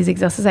comme des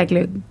exercices avec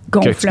le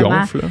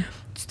gonflement.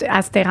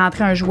 Elle s'était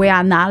rentrée un jouet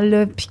anal,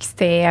 là, puis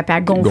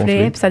elle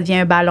gonflait, puis ça devient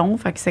un ballon.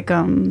 Fait que c'est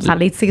comme. Ça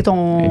l'étire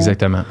ton.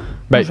 Exactement.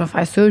 Ben, je vais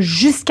faire ça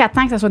jusqu'à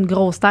temps que ça soit une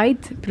grosse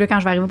tête. Puis là, quand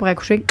je vais arriver pour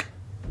accoucher,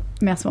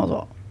 merci,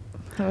 bonsoir.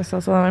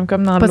 Ça sera même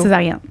comme dans Pas l'eau.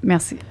 césarienne,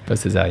 merci. Pas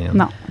césarienne.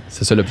 Non.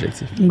 C'est ça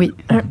l'objectif. Oui,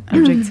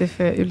 objectif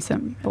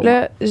ultime.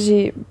 Là,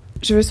 j'ai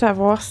je veux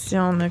savoir si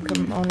on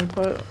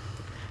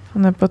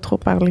n'a pas trop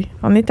parlé.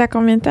 On est à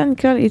combien de temps,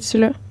 Nicole? Es-tu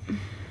là?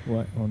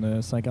 Ouais, on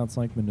a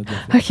 55 minutes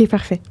de fait. OK,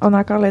 parfait. On a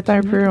encore le temps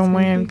un peu, au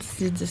moins un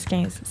petit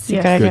 10-15. C'est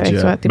correct avec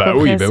toi. T'es pas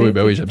oui, pressé,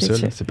 oui, j'aime ça.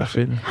 C'est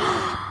parfait.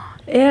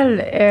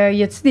 Elle,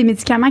 y a-tu des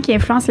médicaments qui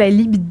influencent la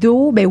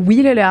libido? Ben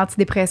oui, là, le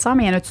antidépresseur,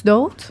 mais y en a-tu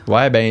d'autres?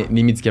 Ouais, ben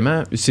les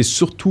médicaments, c'est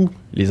surtout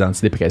les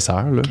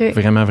antidépresseurs, là,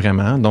 vraiment,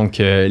 vraiment. Donc,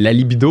 la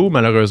libido,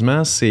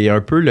 malheureusement, c'est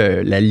un peu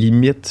la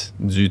limite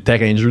du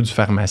terrain de jeu du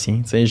pharmacien.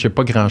 Tu sais, j'ai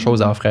pas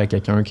grand-chose à offrir à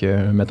quelqu'un qui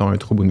a, mettons, un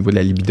trouble au niveau de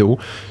la libido,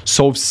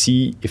 sauf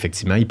si,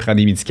 effectivement, il prend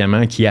des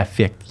médicaments qui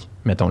affectent,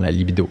 mettons, la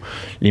libido.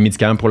 Les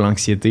médicaments pour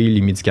l'anxiété, les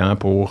médicaments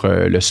pour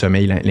le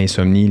sommeil,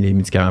 l'insomnie, les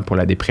médicaments pour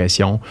la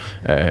dépression,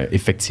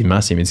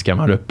 effectivement, ces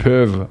médicaments-là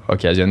peuvent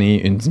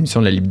occasionner une diminution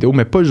de la libido,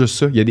 mais pas juste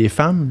ça. Il y a des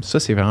femmes, ça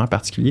c'est vraiment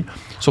particulier,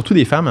 surtout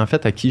des femmes, en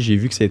fait, à qui j'ai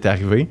vu que ça est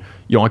arrivé,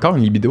 ils ont encore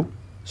une libido,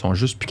 ils sont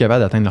juste plus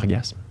capables d'atteindre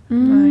l'orgasme.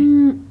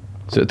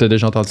 T'as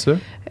déjà entendu ça?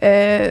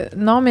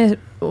 Non, mais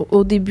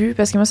au début,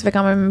 parce que moi, ça fait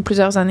quand même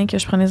plusieurs années que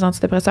je prenais des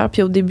antidépresseurs,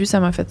 puis au début, ça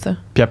m'a fait ça.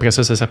 Puis après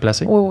ça s'est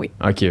replacé? Oui.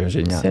 OK,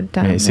 génial. C'est le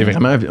temps. Mais c'est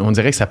vraiment, on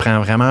dirait que ça prend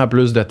vraiment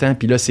plus de temps,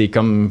 puis là, c'est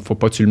comme, faut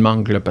pas que tu le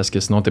manques, là, parce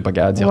que sinon, t'es pas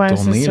capable d'y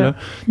retourner, là.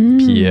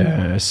 Puis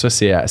ça,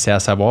 c'est à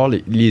savoir.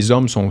 Les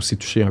hommes sont aussi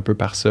touchés un peu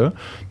par ça.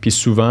 Puis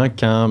souvent,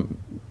 quand,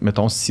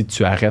 mettons, si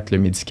tu arrêtes le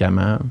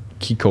médicament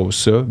qui cause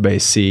ça, ben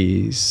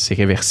c'est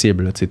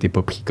réversible, tu sais, t'es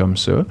pas pris comme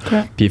ça.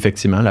 Ouais. Puis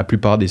effectivement, la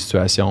plupart des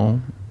situations,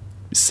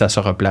 ça se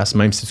replace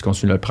même si tu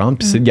continues de le prendre.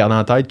 Puis c'est de garder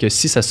en tête que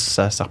si ça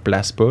se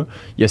replace pas,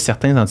 il y a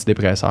certains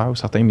antidépresseurs ou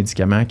certains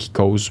médicaments qui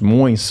causent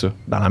moins ça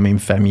dans la même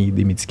famille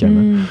des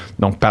médicaments.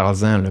 Donc,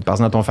 parle-en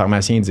à ton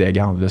pharmacien et dis,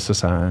 regarde, là,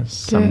 ça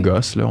me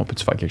gosse, là, on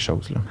peut-tu faire quelque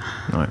chose,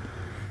 là? Ouais.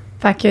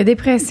 Fait que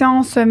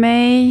dépression,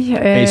 sommeil...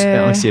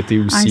 anxiété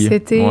aussi.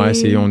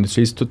 Ouais, on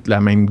utilise toute la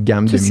même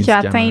gamme de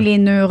médicaments. Tout ce qui atteint les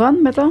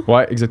neurones, mettons?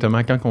 Oui, exactement.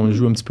 Quand on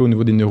joue un petit peu au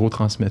niveau des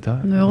neurotransmetteurs.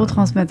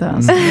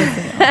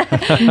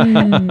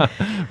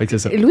 C'est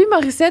ça. Louis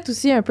Morissette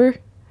aussi, un peu.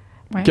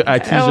 Ouais. À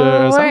qui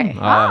je ressemble?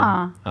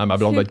 Ma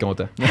blonde va être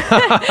contente.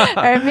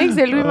 Un mix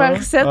de Louis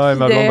Morissette et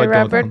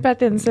de Robert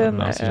Pattinson.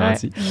 Non, c'est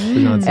gentil.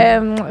 C'est gentil.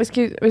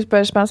 Excuse,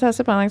 je pensais à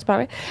ça pendant que tu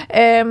parlais.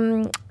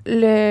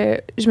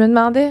 Je me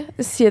demandais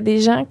s'il y a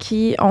des gens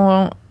qui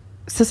ont...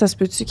 Ça se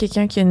peut-tu,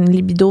 quelqu'un qui a une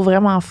libido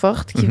vraiment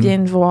forte, qui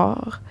vient te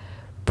voir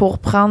pour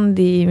prendre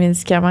des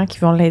médicaments qui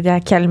vont l'aider à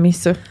calmer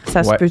ça.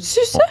 Ça se peut-tu,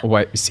 ça?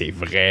 Oui, c'est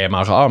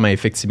vraiment rare, mais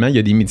effectivement, il y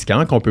a des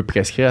médicaments qu'on peut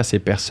prescrire à ces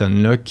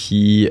personnes-là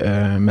qui,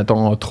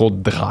 mettons, ont trop de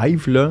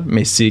drive, là,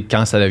 mais c'est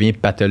quand ça devient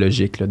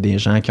pathologique. Là, des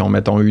gens qui ont,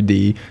 mettons, eu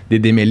des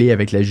démêlés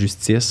avec la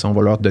justice, on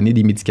va leur donner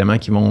des médicaments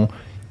qui vont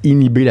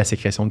inhiber la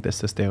sécrétion de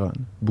testostérone.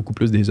 Beaucoup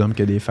plus des hommes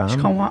que des femmes. Je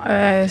comprends.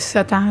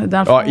 Dans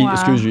le fond,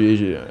 excuse,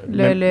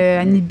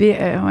 le inhiber...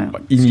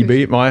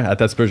 inhiber,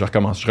 attends un petit peu, je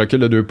recommence. Je recule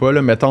de 2 pas.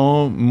 Là.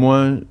 Mettons,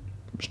 moi...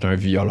 J'étais un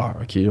violeur,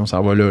 OK? On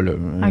s'en va là.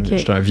 Okay.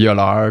 J'étais un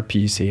violeur,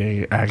 puis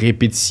c'est à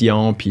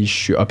répétition, puis je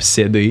suis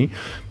obsédé.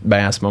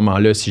 Ben à ce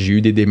moment-là, si j'ai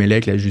eu des démêlés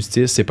avec la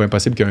justice, c'est pas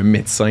impossible qu'un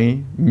médecin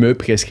me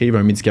prescrive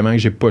un médicament que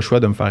j'ai pas le choix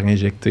de me faire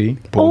injecter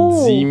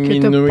pour diminuer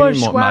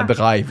ma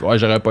drive. Ouais,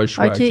 j'aurais pas le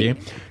choix, OK?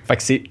 Fait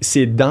que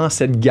c'est dans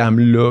cette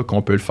gamme-là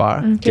qu'on peut le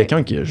faire. Okay.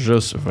 Quelqu'un qui a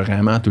juste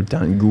vraiment tout le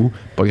temps le goût,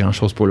 pas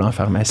grand-chose pour lui en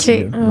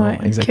pharmacie. Non,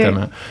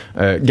 exactement.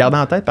 Gardez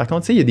en tête, par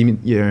contre, il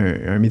y a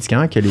un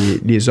médicament que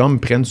les hommes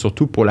prennent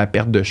surtout pour la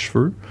perte de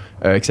cheveux,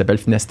 qui s'appelle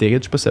finastéride.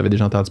 Je sais pas si vous avez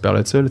déjà entendu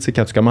parler de ça.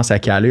 Quand tu commences à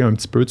caler un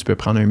petit peu, tu peux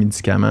prendre un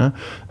médicament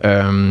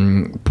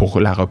pour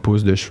la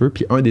repousse de cheveux.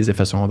 Puis un des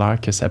effets secondaires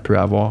que ça peut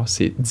avoir,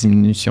 c'est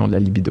diminution de la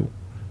libido.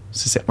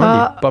 C'est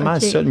un des pas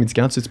mal seuls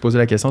médicaments. Tu posais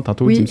la question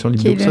tantôt, diminution de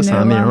libido. Ça,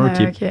 c'en est un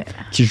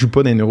qui joue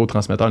pas des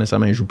neurotransmetteurs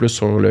nécessairement. Il joue plus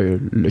sur le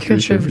cuir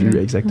chevelu,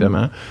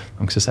 exactement.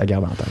 Donc ça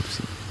garde en tête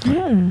aussi.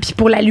 Puis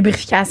pour la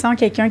lubrification,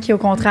 quelqu'un qui, au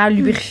contraire,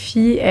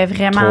 lubrifie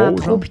vraiment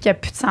trop puis qui n'a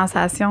plus de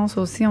sensation, ça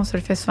aussi, on se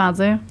le fait souvent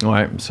dire. Oui,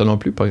 ça non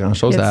plus, pas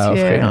grand-chose à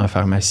offrir en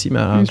pharmacie,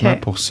 malheureusement,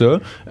 pour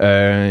ça.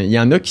 Il y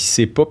en a qui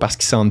c'est pas parce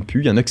qu'ils sentent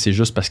plus, il y en a qui c'est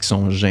juste parce qu'ils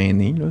sont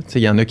gênés.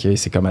 Il y en a qui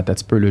c'est comme, attends un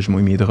petit peu, là, je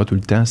mouille mes draps tout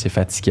le temps, c'est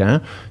fatigant.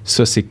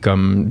 Ça, c'est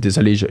comme,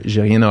 désolé,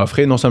 j'ai rien à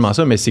offrir. Non seulement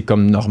ça, mais c'est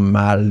comme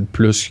normal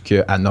plus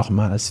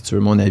qu'anormal, si tu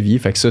veux mon avis.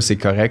 Fait que ça, c'est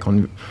correct,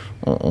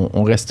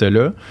 on reste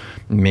là.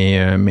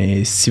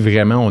 Mais si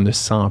vraiment on ne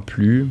sent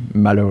plus,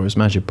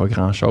 malheureusement, j'ai pas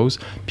grand-chose.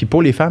 Puis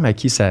pour les femmes à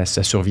qui ça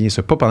survient,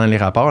 ça, pas pendant les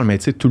rapports, mais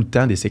tu sais, tout le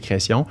temps des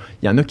sécrétions,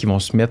 il y en a qui vont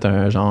se mettre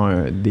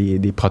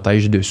des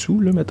protèges dessous,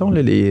 là, mettons,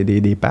 là,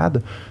 des pads.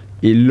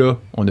 Et là,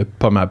 on a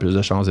pas mal plus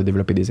de chances de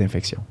développer des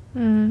infections.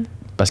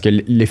 Parce que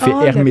l'effet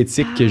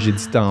hermétique que j'ai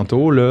dit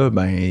tantôt, là,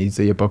 ben, il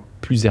n'y a pas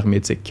plus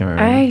hermétique qu'un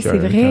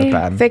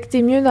pad. Fait que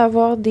t'es mieux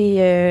d'avoir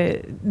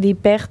des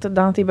pertes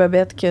dans tes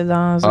bobettes que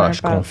dans un pad.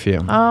 Je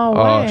confirme.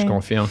 Je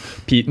confirme.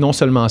 Puis non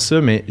seulement ça,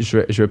 mais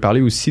je vais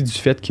parler aussi du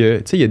fait que,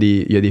 tu sais,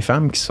 il y a des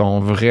femmes qui sont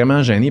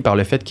vraiment gênées par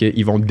le fait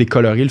qu'ils vont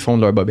décolorer le fond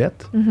de leur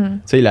bobette. Tu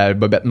sais, la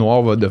bobette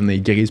noire va devenir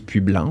grise puis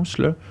blanche,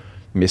 là.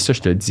 Mais ça,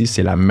 je te le dis,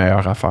 c'est la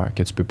meilleure affaire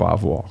que tu peux pas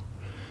avoir.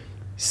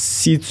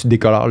 Si tu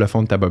décolores le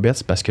fond de ta bobette,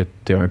 c'est parce que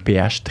tu as un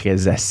pH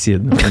très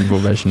acide au niveau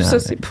vaginal. Ça,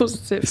 c'est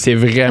positif. C'est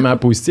vraiment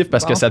positif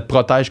parce que ça te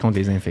protège contre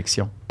les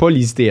infections. Pas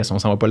les ITS, on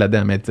s'en va pas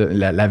là-dedans, mais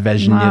la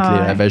vaginite,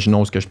 la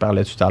vaginose que je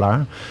parlais tout à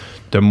l'heure.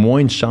 Tu as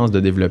moins de chances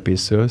de développer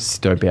ça si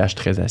tu as un pH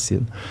très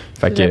acide.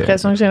 J'ai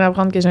l'impression que je viens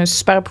d'apprendre que j'ai un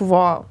super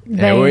pouvoir.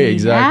 Oui,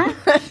 exact. Hein?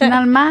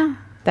 Finalement.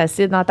 T'es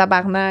acide dans ta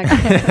barnaque.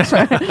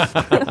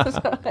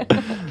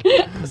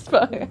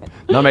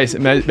 Non,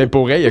 mais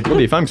pour vrai, il y a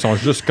des femmes qui sont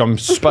juste comme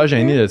super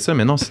gênées de ça,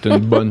 mais non, c'est une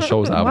bonne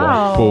chose à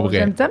avoir, pour vrai.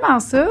 J'aime tellement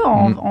ça.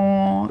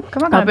 Comment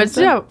on peut-tu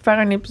faire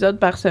un épisode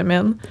par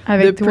semaine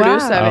avec de toi?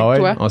 Plus avec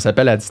toi? On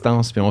s'appelle à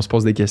distance, puis on se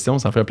pose des questions,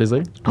 ça ferait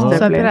plaisir. On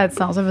s'appelle à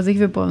distance, ça veut dire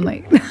qu'il ne veut pas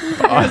venir. De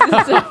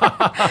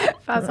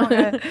façon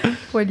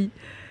polie.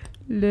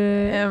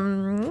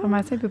 Le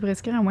pharmacien peut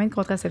prescrire un moyen de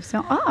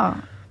contraception.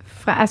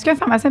 Est-ce qu'un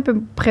pharmacien peut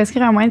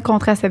prescrire un moyen de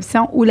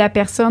contraception où la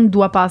personne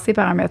doit passer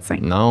par un médecin?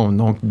 Non.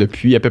 Donc,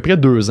 depuis à peu près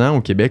 2 ans au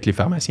Québec, les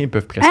pharmaciens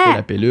peuvent prescrire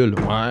la pilule.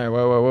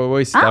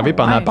 Oui. C'est arrivé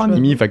pendant la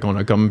pandémie. Fait qu'on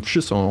a comme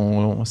juste,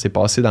 on s'est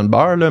passé dans le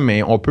beurre, là,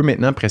 mais on peut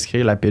maintenant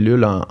prescrire la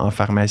pilule en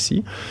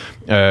pharmacie.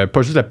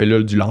 Pas juste la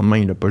pilule du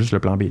lendemain, là, pas juste le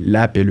plan B,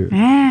 la pilule.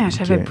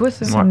 Je savais pas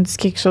ça. Ça me dit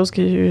quelque chose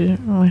que...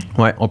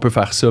 Ouais, on peut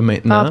faire ça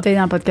maintenant. Peut-être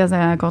dans le podcast de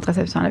la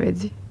contraception, on l'avait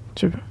dit.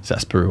 Ça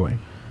se peut, oui.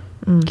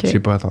 Okay. Je sais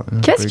pas, attends.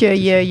 Qu'est-ce qu'il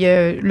y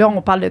a, là,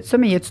 on parle de ça,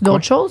 mais y a-tu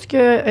d'autres choses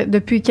que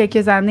depuis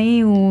quelques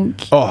années ou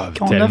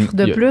qu'on offre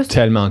de plus?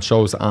 Tellement de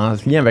choses. En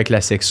lien avec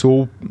la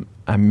sexo,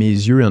 à mes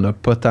yeux, il n'y en a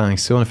pas tant que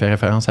ça. On a fait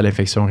référence à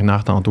l'infection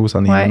urinaire tantôt,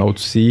 c'en est un autre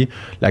aussi.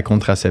 La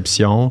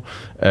contraception.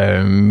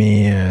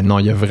 Mais non,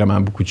 il y a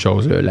vraiment beaucoup de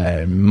choses. Là.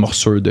 La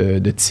morsure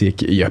de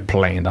tiques, il y a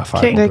plein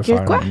d'affaires qu'on peut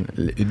faire. Quoi?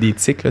 Des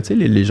tiques, là, tu sais,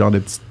 les genres de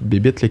petites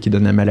bébites là, qui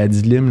donnent la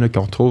maladie de Lyme là,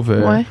 qu'on retrouve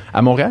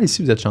à Montréal.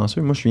 Ici, vous êtes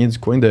chanceux. Moi, je viens du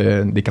coin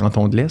des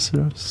cantons de l'Est.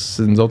 Là.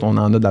 Nous autres, on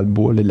en a dans le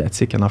bois, là, de la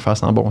tique, en affaire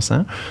sans bon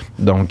sens.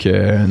 Donc,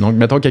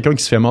 mettons quelqu'un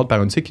qui se fait mordre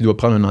par une tique, qui doit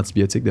prendre un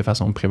antibiotique de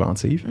façon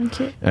préventive.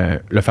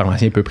 Le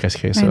pharmacien peut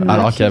prescrire ça.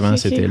 Alors qu'avant,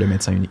 c'était le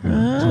médecin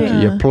uniquement. Donc,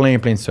 il y a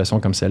plein de situations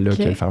comme celle-là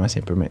que le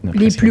pharmacien peut maintenant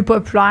prescrire. Les plus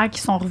populaires qui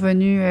sont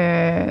revenus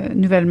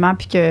nouvellement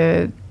puis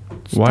que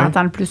tu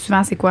t'entends le plus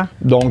souvent, c'est quoi?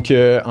 Donc,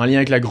 en lien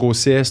avec la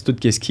grossesse, tout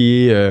ce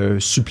qui est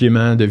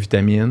supplément de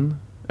vitamines.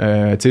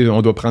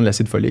 On doit prendre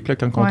l'acide folique là,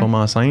 quand on tombe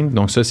enceinte.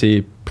 Donc, ça,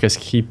 c'est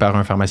prescrit par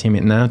un pharmacien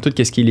maintenant. Tout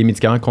ce qui est les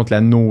médicaments contre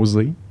la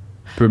nausée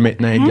peut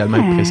maintenant également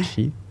être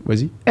prescrit.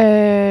 Vas-y.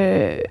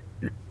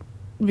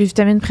 Les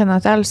vitamines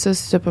prénatales, ça,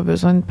 si tu n'as pas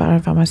besoin de par un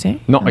pharmacien?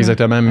 Non,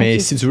 exactement. Mais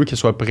si tu veux qu'elles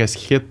soient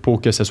prescrites pour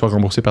que ça soit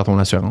remboursé par ton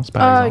assurance,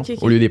 par exemple,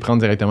 au lieu de les prendre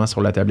directement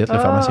sur la tablette, le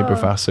pharmacien peut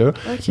faire ça.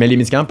 Mais les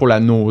médicaments pour la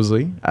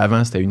nausée,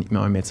 avant, c'était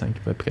uniquement un médecin qui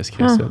pouvait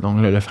prescrire ça. Donc,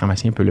 le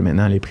pharmacien peut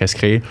maintenant les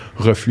prescrire.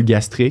 Reflux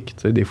gastrique,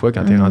 tu sais, des fois,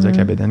 quand tu es rendu avec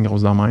la bédaine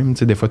grosse de même, tu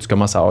sais, des fois, tu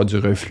commences à avoir du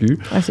reflux.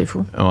 C'est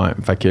fou. Ouais,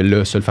 fait que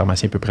là, ça, le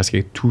pharmacien peut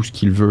prescrire tout ce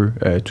qu'il veut,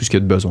 tout ce qu'il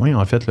a de besoin,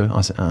 en fait, là,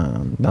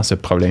 dans ce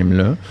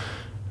problème-là.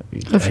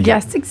 Reflux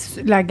gastrique,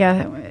 le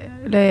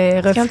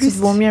reflux. Quand tu te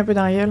vomis un peu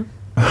dans la gueule.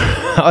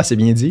 C'est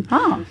bien dit.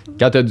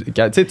 Quand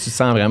tu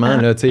sens vraiment,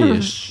 là,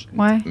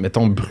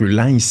 mettons,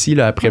 brûlant ici,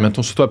 là, après,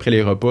 mettons, surtout après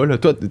les repas, là,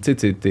 toi, tu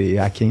sais, t'es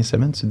à 15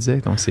 semaines, tu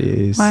disais, donc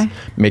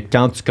mais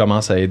quand tu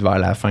commences à être vers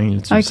la fin,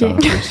 là, tu le sens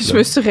plus, je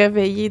me suis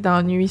réveillée dans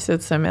la nuit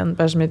cette semaine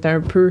parce que je m'étais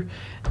un peu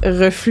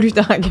reflux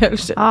dans la gueule.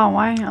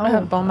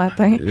 Bon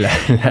matin.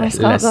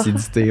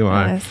 L'acidité,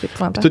 Puis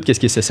tout ce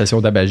qui est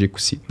cessation tabagique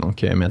aussi.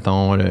 Donc,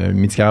 mettons, le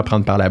médicament à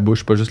prendre par la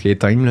bouche, pas juste les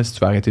thèmes, là, si tu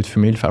veux arrêter de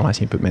fumer, le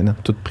pharmacien peut maintenant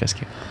tout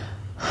prescrire.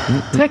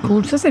 Très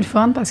cool. Ça, c'est le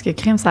fun parce que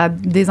crime, ça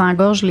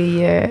désengorge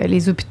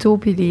les hôpitaux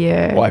puis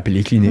les... puis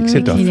les cliniques.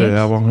 C'est top.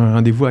 Avoir un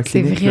rendez-vous à la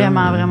clinique. C'est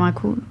vraiment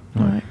cool.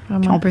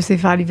 Puis on peut se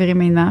faire livrer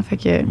maintenant. Fait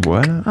que,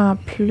 voilà. En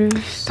plus.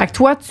 Fait que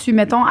toi,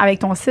 mettons, avec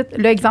ton site,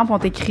 l'exemple, on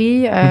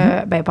t'écrit,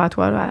 pas à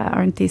toi, à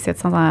un de tes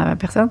 700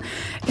 personnes,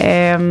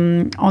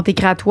 on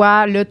t'écrit à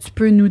toi, là, tu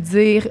peux nous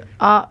dire,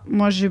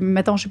 moi,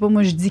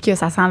 je dis que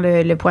ça sent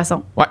le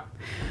poisson. Ouais.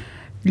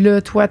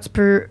 Là, toi, tu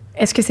peux...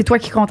 Est-ce que c'est toi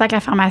qui contactes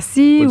la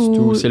pharmacie? Pas du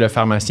tout. C'est le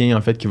pharmacien,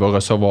 en fait, qui va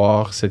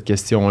recevoir cette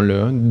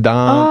question-là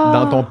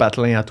dans ton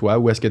patelin à toi.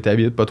 Où est-ce que tu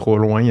habites? Pas trop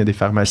loin. Il y a des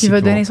pharmacies. Il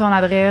va donner son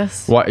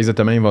adresse. Oui,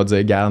 exactement. Il va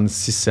dire, garde,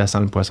 si ça sent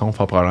le poisson,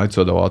 fort probablement que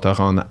tu vas devoir te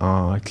rendre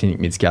en clinique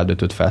médicale de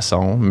toute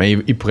façon. Mais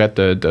il pourrait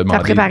te demander...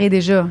 T'as préparé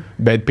déjà?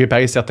 De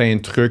préparer certains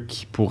trucs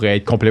qui pourraient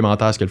être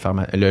complémentaires à ce que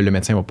le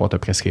médecin va pouvoir te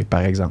prescrire,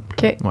 par exemple.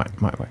 OK. Ouais.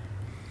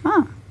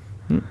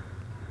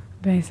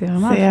 C'est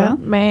vraiment fun.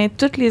 Mais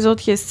toutes les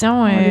autres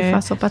questions... On va les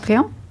faire sur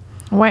Patreon?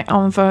 Oui,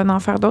 on va en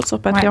faire d'autres sur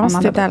Patreon si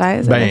t'es à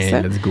l'aise avec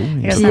ça. Let's go.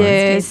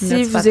 Puis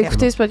si vous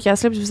écoutez ce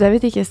podcast-là et vous avez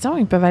des questions,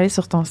 ils peuvent aller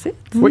sur ton site.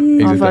 Oui,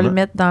 exactement. On va le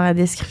mettre dans la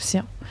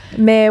description.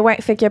 Mais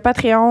fait que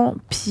Patreon,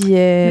 puis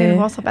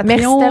merci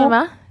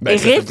tellement.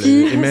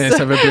 Répi. Mais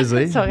ça fait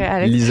plaisir.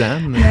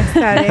 Lisanne. Merci,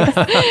 Alex.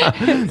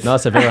 Non,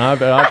 ça fait vraiment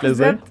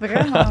plaisir. Vous êtes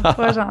vraiment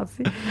pas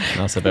gentil.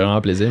 Non, ça fait vraiment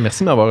plaisir.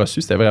 Merci de m'avoir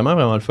reçu. C'était vraiment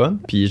le fun.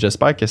 Puis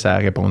j'espère que ça a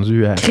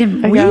répondu à... Je t'aime.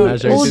 Oui, tant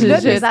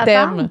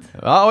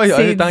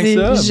que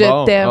ça.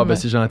 Je t'aime.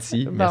 C'est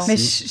gentil. Bon. Merci. Mais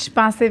je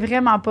pensais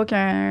vraiment pas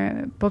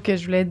que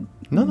je voulais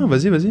Non,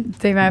 vas-y. Tu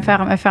sais,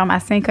 un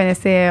pharmacien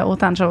connaissait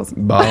autant de choses.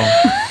 Bon.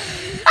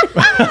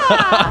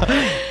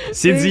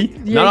 C'est dit.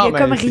 Il y a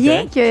comme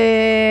rien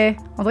que...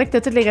 On dirait que tu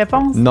as toutes les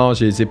réponses. Non,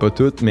 je les ai pas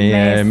toutes,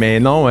 mais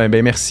non,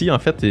 merci, en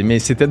fait. Mais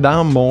c'était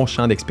dans mon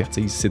champ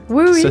d'expertise.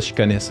 Oui. Ça, je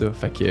connais ça.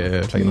 Fait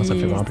que non, ça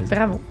fait vraiment plaisir.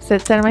 Bravo.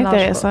 C'est tellement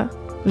intéressant.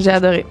 J'ai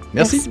adoré.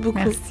 Merci beaucoup.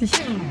 Merci.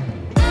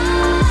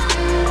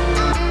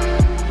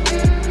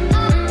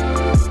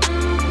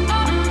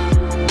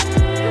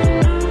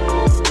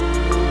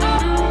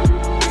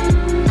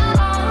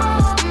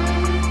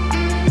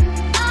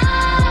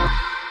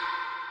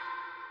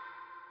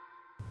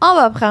 On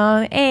va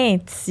prendre un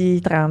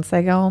petit 30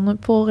 secondes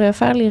pour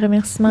faire les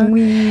remerciements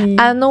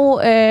à nos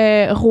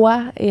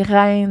rois et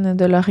reines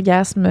de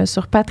l'orgasme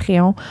sur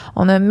Patreon.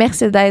 On a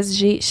Mercedes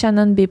G,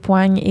 Shannon B.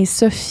 Poigne et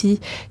Sophie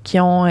qui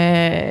ont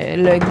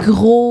le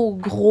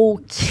gros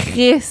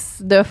Chris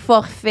de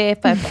forfait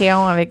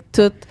Patreon avec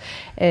toutes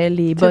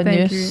les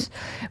bonus.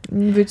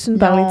 Veux-tu nous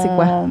parler de c'est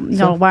quoi?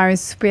 Ils ont un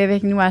souper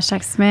avec nous à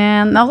chaque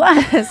semaine. Non,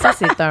 ça,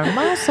 c'est un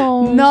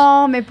mensonge.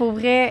 Non, mais pour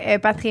vrai,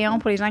 Patreon,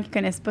 pour les gens qui ne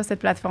connaissent pas cette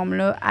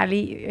plateforme-là,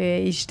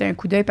 allez y jeter un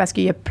coup d'œil parce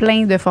qu'il y a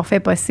plein de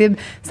forfaits possibles.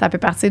 Ça peut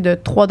partir de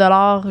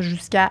 3$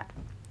 jusqu'à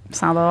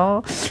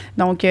 100$.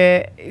 Donc,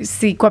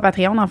 c'est quoi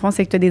Patreon? Dans le fond,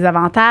 c'est que tu as des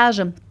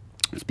avantages.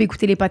 Tu peux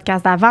écouter les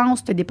podcasts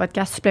d'avance, tu as des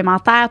podcasts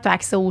supplémentaires, tu as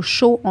accès aux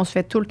shows. On se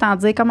fait tout le temps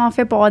dire comment on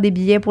fait pour avoir des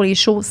billets pour les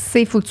shows.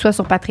 Il faut que tu sois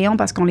sur Patreon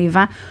parce qu'on les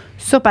vend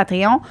sur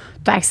Patreon.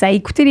 Tu as accès à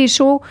écouter les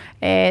shows.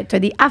 Tu as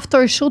des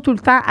after-shows tout le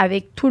temps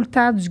avec tout le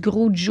temps du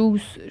gros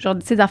juice. Genre,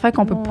 tu sais, des affaires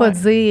qu'on peut pas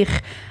dire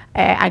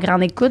à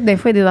grande écoute. Des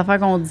fois, il y a des affaires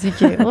qu'on dit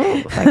que...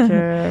 fait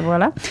que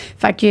voilà.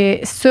 Fait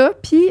que ça,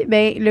 puis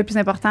ben, le plus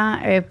important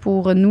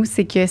pour nous,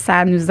 c'est que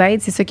ça nous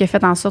aide. C'est ça qui a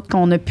fait en sorte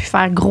qu'on a pu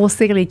faire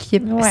grossir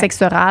l'équipe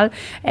sexorale,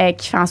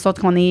 qui fait en sorte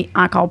qu'on est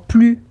encore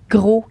plus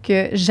gros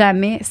que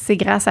jamais. C'est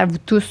grâce à vous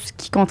tous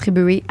qui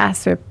contribuez à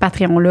ce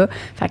Patreon-là.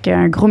 Fait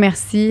qu'un gros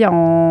merci.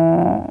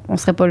 On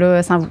serait pas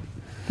là sans vous.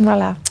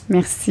 Voilà.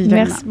 Merci.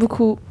 Merci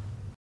beaucoup.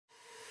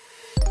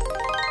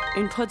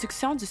 Une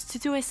production du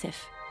Studio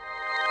SF.